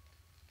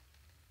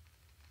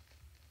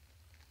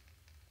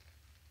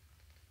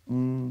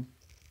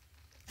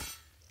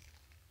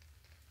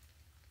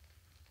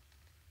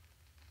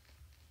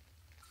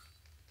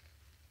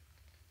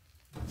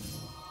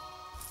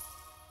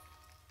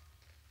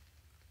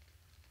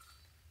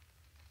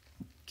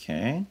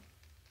 Okay.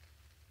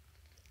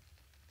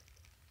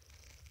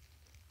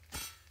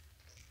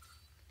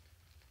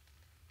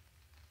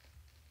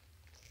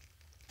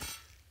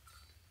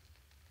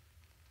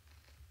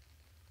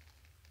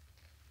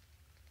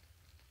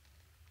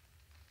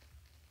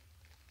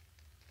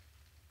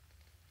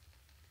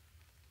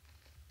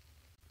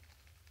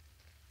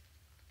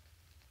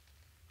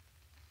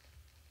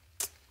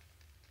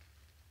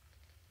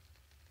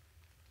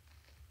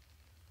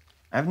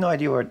 I have no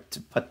idea where to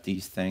put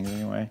these things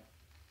anyway.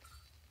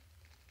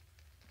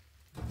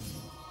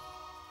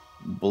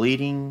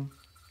 Bleeding.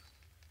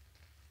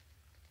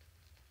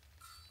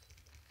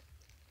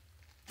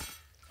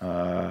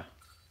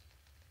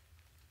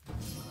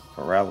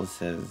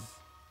 Paralysis.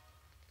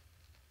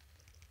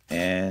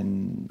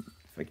 And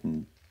if I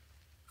can...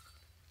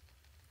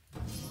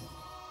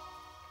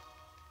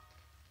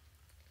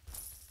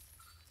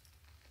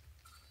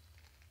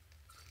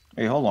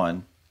 Wait, hold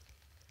on.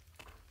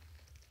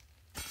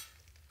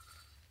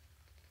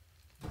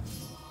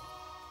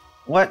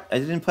 What? I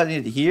didn't put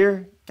it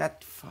here? God,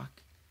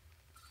 fuck.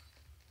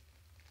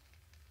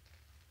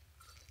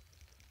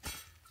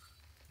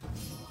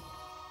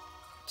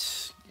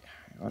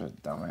 What a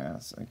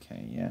dumbass.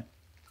 Okay, yeah.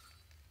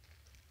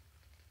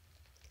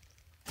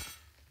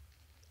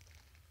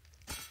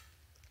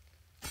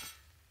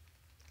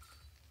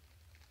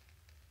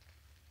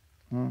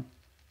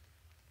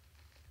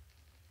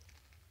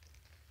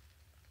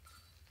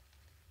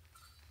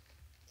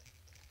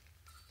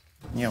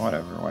 Yeah,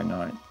 whatever. Why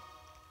not?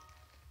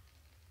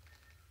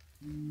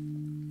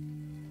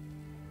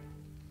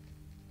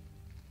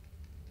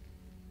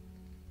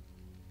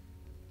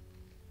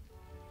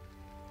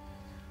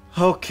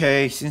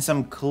 Okay, since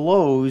I'm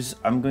close,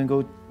 I'm gonna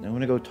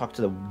go talk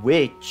to the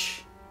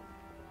witch.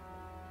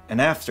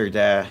 And after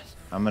that,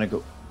 I'm gonna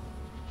go...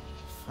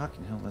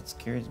 Fucking hell, that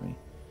scares me.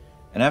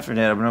 And after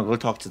that, I'm gonna go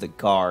talk to the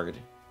guard.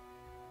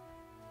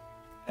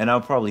 And I'll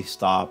probably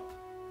stop.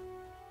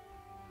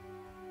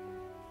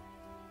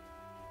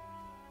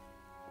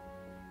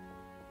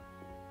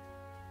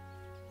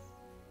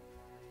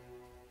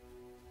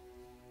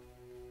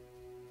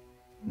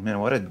 Man,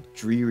 what a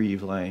dreary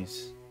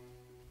place.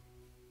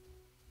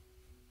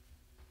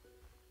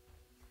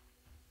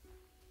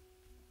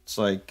 It's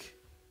like,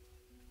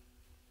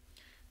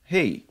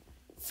 hey,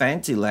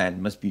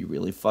 Fantasyland must be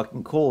really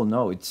fucking cool.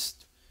 No, it's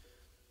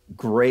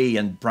gray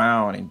and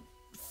brown and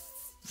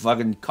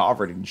fucking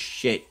covered in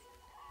shit.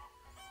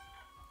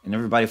 And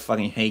everybody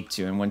fucking hates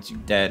you and wants you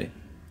dead.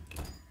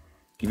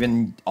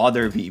 Even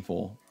other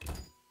people.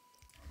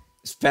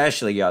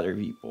 Especially other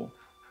people.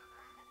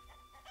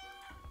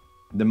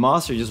 The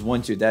monster just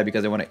wants you dead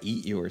because they want to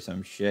eat you or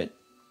some shit.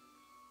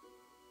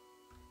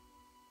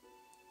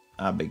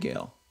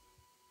 Abigail.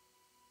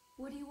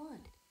 What do you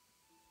want?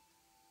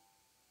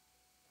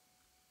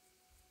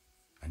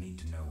 I need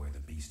to know where the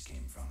beast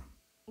came from.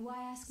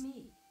 Why ask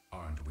me?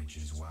 Aren't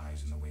witches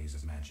wise in the ways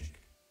of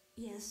magic?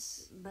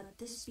 Yes, but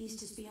this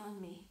beast is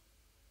beyond me.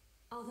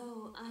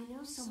 Although I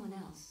know someone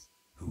else.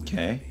 Who would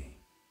that be?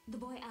 The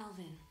boy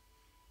Alvin.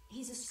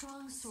 He's a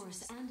strong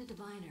source and a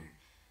diviner.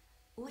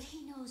 What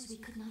he knows we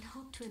could not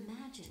hope to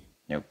imagine.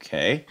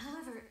 Okay.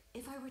 However,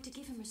 if I were to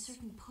give him a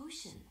certain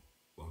potion...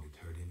 Won't it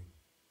hurt him?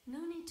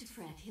 No need to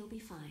fret, he'll be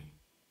fine.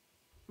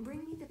 Bring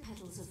me the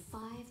petals of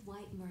 5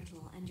 white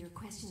myrtle and your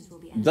questions will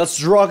be answered. Let's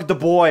drug the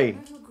boy!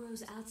 Myrtle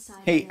grows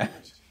outside Hey, the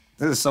village.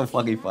 this is so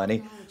fucking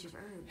funny.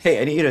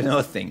 Hey, I need to know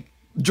a thing.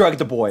 Drug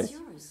the boy. It's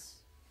yours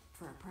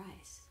for a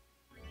price.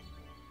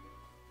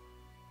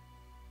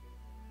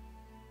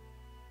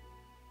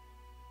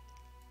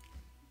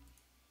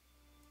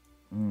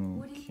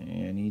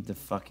 Okay, I need the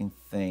fucking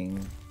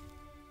thing.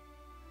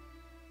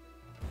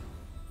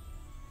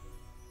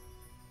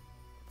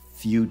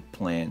 Feud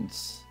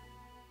plans.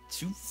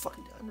 2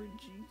 fucking hundred,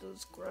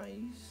 Jesus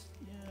Christ.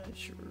 Yeah,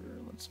 sure.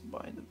 Let's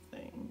buy the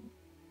thing.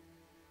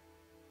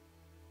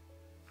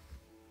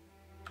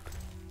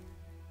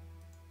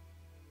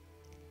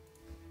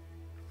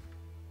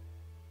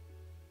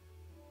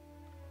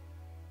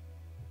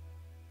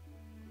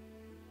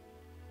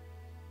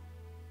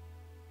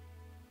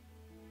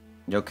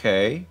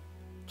 Okay.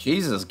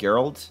 Jesus,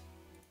 Geralt.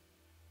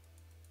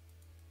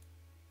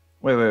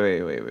 Wait.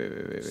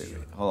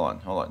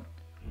 Hold on.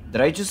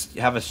 Did I just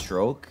have a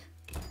stroke?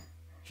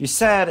 She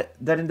said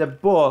that in the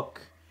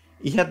book,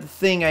 he had the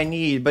thing I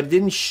need, but it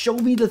didn't show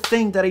me the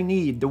thing that I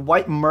need. The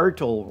white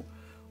myrtle.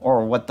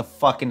 Or what the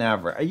fucking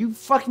ever. Are you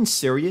fucking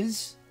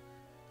serious?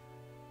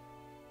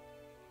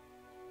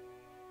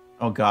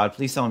 Oh god,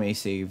 please tell me I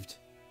saved.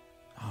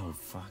 Oh,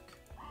 fuck.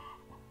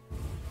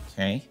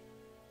 Okay.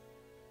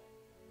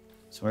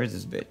 So where's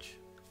this bitch?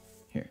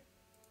 Here.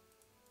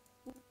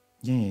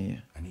 Yeah.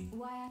 I need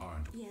Why?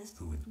 Arndt. Yes,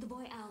 Who would the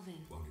boy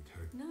Alvin. won't it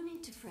hurt? No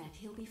need to fret,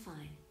 he'll be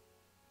fine.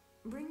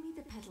 Bring me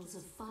the petals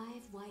of 5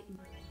 white...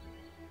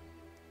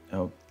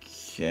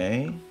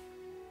 Okay.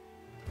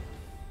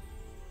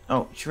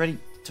 Oh, she's ready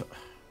to...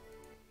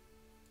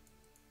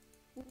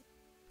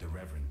 The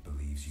Reverend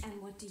believes you. And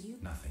what do you...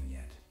 Nothing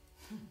yet.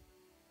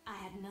 I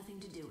had nothing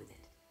to do with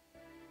it.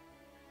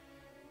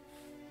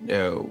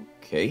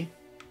 Okay.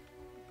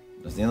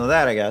 That's the end of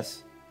that, I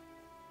guess.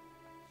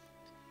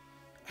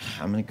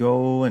 I'm gonna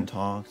go and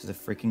talk to the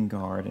freaking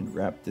guard and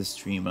wrap this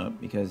stream up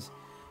because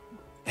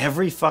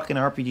every fucking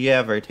RPG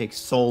ever takes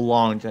so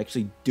long to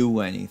actually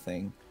do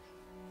anything.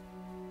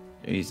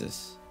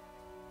 Jesus.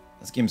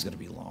 This game's gonna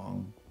be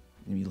long.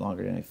 It's gonna be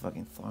longer than I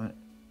fucking thought.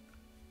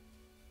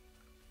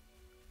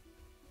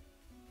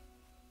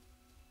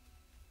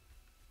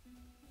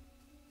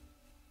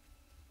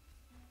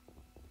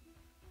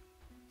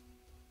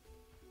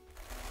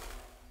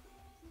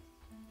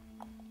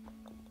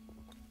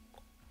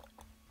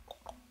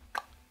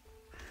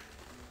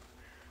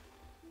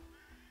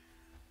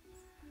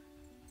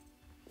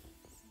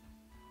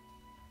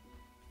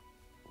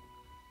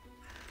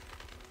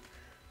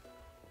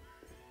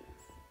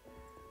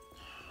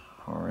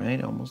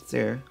 Alright, almost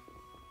there.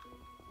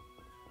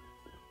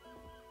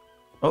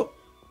 Oh!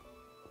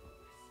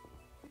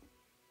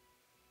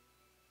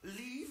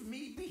 Leave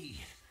me be.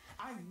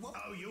 I won't.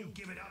 Oh, you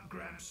give it up,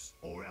 Gramps,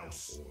 or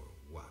else. Or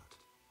what?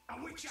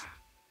 A Witcher!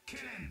 Kill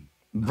him!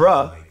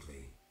 Bruh!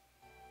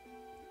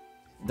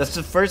 That's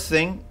the first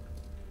thing.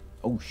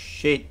 Oh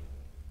shit.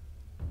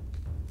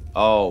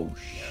 Oh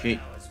shit.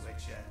 Hours,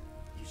 Witcher.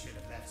 You should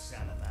have left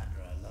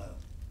Salamander alone.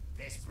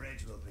 This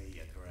bridge will be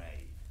your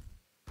grave.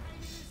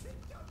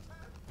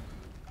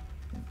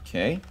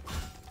 Okay.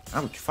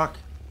 Ouch, fuck.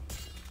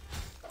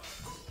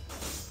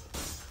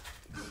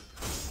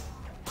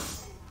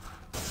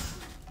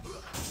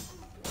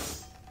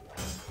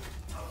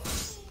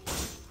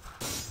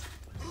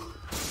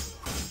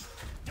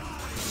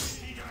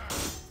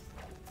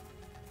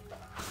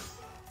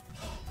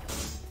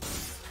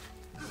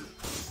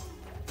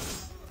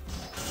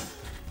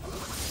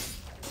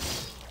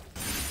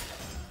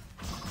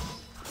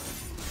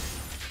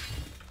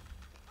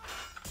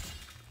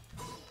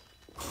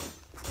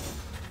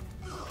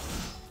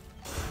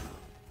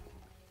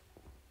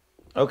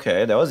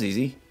 Okay, that was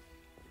easy.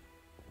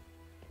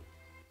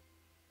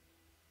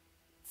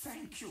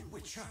 Thank you,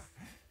 Witcher.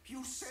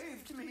 You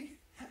saved me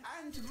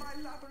and my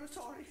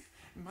laboratory,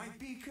 my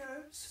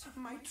beakers,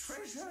 my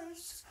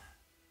treasures.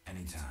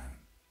 Anytime.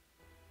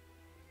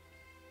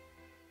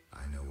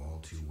 I know all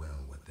too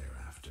well what they're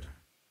after.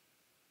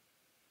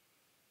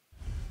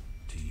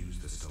 To use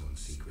the stolen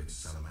secrets,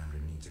 Salamander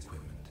needs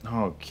equipment.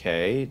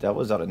 Okay, that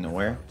was out of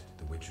nowhere.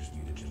 The Witcher's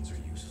mutagens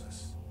are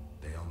useless.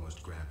 They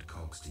almost grabbed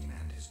Kalkstein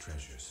and his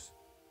treasures.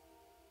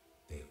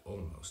 They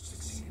almost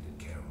succeeded in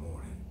Kaer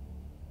Morhen.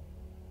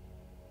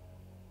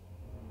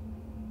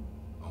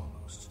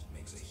 Almost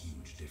makes a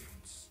huge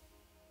difference.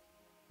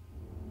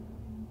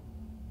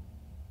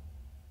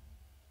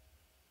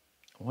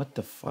 What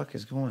the fuck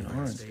is going If I on?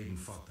 had stayed and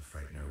fought the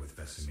Frightener with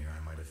Vesemir,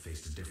 I might have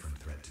faced a different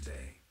threat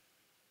today.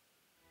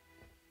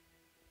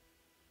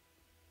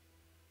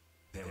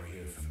 They were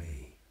here for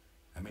me.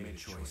 I made a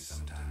choice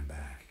some time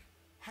back.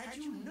 Had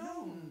you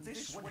known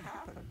this would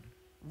happen,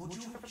 would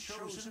you have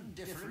chosen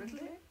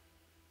differently?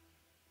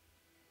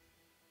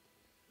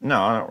 No,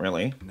 not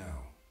really. No.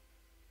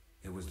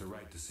 It was the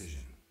right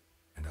decision,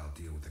 and I'll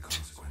deal with the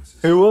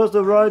consequences. It was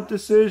the right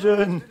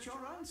decision. That's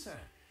your answer.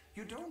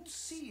 You don't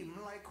seem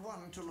like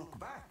one to look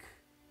back.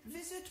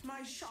 Visit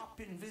my shop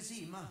in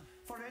Vizima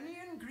for any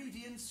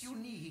ingredients you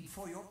need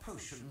for your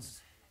potions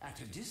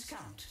at a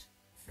discount.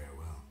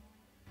 Farewell.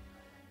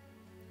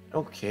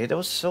 Okay, that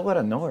was so out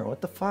of nowhere. What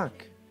the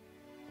fuck?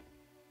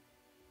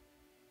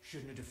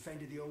 Shouldn't have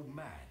defended the old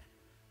man.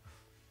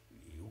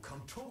 He'll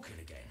come talking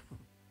again.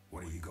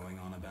 What are you going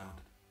on about?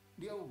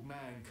 The old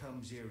man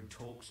comes here and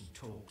talks.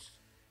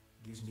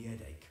 Gives me a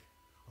headache.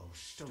 I'll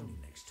stone him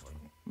next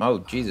time. Oh,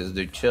 Jesus,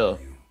 dude, chill.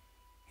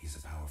 He's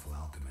a powerful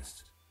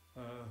alchemist.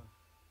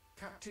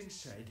 Captain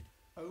said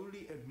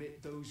only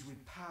admit those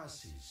with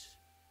passes.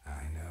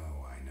 I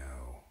know.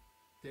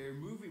 They're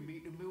moving me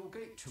to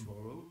Millgate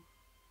tomorrow.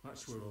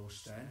 That's where I'll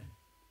stand.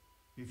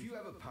 If you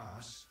have a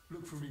pass,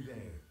 look for me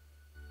there.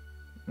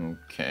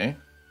 Okay.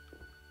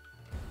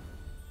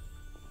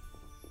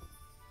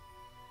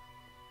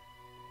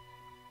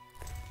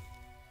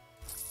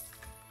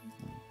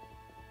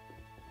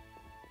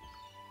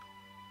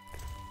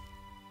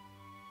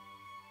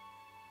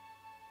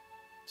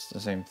 It's the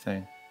same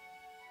thing.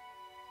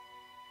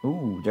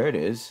 Ooh, there it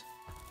is.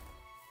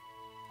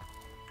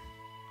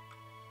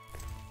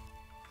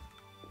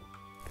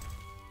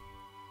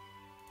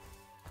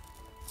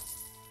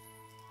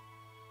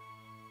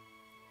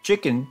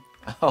 Chicken?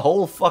 A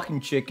whole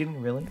fucking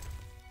chicken? Really?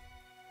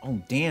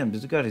 Oh, damn.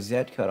 This got his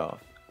head cut off.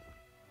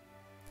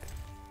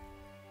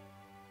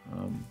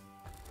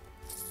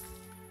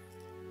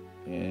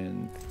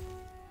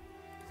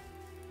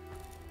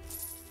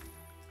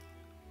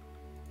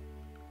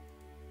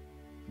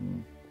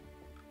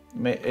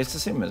 It's the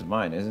same as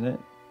mine, isn't it?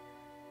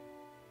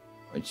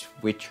 It's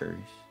Witchers.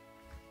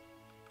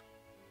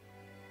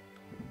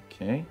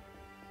 Okay.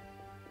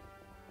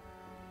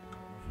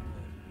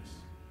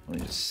 Let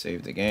me just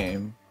save the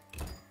game.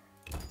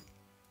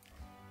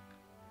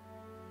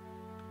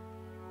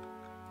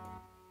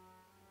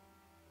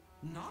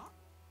 Not?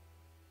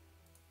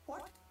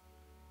 What?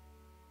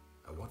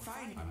 What?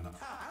 Fine. I'm not.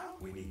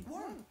 We need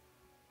one.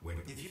 Wait.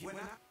 If you were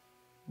not.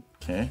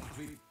 Okay.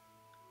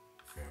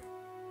 Fair.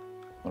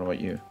 What about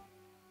you?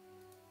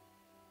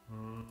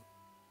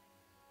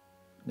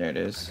 There it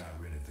is. I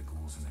got rid of the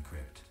ghouls in the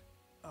crypt.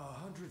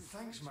 100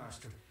 thanks,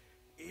 Master.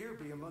 Here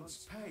be a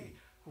month's pay.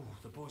 Oh,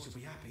 the boys will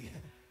be happy.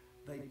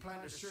 They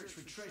plan to search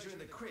for treasure in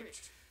the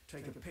crypt.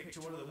 Take a pic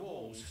to one of the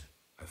walls.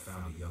 I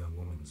found a young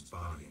woman's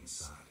body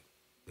inside.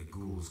 The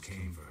ghouls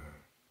came for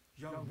her.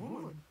 Young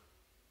woman?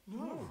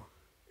 No,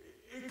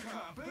 it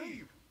can't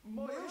be.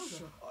 My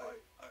Elsa,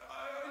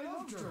 I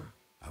loved her.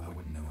 I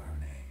wouldn't know her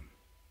name.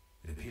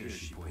 It appears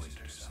she poisoned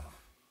herself.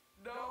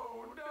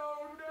 No,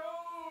 no,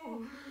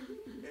 no!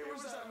 It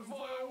was that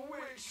vile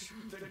witch!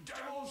 The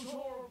devil's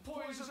whore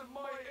poisoned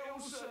my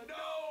Elsa!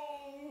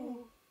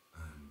 No!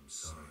 I'm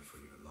sorry for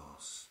your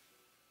loss,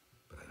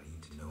 but I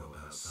need to know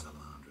about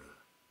Salamandra.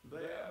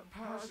 They have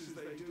passes,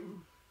 they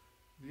do.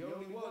 The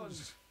only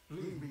ones.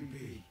 Leave me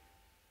be.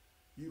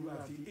 You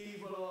have the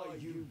evil eye,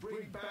 you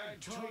bring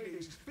bad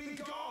tidings. Be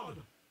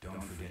gone!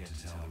 Don't forget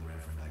to tell the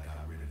Reverend I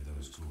got rid of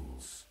those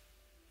ghouls.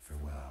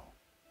 Farewell.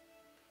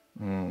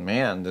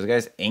 Man, this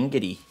guy's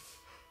angry.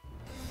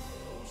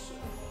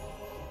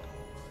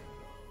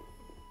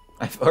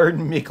 I've heard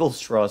Mikkel's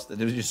trust that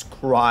he was just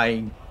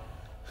crying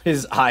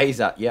his eyes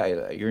out.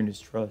 Yeah, you're in his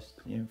trust.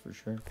 Yeah, for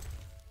sure.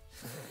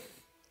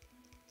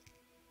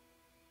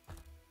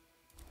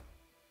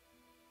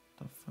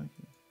 The fuck?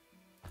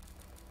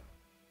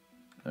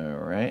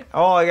 Alright.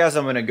 Oh, I guess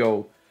I'm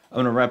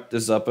gonna wrap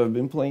this up. I've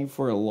been playing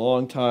for a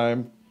long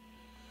time.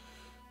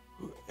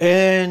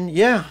 And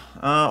yeah,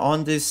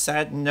 on this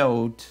sad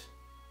note,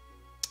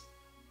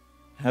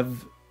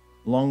 have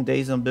long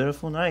days and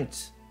beautiful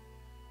nights.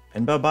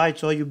 And bye-bye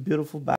to all you beautiful